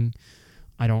thing?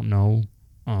 I don't know.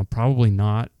 Probably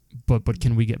not. But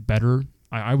can we get better?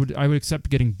 I would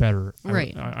accept getting better.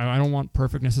 Right. I don't want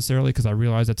perfect necessarily, because I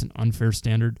realize that's an unfair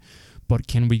standard. But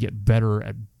can we get better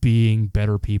at being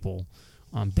better people?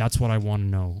 That's what I want to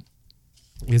know.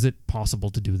 Is it possible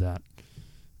to do that?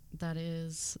 That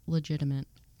is legitimate.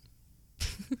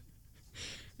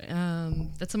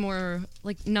 That's a more,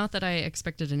 like, not that I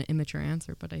expected an immature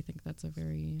answer, but I think that's a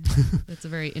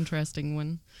very interesting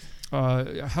one.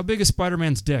 How big is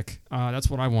Spider-Man's dick? That's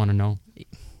what I want to know.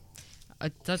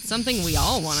 That's something we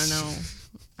all want to know,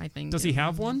 I think. Does he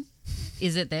have one?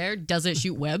 Is it there? Does it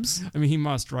shoot webs? I mean, he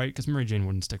must, right? Because Mary Jane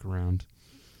wouldn't stick around.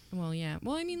 Well, yeah.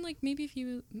 Well, I mean, like, maybe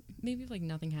if like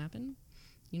nothing happened.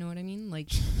 You know what I mean? Like,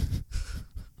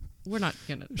 we're not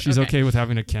gonna. She's okay with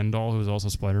having a Ken doll who's also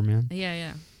Spider-Man.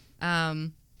 Yeah.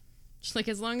 Just like,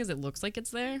 as long as it looks like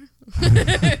it's there.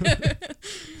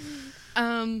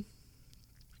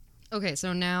 Okay,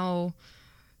 so now,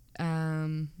 a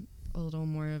little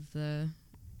more of the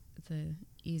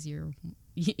easier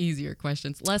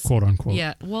questions, less quote unquote.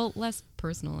 Yeah, well, less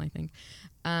personal, I think.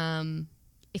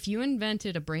 If you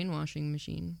invented a brainwashing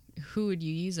machine, who would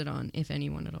you use it on, if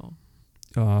anyone at all?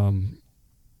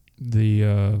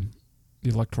 The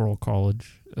Electoral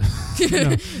College.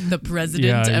 The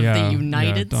president of the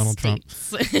United Donald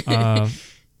States. Trump.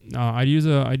 I'd use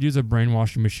a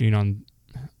brainwashing machine on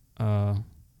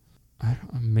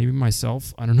maybe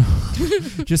myself. I don't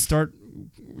know. Just start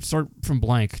from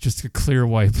blank, just a clear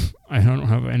wipe. I don't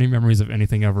have any memories of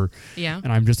anything ever. Yeah.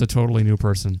 And I'm just a totally new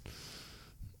person.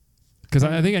 Because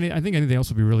I think anything else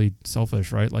would be really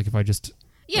selfish, right? Like, if I just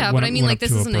but I mean, like,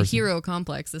 this isn't a hero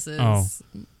complex. This is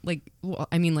like, well,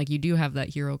 I mean, like, you do have that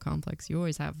hero complex. You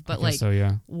always have, but like, so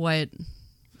yeah. What?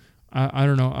 I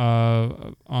don't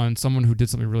know. On someone who did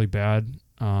something really bad,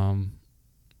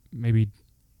 Maybe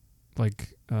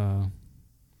like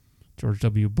George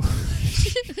W.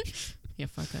 Bush. Yeah,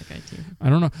 fuck that guy too. I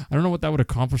don't know what that would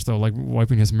accomplish though. Like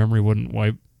wiping his memory wouldn't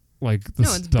wipe like the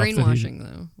No, it's stuff brainwashing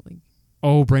though. Like,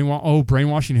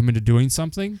 brainwashing him into doing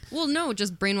something. well, no,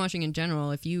 just brainwashing in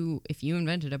general. If you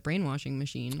invented a brainwashing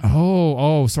machine,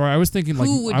 Sorry, I was thinking like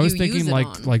Who would I was you thinking use it like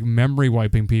on? like memory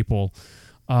wiping people.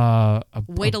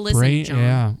 Way to listen, John.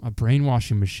 Yeah, a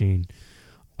brainwashing machine.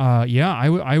 Yeah,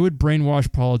 I would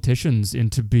brainwash politicians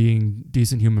into being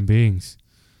decent human beings.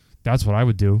 That's what I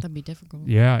would do. that'd be difficult.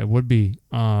 Yeah, it would be.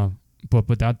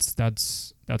 But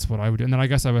that's what I would do. And then I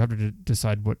guess I would have to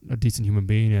decide what a decent human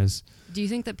being is. Do you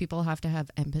think that people have to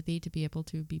have empathy to be able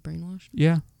to be brainwashed?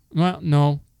 Yeah. Well,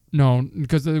 no,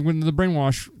 because when the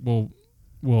brainwash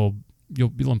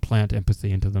you'll implant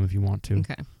empathy into them if you want to.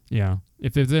 Okay. Yeah.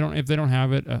 If they don't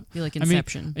have it, Be like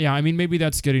Inception. I mean maybe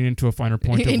that's getting into a finer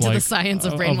point of Into like the science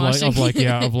of brainwashing.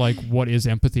 of like what is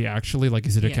empathy actually? Like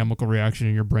is it a Yeah. chemical reaction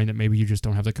in your brain that maybe you just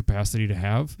don't have the capacity to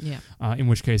have? Yeah. In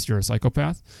which case you're a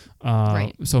psychopath.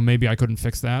 Right. So maybe I couldn't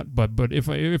fix that, but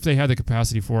if they had the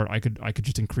capacity for it, I could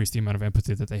just increase the amount of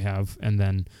empathy that they have, and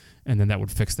then that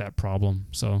would fix that problem.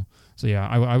 So yeah,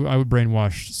 I would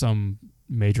brainwash some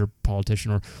major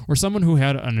politician or someone who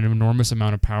had an enormous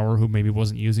amount of power who maybe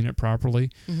wasn't using it properly,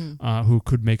 Mm-hmm. who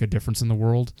could make a difference in the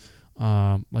world.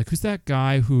 Like who's that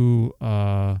guy who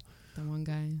The one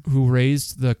guy. who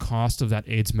raised the cost of that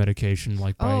AIDS medication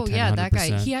like by 10, yeah, that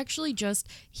guy. 100%? He actually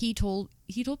he told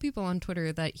people on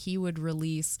Twitter that he would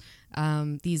release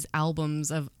these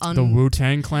albums of The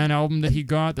Wu-Tang Clan album that he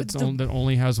got that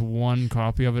only has one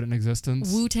copy of it in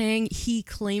existence. Wu-Tang. He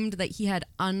claimed that he had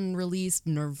unreleased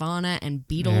Nirvana and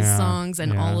Beatles songs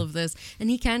and all of this, and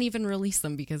he can't even release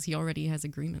them because he already has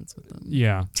agreements with them.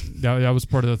 Yeah, that was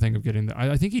part of the thing of getting the.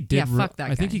 I think he did. Yeah, fuck that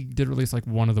I think guy. he did release like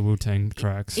one of the Wu-Tang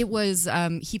tracks. It was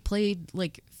he played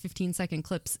like 15-second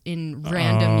clips in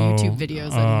random YouTube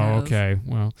videos that he has. Okay.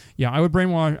 Well, yeah, I would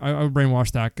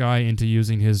brainwash that guy into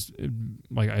using his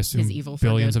like I assume His evil for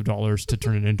billions good. of dollars to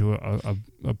turn it into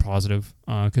a positive.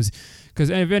 Because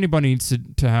if anybody needs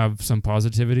to have some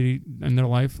positivity in their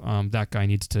life, that guy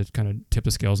needs to kind of tip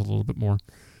the scales a little bit more.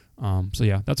 So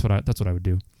yeah, that's what I would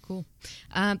do. Cool.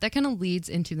 That kind of leads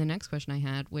into the next question I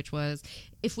had, which was,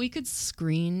 if we could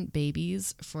screen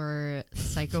babies for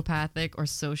psychopathic or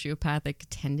sociopathic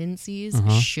tendencies,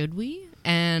 should we?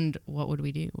 And what would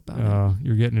we do about it?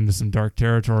 You're getting into some dark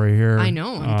territory here. I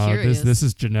know. I'm curious. This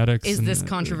is genetics. Is and, this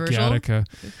controversial? Gattaca.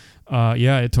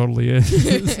 Yeah, it totally is.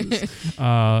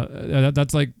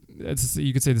 That's like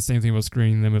you could say the same thing about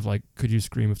screening them. If like, could you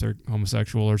scream if they're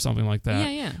homosexual or something like that?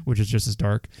 Yeah. Which is just as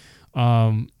dark.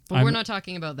 But we're not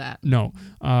talking about that. No.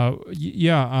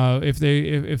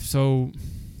 If so.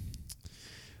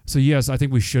 So yes, I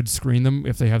think we should screen them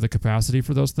if they have the capacity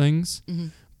for those things. Mm-hmm.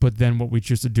 But then what we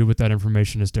choose to do with that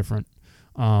information is different.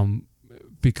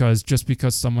 Because just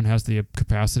because someone has the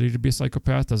capacity to be a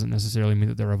psychopath doesn't necessarily mean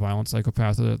that they're a violent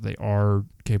psychopath or that they are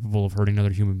capable of hurting other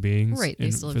human beings Right, they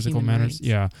in still have physical human manners. rights.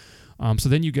 Yeah. So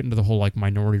then you get into the whole like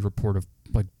Minority Report of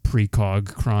like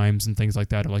precog crimes and things like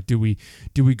that. Or like, do we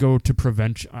go to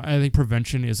prevention? I think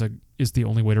prevention is the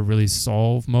only way to really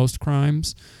solve most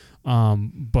crimes.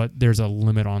 But there's a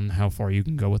limit on how far you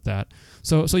can go with that.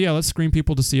 So yeah, let's screen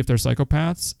people to see if they're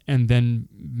psychopaths and then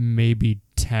maybe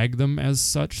tag them as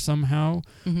such somehow,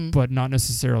 but not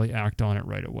necessarily act on it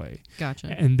right away. Gotcha.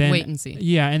 And then wait and see.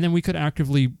 Yeah, and then we could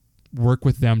actively work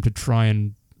with them to try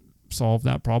and solve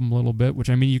that problem a little bit, which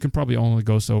I mean you can probably only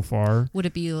go so far. Would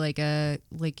it be like on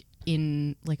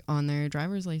their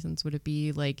driver's license? Would it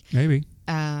be like Maybe.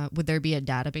 would there be a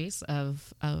database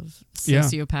of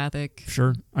sociopathic?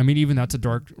 Sure. I mean, even that's a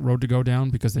dark road to go down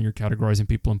because then you're categorizing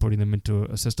people and putting them into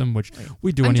a system, which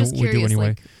we do I'm just we do curious,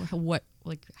 anyway.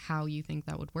 How you think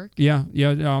that would work? Yeah.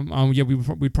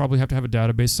 We'd probably have to have a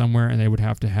database somewhere, and they would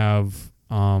have to have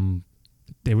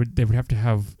they would have to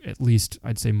have at least,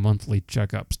 I'd say, monthly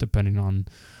checkups depending on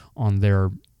their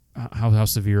how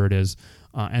severe it is.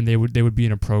 And they would be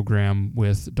in a program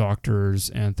with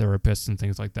doctors and therapists and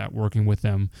things like that, working with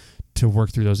them to work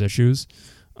through those issues,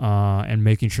 and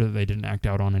making sure that they didn't act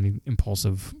out on any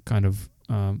impulsive kind of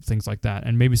things like that.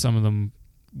 And maybe some of them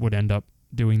would end up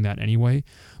doing that anyway,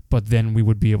 but then we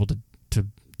would be able to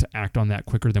act on that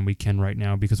quicker than we can right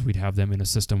now because we'd have them in a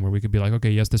system where we could be like, okay,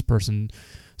 yes, this person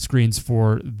screens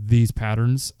for these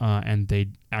patterns and they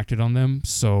acted on them,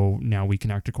 so now we can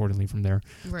act accordingly from there.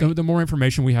 Right. The more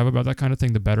information we have about that kind of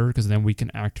thing, the better, because then we can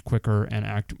act quicker and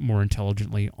act more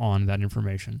intelligently on that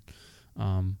information.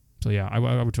 So yeah, I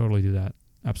would totally do that.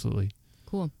 Absolutely.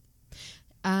 Cool.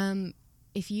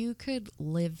 If you could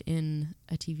live in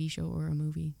a TV show or a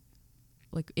movie,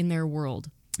 like in their world,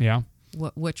 Yeah.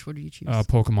 which would you choose?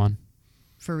 Pokemon.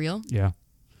 For real? Yeah.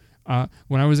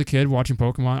 When I was a kid watching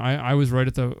Pokemon, I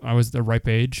was the ripe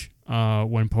age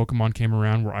when Pokemon came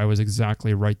around, where I was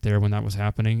exactly right there when that was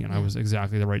happening, and I was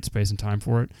exactly the right space and time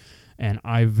for it. And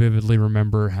I vividly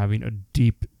remember having a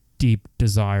deep, deep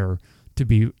desire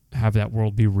to have that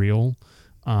world be real.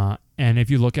 And if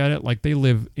you look at it, like, they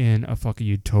live in a fucking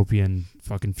utopian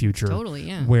fucking future. Totally,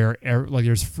 yeah. Where like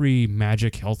there's free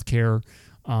magic healthcare.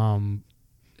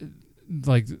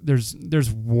 Like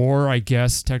there's war, I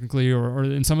guess, technically, or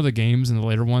in some of the games in the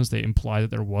later ones they imply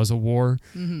that there was a war,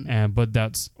 but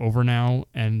that's over now,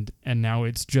 and now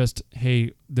it's just,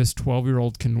 hey, this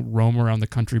 12-year-old can roam around the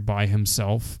country by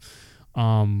himself,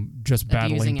 just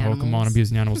battling Pokemon,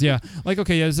 abusing animals. Yeah, like,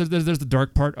 okay, yeah, there's the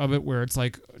dark part of it where it's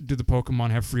like, do the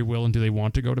Pokemon have free will and do they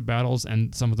want to go to battles?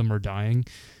 And some of them are dying.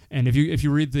 And if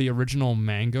you read the original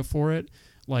manga for it,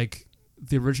 like,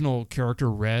 the original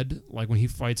character Red, like when he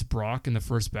fights Brock in the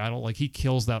first battle, like he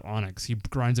kills that Onix. He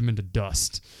grinds him into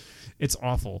dust. It's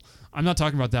awful. I'm not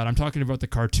talking about that. I'm talking about the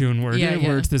cartoon where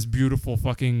it's this beautiful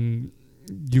fucking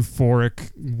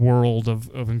euphoric world of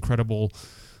incredible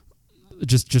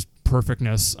just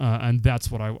perfectness, and that's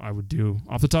what I would do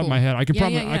off the top of my head. I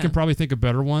could probably think of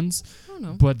better ones,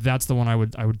 but that's the one I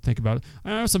would think about. I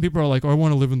know some people are like, oh, I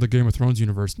want to live in the Game of Thrones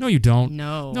universe. No, you don't.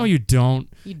 No, you don't.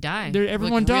 You die.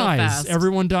 Everyone dies.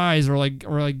 Everyone dies,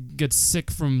 or gets sick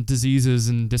from diseases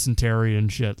and dysentery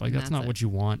and shit. Like, that's not what you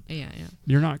want. Yeah.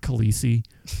 You're not Khaleesi.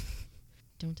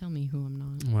 Don't tell me who I'm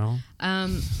not. Well,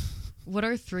 what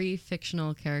are 3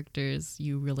 fictional characters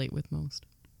you relate with most?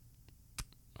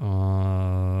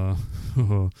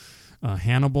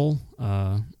 Hannibal,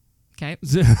 okay,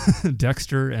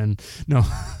 Dexter, and no,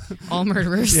 all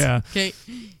murderers. Yeah. Okay.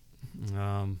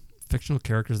 Fictional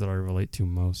characters that I relate to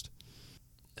most.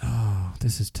 Oh,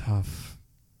 this is tough.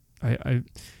 I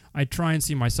try and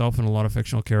see myself in a lot of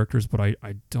fictional characters, but I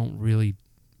don't really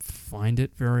find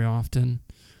it very often.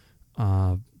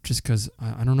 Just because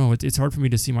I don't know, it's hard for me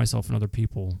to see myself in other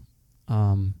people.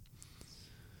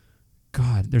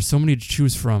 God, there's so many to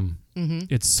choose from.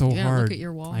 It's so hard. Look at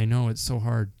your wall. I know, it's so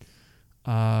hard.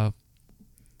 What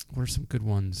are some good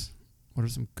ones? What are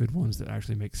some good ones that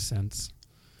actually make sense?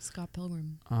 Scott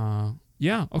Pilgrim.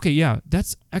 Yeah. Okay. Yeah.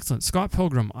 That's excellent. Scott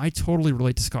Pilgrim. I totally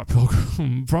relate to Scott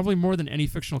Pilgrim. Probably more than any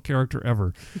fictional character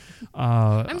ever.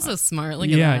 I'm so smart. Look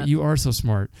at that. Yeah, you are so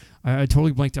smart. I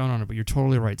totally blanked out on it, but you're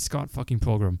totally right. Scott fucking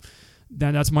Pilgrim.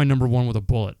 That's my number one with a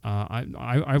bullet.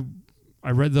 I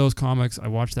read those comics. I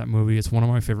watched that movie. It's one of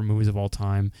my favorite movies of all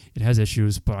time. It has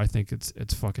issues, but I think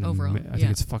it's fucking. Overall, I think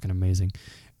it's fucking amazing.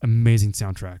 Amazing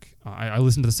soundtrack. I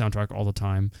listen to the soundtrack all the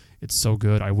time. It's so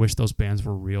good. I wish those bands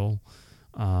were real,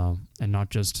 and not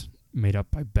just made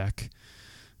up by Beck.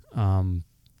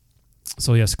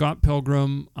 So yeah, Scott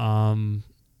Pilgrim. Who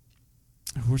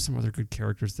are some other good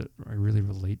characters that I really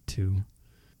relate to?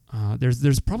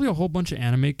 There's probably a whole bunch of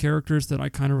anime characters that I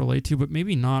kind of relate to, but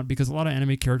maybe not, because a lot of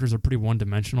anime characters are pretty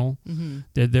one-dimensional.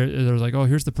 They're like, oh,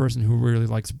 here's the person who really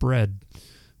likes bread.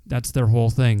 That's their whole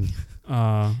thing.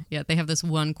 Yeah, they have this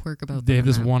one quirk about them. They have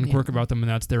this one quirk about them, and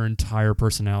that's their entire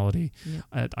personality.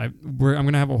 Yeah. I'm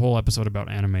going to have a whole episode about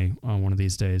anime one of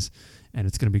these days, and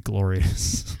it's going to be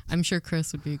glorious. I'm sure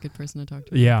Chris would be a good person to talk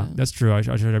to. Yeah, that's true. I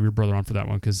should have your brother on for that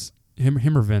one, because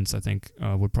him or Vince, I think,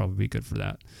 would probably be good for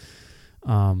that.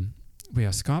 But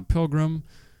yeah, Scott Pilgrim.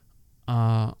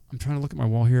 I'm trying to look at my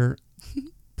wall here.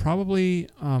 Probably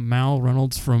Mal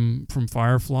Reynolds from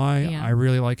Firefly. Yeah. I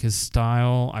really like his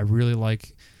style. I really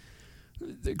like.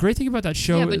 The great thing about that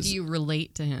show is. Yeah, but do you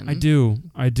relate to him? I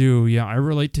do. Yeah, I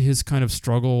relate to his kind of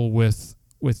struggle with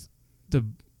the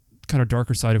kind of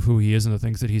darker side of who he is and the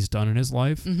things that he's done in his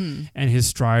life, and his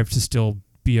strive to still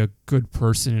be a good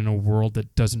person in a world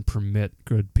that doesn't permit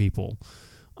good people.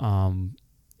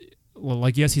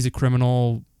 Like, yes, he's a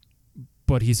criminal,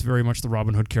 but he's very much the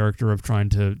Robin Hood character of trying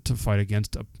to fight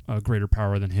against a greater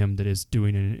power than him that is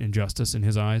doing an injustice in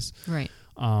his eyes. Right.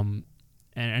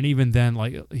 And even then,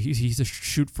 like, he's a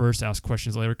shoot first, ask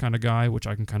questions later kind of guy, which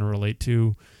I can kind of relate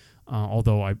to.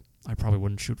 Although I probably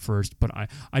wouldn't shoot first, but I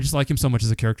just like him so much as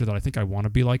a character that I think I want to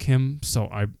be like him. So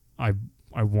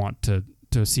I want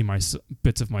to see my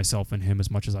bits of myself in him as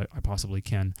much as I possibly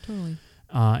can. Totally.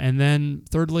 And then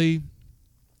thirdly,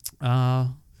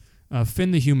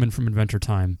 Finn the Human from Adventure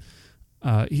Time.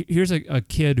 Here's a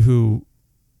kid who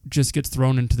just gets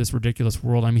thrown into this ridiculous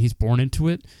world. I mean, he's born into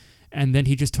it, and then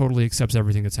he just totally accepts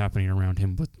everything that's happening around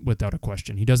him without a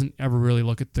question. He doesn't ever really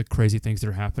look at the crazy things that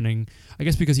are happening, I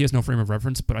guess because he has no frame of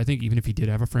reference, but I think even if he did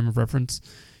have a frame of reference,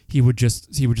 he would just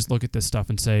look at this stuff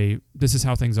and say, "This is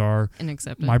how things are." And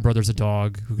accept it. My brother's a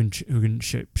dog who can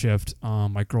shift.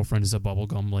 My girlfriend is a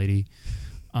bubblegum lady.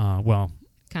 Well,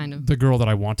 Kind of. the girl that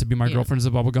I want to be my Yeah. girlfriend is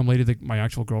a bubblegum lady. My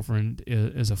actual girlfriend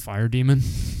is a fire demon.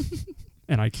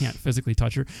 And I can't physically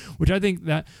touch her, which I think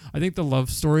the love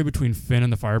story between Finn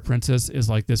and the Fire Princess is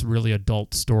like this really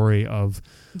adult story of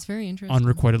It's very interesting.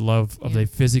 unrequited love of Yeah. they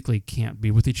physically can't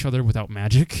be with each other without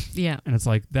magic. Yeah. And it's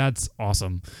like, that's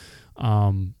awesome.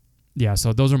 Yeah,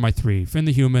 so those are my three: Finn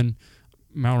the Human,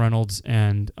 Mal Reynolds,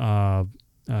 and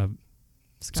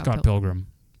Scott Pilgrim.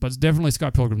 But it's definitely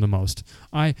Scott Pilgrim the most.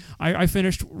 I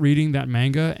finished reading that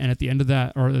manga, and at the end of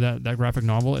that, or that graphic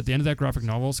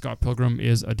novel, Scott Pilgrim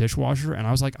is a dishwasher, and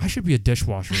I was like, I should be a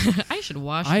dishwasher. I should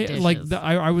wash dishes.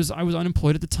 I was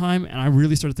unemployed at the time, and I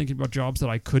really started thinking about jobs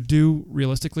that I could do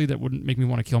realistically that wouldn't make me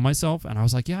want to kill myself. And I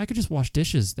was like, yeah, I could just wash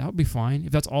dishes. That would be fine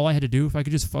if that's all I had to do. If I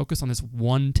could just focus on this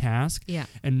one task, Yeah.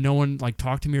 and no one like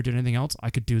talked to me or did anything else,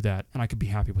 I could do that, and I could be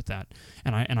happy with that.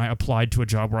 And I applied to a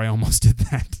job where I almost did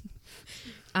that.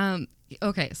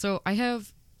 Okay, so I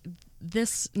have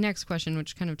this next question,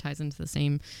 which kind of ties into the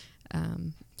same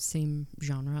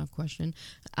genre of question.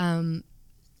 I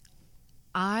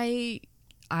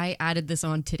added this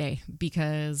on today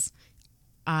because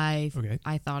I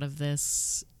thought of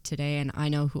this today, and I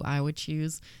know who I would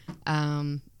choose,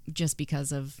 just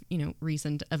because of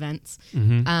recent events.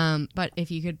 Mm-hmm. But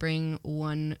if you could bring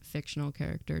one fictional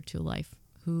character to life,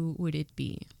 who would it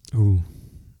be? Ooh,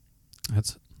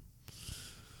 that's.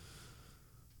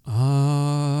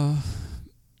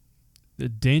 The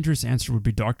dangerous answer would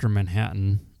be Dr.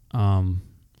 Manhattan,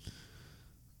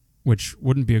 which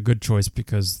wouldn't be a good choice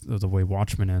because of the way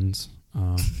Watchmen ends.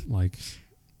 Like,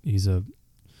 he's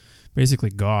basically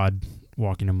God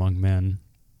walking among men,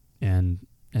 and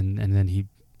then he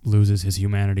loses his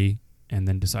humanity, and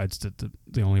then decides that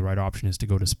the only right option is to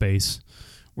go to space,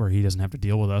 where he doesn't have to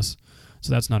deal with us.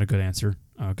 So that's not a good answer,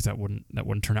 because that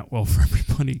wouldn't turn out well for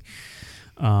everybody.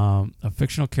 A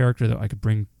fictional character that I could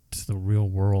bring to the real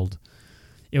world,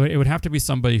 it would have to be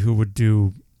somebody who would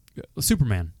do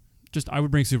Superman. I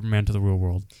would bring Superman to the real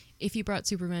world. If you brought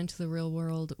Superman to the real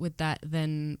world, would that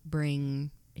then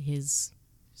bring his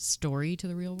story to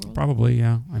the real world? Probably,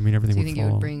 yeah. I mean, everything So you would think follow.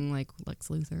 it would bring like Lex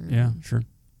Luthor? Yeah, sure.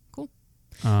 Cool.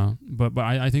 But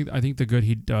I think the good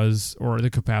he does, or the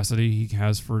capacity he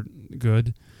has for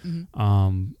good,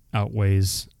 Mm-hmm.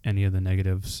 Outweighs any of the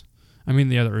negatives. I mean,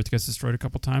 the other Earth gets destroyed a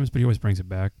couple times, but he always brings it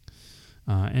back.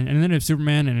 And then if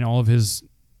Superman and all of his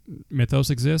mythos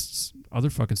exists, other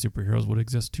fucking superheroes would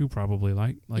exist too, probably.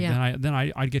 Yeah. Then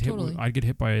I'd get Totally. hit. I'd get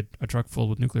hit by a truck full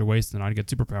with nuclear waste, and then I'd get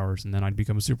superpowers, and then I'd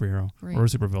become a superhero Right. or a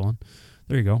supervillain.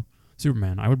 There you go,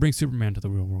 Superman. I would bring Superman to the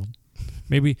real world.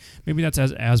 Maybe that's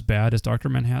as bad as Dr.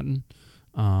 Manhattan.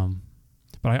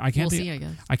 But I can't We'll think. see, I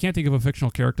guess. I can't think of a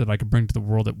fictional character that I could bring to the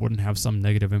world that wouldn't have some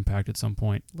negative impact at some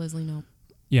point. Leslie Knope.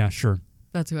 Yeah, sure.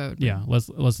 That's who I would. Yeah,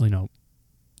 Leslie Knope.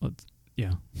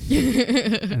 Yeah.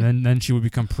 And then she would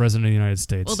become president of the United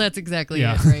States. Well, that's exactly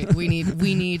Yeah. it, right?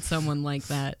 We need someone like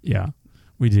that. Yeah,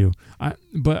 we do.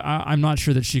 But I'm not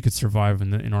sure that she could survive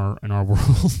in our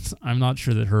world. I'm not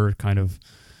sure that her kind of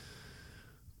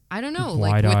I don't know,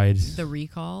 wide-eyed. like with the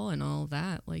recall and all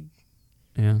that, like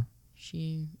Yeah,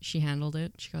 she handled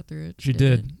it. She got through it. she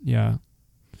did. Yeah.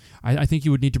 I think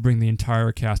you would need to bring the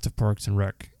entire cast of Parks and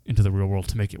Rec into the real world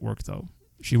to make it work, though.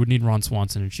 She would need Ron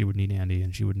Swanson, and she would need Andy,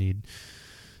 and she would need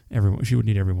everyone. She would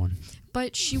need everyone.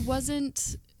 But she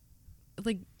wasn't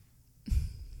like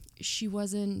she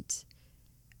wasn't.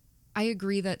 I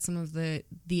agree that some of the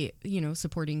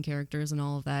supporting characters and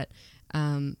all of that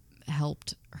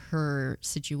helped her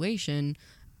situation,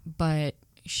 but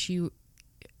she,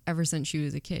 ever since she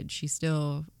was a kid, she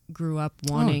still grew up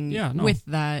wanting with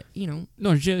that,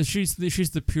 No, she's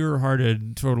the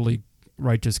pure-hearted, totally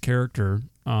righteous character,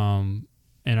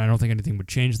 and I don't think anything would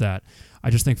change that. I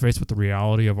just think faced with the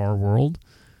reality of our world,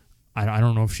 I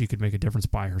don't know if she could make a difference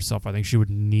by herself. I think she would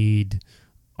need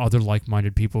other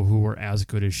like-minded people who were as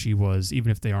good as she was,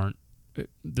 even if they aren't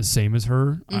the same as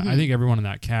her. Mm-hmm. I think everyone in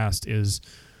that cast is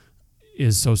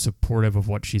so supportive of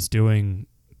what she's doing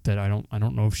that I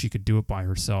don't know if she could do it by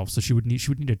herself. So she would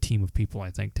need a team of people, I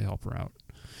think, to help her out.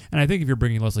 And I think if you're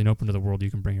bringing Leslie Knope into the world,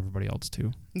 you can bring everybody else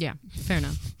too. Yeah, fair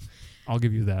enough. I'll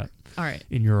give you that. All right.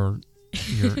 In your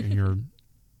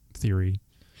theory,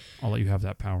 I'll let you have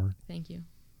that power. Thank you.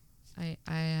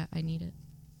 I need it.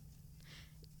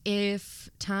 If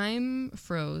time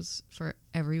froze for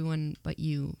everyone but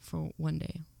you for one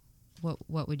day,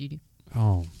 what would you do?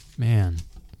 Oh man,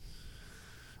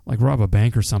 like rob a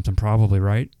bank or something, probably,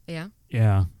 right? Yeah.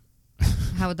 Yeah.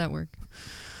 How would that work?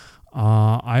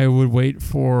 I would wait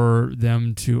for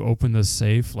them to open the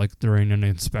safe, like during an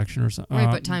inspection or something.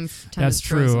 Right, but time that's is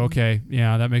true. frozen. Okay,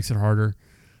 yeah, that makes it harder.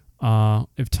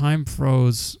 If time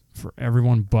froze for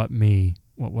everyone but me,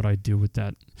 what would I do with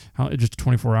that? Just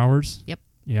 24 hours? Yep.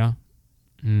 Yeah.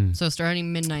 So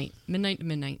starting midnight to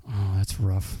midnight. Oh, that's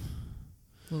rough.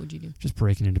 What would you do? Just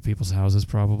breaking into people's houses,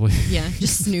 probably. Yeah,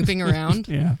 just snooping around.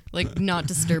 Yeah. Like not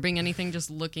disturbing anything, just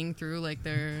looking through like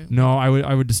their. No,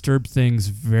 I would disturb things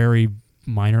very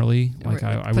minorly. Like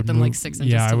I put would them move, like 6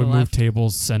 inches. Yeah, to I would the move left.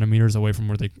 tables centimeters away from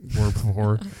where they were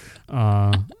before.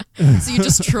 So you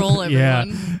just troll everyone.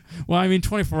 Yeah. Well, I mean,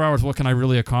 24 hours. What can I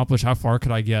really accomplish? How far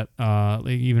could I get? Like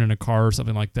even in a car or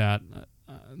something like that.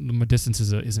 The distance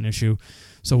is an issue.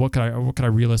 So what could I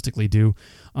realistically do?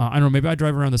 I don't know. Maybe I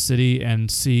drive around the city and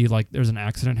see like there's an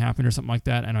accident happening or something like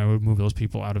that, and I would move those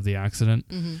people out of the accident.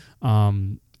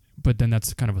 Mm-hmm. But then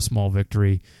that's kind of a small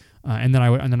victory. And then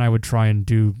I would try and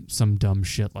do some dumb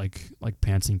shit like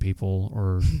pantsing people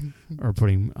or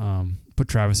put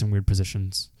Travis in weird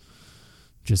positions.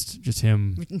 Just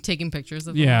him Taking pictures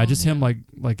of yeah, them all. just him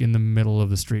like in the middle of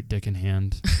the street, dick in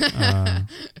hand.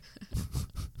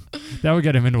 That would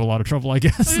get him into a lot of trouble, I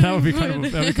guess. That would be kind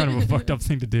of a fucked up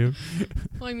thing to do.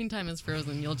 Well, I mean, time is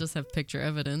frozen. You'll just have picture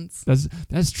evidence.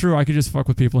 That's true. I could just fuck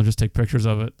with people and just take pictures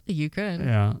of it. You could.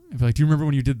 Yeah. I'd be like, do you remember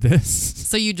when you did this?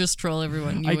 So you just troll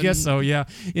everyone. I guess so. Yeah.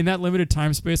 In that limited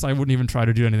time space, I wouldn't even try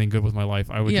to do anything good with my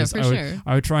life. I would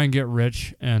I would try and get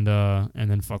rich and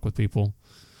then fuck with people.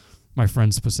 My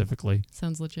friends specifically.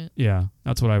 Sounds legit. Yeah,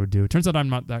 that's what I would do. Turns out I'm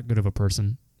not that good of a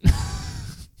person.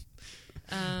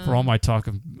 For all my talk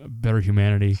of better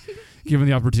humanity, given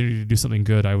the opportunity to do something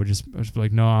good, I would just be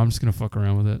like, no, I'm just going to fuck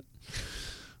around with it.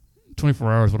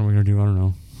 24 hours, what am I going to do? I don't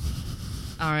know.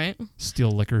 All right.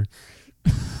 Steal liquor.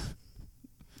 I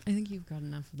think you've got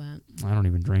enough of that. I don't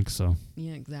even drink, so.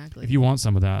 Yeah, exactly. If you want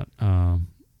some of that,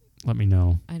 let me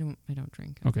know. I don't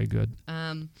drink. Okay, good.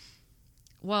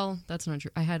 Well, that's not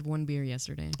true. I had one beer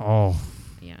yesterday. Oh.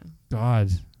 Yeah. God.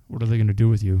 What are they going to do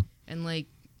with you? And like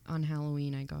on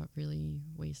Halloween, I got really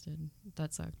wasted.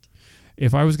 That sucked.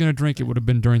 If I was going to drink, it would have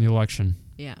been during the election.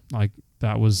 Yeah. Like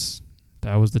that was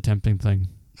the tempting thing.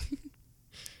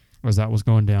 As that was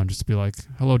going down, just to be like,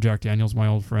 "Hello, Jack Daniels, my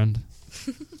old friend.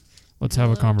 Let's have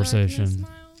a conversation." Darkness,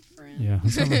 my old friend. Yeah,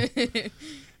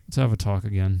 let's have a talk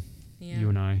again. Yeah, you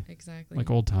and I, exactly. like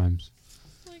old times.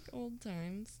 Like old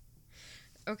times.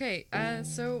 Okay,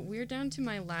 so we're down to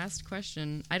my last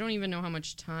question. I don't even know how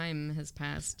much time has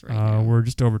passed right now. We're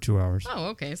just over 2 hours. Oh,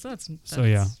 okay. So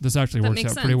yeah, this actually works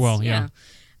out pretty well. Yeah.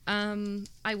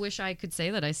 I wish I could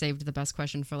say that I saved the best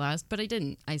question for last, but I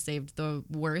didn't. I saved the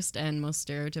worst and most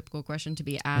stereotypical question to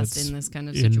be asked in this kind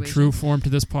of situation. In true form to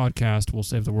this podcast, we'll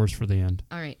save the worst for the end.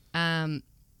 All right.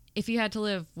 If you had to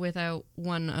live without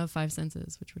one of 5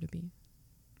 senses, which would it be?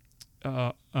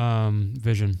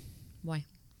 Vision. Why?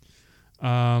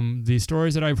 The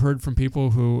stories that I've heard from people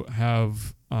who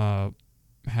have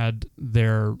had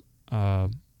their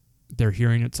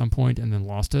hearing at some point and then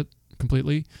lost it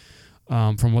completely,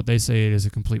 from what they say, it is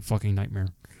a complete fucking nightmare.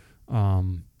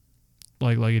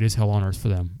 Like it is hell on earth for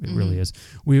them. It really is.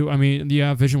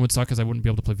 Vision would suck because I wouldn't be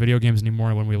able to play video games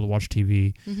anymore. I wouldn't be able to watch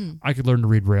TV. Mm-hmm. I could learn to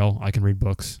read Braille. I can read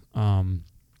books.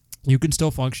 You can still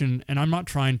function, and I'm not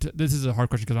trying to. This is a hard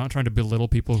question because I'm not trying to belittle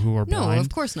people who are blind. No, of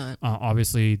course not.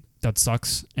 Obviously, that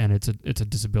sucks, and it's a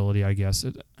disability, I guess.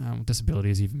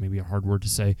 Disability is even maybe a hard word to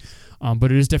say,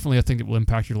 but it is definitely a thing that will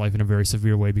impact your life in a very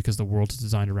severe way because the world is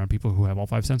designed around people who have all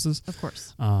 5 senses. Of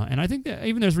course. And I think that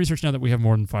even there's research now that we have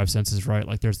more than 5 senses, right?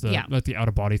 Like there's the out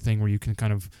of body thing where you can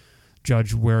kind of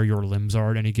judge where your limbs are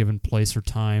at any given place or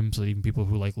time. So even people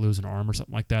who like lose an arm or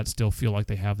something like that still feel like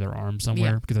they have their arm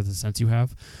somewhere because that's the sense you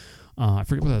have. I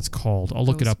forget what that's called. I'll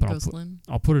look it up and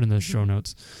I'll put it in the show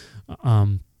notes.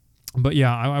 But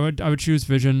yeah, I would choose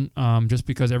vision just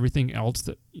because everything else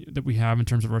that we have in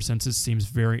terms of our senses seems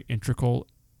very integral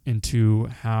into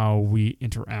how we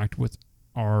interact with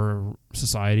our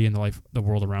society and the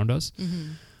world around us.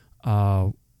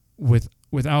 Mm-hmm.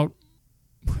 Without,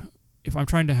 if I'm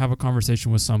trying to have a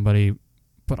conversation with somebody,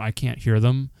 but I can't hear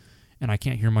them and I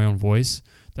can't hear my own voice,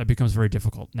 that becomes very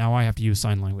difficult. Now I have to use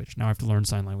sign language. Now I have to learn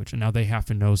sign language. And now they have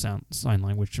to know sign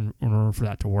language in order for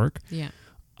that to work. Yeah.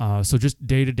 So just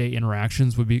day-to-day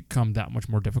interactions would become that much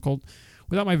more difficult.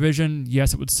 Without my vision,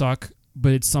 yes, it would suck,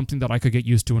 but it's something that I could get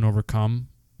used to and overcome,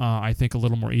 I think, a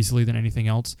little more easily than anything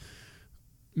else.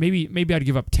 Maybe I'd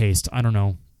give up taste. I don't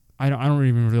know. I don't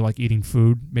even really like eating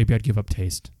food. Maybe I'd give up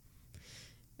taste.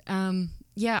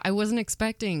 Yeah, I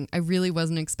really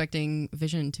wasn't expecting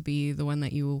vision to be the one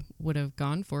that you would have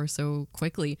gone for so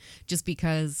quickly, just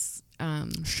because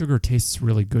Sugar tastes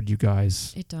really good, you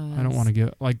guys. It does. I don't want to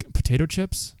get like potato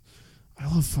chips. I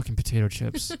love fucking potato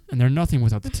chips, and they're nothing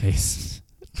without the taste.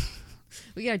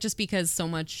 Well, yeah, just because so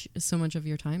much of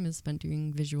your time is spent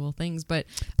doing visual things, but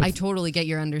I totally get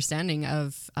your understanding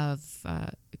of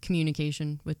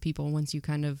communication with people once you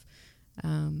kind of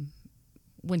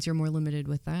once you're more limited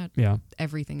with that. Yeah,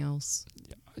 everything else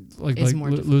like is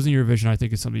more difficult. losing your vision. I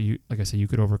think is something you, like I said, you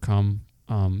could overcome.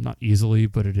 Not easily,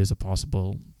 but it is a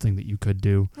possible thing that you could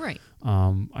do. Right.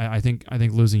 I think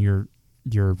losing your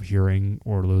hearing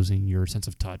or losing your sense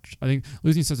of touch. I think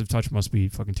losing sense of touch must be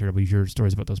fucking terrible. You hear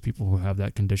stories about those people who have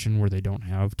that condition where they don't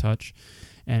have touch,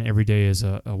 and every day is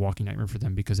a walking nightmare for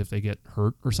them because if they get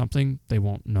hurt or something, they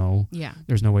won't know. Yeah.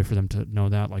 There's no way for them to know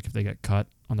that. Like if they get cut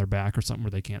on their back or something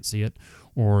where they can't see it,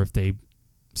 or if they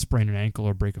sprain an ankle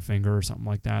or break a finger or something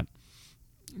like that,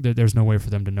 there's no way for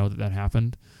them to know that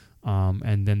happened.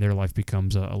 And then their life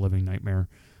becomes a living nightmare.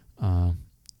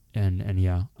 And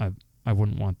yeah, I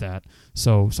wouldn't want that.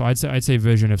 So I'd say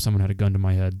vision if someone had a gun to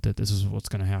my head that this is what's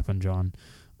going to happen, John.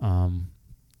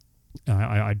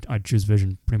 I'd choose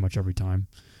vision pretty much every time.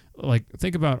 Like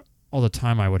think about all the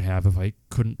time I would have if I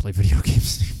couldn't play video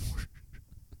games anymore.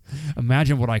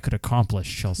 Imagine what I could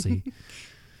accomplish, Chelsea.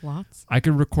 Lots. I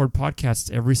could record podcasts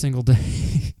every single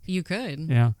day. You could.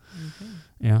 Yeah. You could.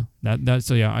 Yeah.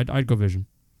 So yeah, I'd go vision.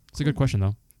 It's a good question,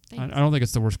 though. I don't think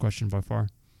it's the worst question by far.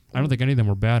 I don't think any of them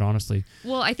were bad, honestly.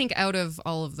 Well, I think out of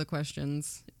all of the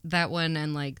questions, that one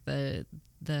and like the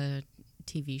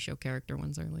TV show character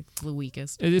ones are like the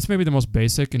weakest. It's maybe the most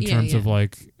basic in terms of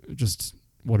like just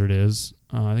what it is.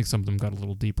 I think some of them got a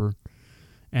little deeper.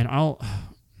 And I'll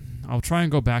try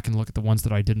and go back and look at the ones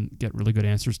that I didn't get really good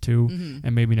answers to. Mm-hmm.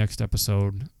 And maybe next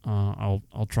episode,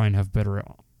 I'll try and have better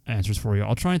answers for you.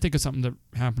 I'll try and think of something that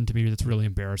happened to me that's really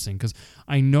embarrassing because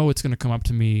I know it's going to come up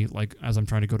to me like as I'm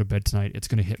trying to go to bed tonight. It's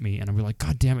going to hit me and I'll be like,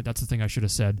 God damn it, that's the thing I should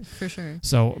have said. For sure.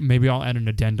 So maybe I'll add an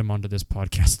addendum onto this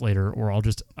podcast later, or I'll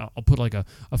put like a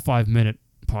 5-minute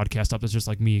podcast up that's just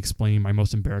like me explaining my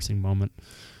most embarrassing moment.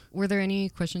 Were there any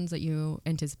questions that you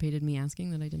anticipated me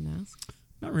asking that I didn't ask?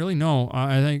 Not really, no.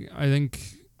 I think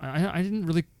I didn't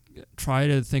really try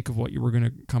to think of what you were going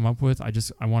to come up with. I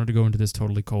wanted to go into this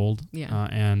totally cold. Yeah.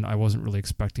 And I wasn't really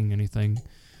expecting anything.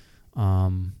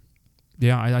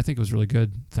 Yeah, I think it was really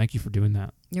good. Thank you for doing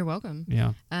that. You're welcome.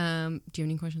 Yeah. Do you have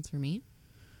any questions for me?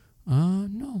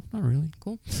 No, not really.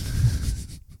 Cool.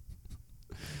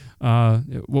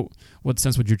 What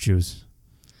sense would you choose?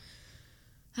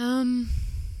 I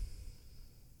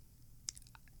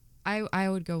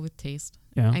would go with taste.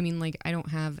 Yeah. I mean, like, I don't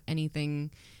have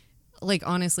anything. Like,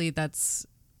 honestly, that's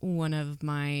one of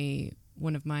my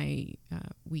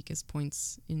weakest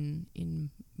points in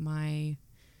my.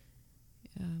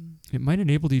 It might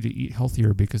enable you to eat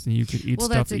healthier because then you could eat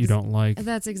stuff that you don't like.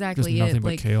 That's exactly just nothing it.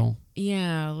 but kale.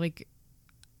 Yeah, like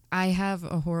I have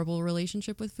a horrible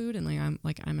relationship with food, and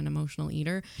I'm an emotional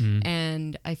eater,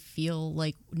 and I feel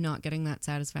like not getting that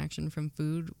satisfaction from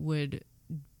food would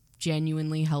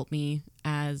genuinely help me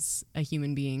as a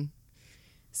human being.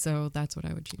 So that's what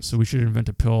I would choose. So we should invent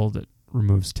a pill that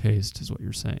removes taste, is what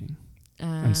you're saying,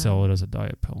 and sell it as a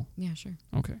diet pill. Yeah, sure.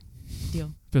 Okay.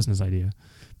 Deal. Business idea.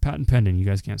 Patent pending. You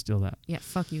guys can't steal that. Yeah,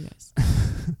 fuck you guys.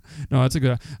 No, that's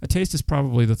a taste is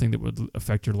probably the thing that would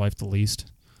affect your life the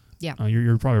least. Yeah.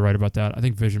 You're probably right about that. I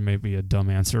think vision may be a dumb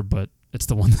answer, but it's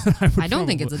the one that I don't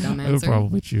think it's a dumb answer. I would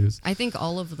probably choose. I think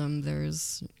all of them,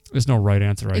 there's no right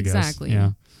answer, I guess. Exactly.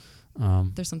 Yeah.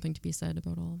 There's something to be said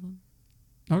about all of them.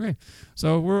 Okay.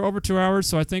 So we're over 2 hours,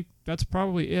 so I think that's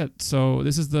probably it. So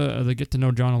this is the get to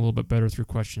know John a little bit better through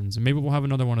questions. And maybe we'll have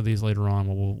another one of these later on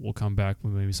where we'll come back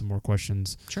with maybe some more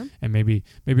questions. Sure. And maybe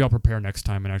I'll prepare next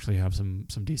time and actually have some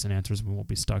decent answers and we won't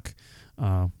be stuck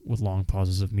with long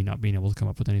pauses of me not being able to come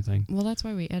up with anything. Well, that's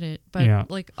why we edit.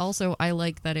 But like also I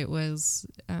like that it was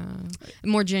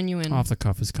more genuine. Off the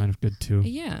cuff is kind of good too.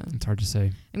 Yeah. It's hard to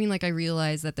say. I mean, like I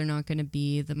realize that they're not going to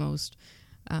be the most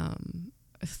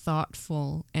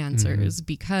thoughtful answers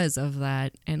because of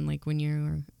that, and like when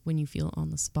you feel on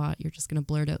the spot, you're just going to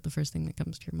blurt out the first thing that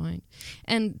comes to your mind,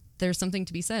 and there's something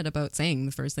to be said about saying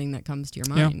the first thing that comes to your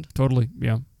mind. Yeah, totally.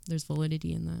 Yeah, there's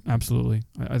validity in that. Absolutely.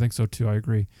 I think so too. I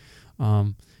agree.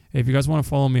 If you guys want to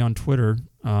follow me on Twitter,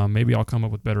 maybe I'll come up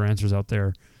with better answers out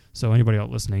there. So anybody out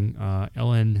listening,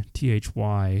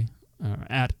 LNTHY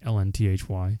at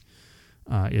LNTHY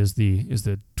is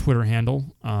the Twitter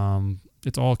handle.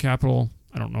 It's all capital.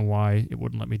 I don't know why it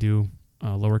wouldn't let me do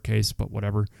lowercase, but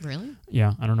whatever. Really?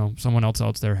 Yeah, I don't know. Someone else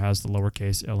out there has the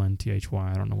lowercase LNTHY.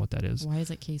 I don't know what that is. Why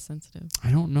is it case sensitive?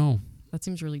 I don't know. That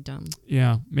seems really dumb.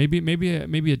 Yeah, maybe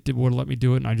it would let me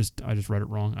do it, and I just read it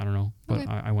wrong. I don't know, but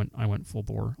Okay. I went full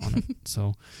bore on it.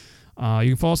 So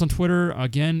you can follow us on Twitter.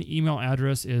 Again, email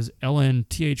address is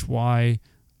LNTHY.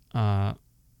 I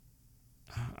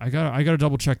gotta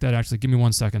double check that actually. Give me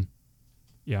 1 second.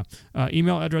 Yeah.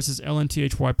 Email address is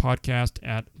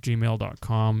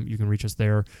lnthypodcast@gmail.com. You can reach us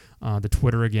there. The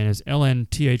Twitter again is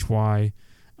LNTHY.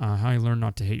 How you learn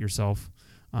not to hate yourself.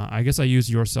 I guess I use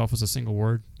yourself as a single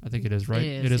word. I think it is, right?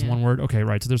 It is yeah. one word. Okay,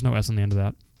 right. So there's no S on the end of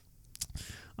that.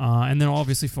 And then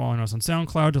obviously following us on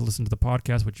SoundCloud to listen to the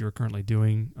podcast, which you're currently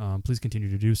doing. Please continue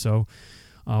to do so.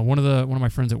 One of my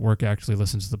friends at work actually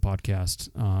listens to the podcast.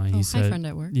 He said, hi, friend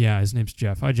at work. Yeah, his name's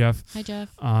Jeff. Hi, Jeff. Hi, Jeff.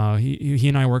 He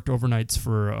and I worked overnights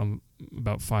for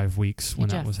about 5 weeks when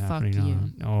Jeff, that was fuck happening. you.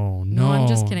 Oh, No, no. I'm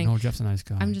just kidding. No, Jeff's a nice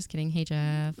guy. I'm just kidding. Hey,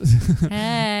 Jeff.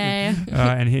 Hey.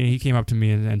 And he came up to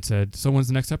me and said, "So when's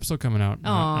the next episode coming out?" And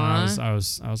I Aw.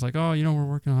 was like, "Oh, we're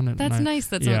working on it." That's And nice.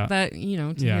 That's yeah. to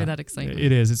hear that excitement.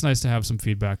 It is. It's nice to have some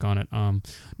feedback on it.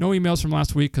 No emails from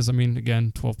last week because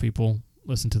again, 12 people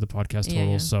listened to the podcast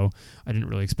total, Yeah. so I didn't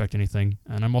really expect anything,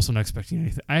 and I'm also not expecting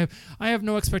anything. I have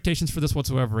no expectations for this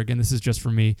whatsoever. Again, this is just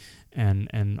for me, and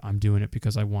I'm doing it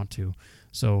because I want to.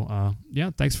 So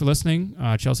thanks for listening,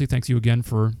 Chelsea. Thanks you again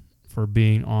for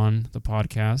being on the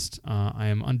podcast. I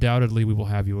am undoubtedly we will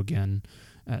have you again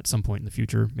at some point in the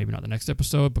future. Maybe not the next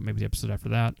episode, but maybe the episode after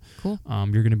that. Cool.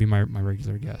 You're going to be my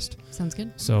regular guest. Sounds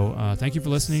good. So thank you for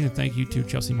listening, and thank you to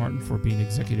Chelsea Martin for being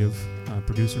executive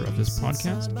producer of this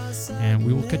podcast. And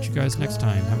we will catch you guys next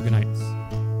time. Have a good night.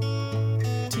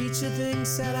 Teacher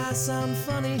thinks that I sound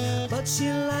funny, but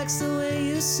she likes the way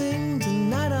you sing.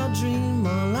 Tonight I'll dream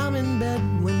while I'm in bed,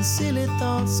 when silly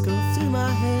thoughts go through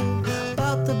my head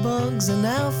about the bugs and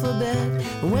alphabet.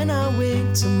 When I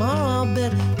wake tomorrow, I'll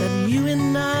bet that you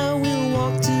and I will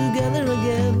walk together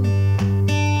again.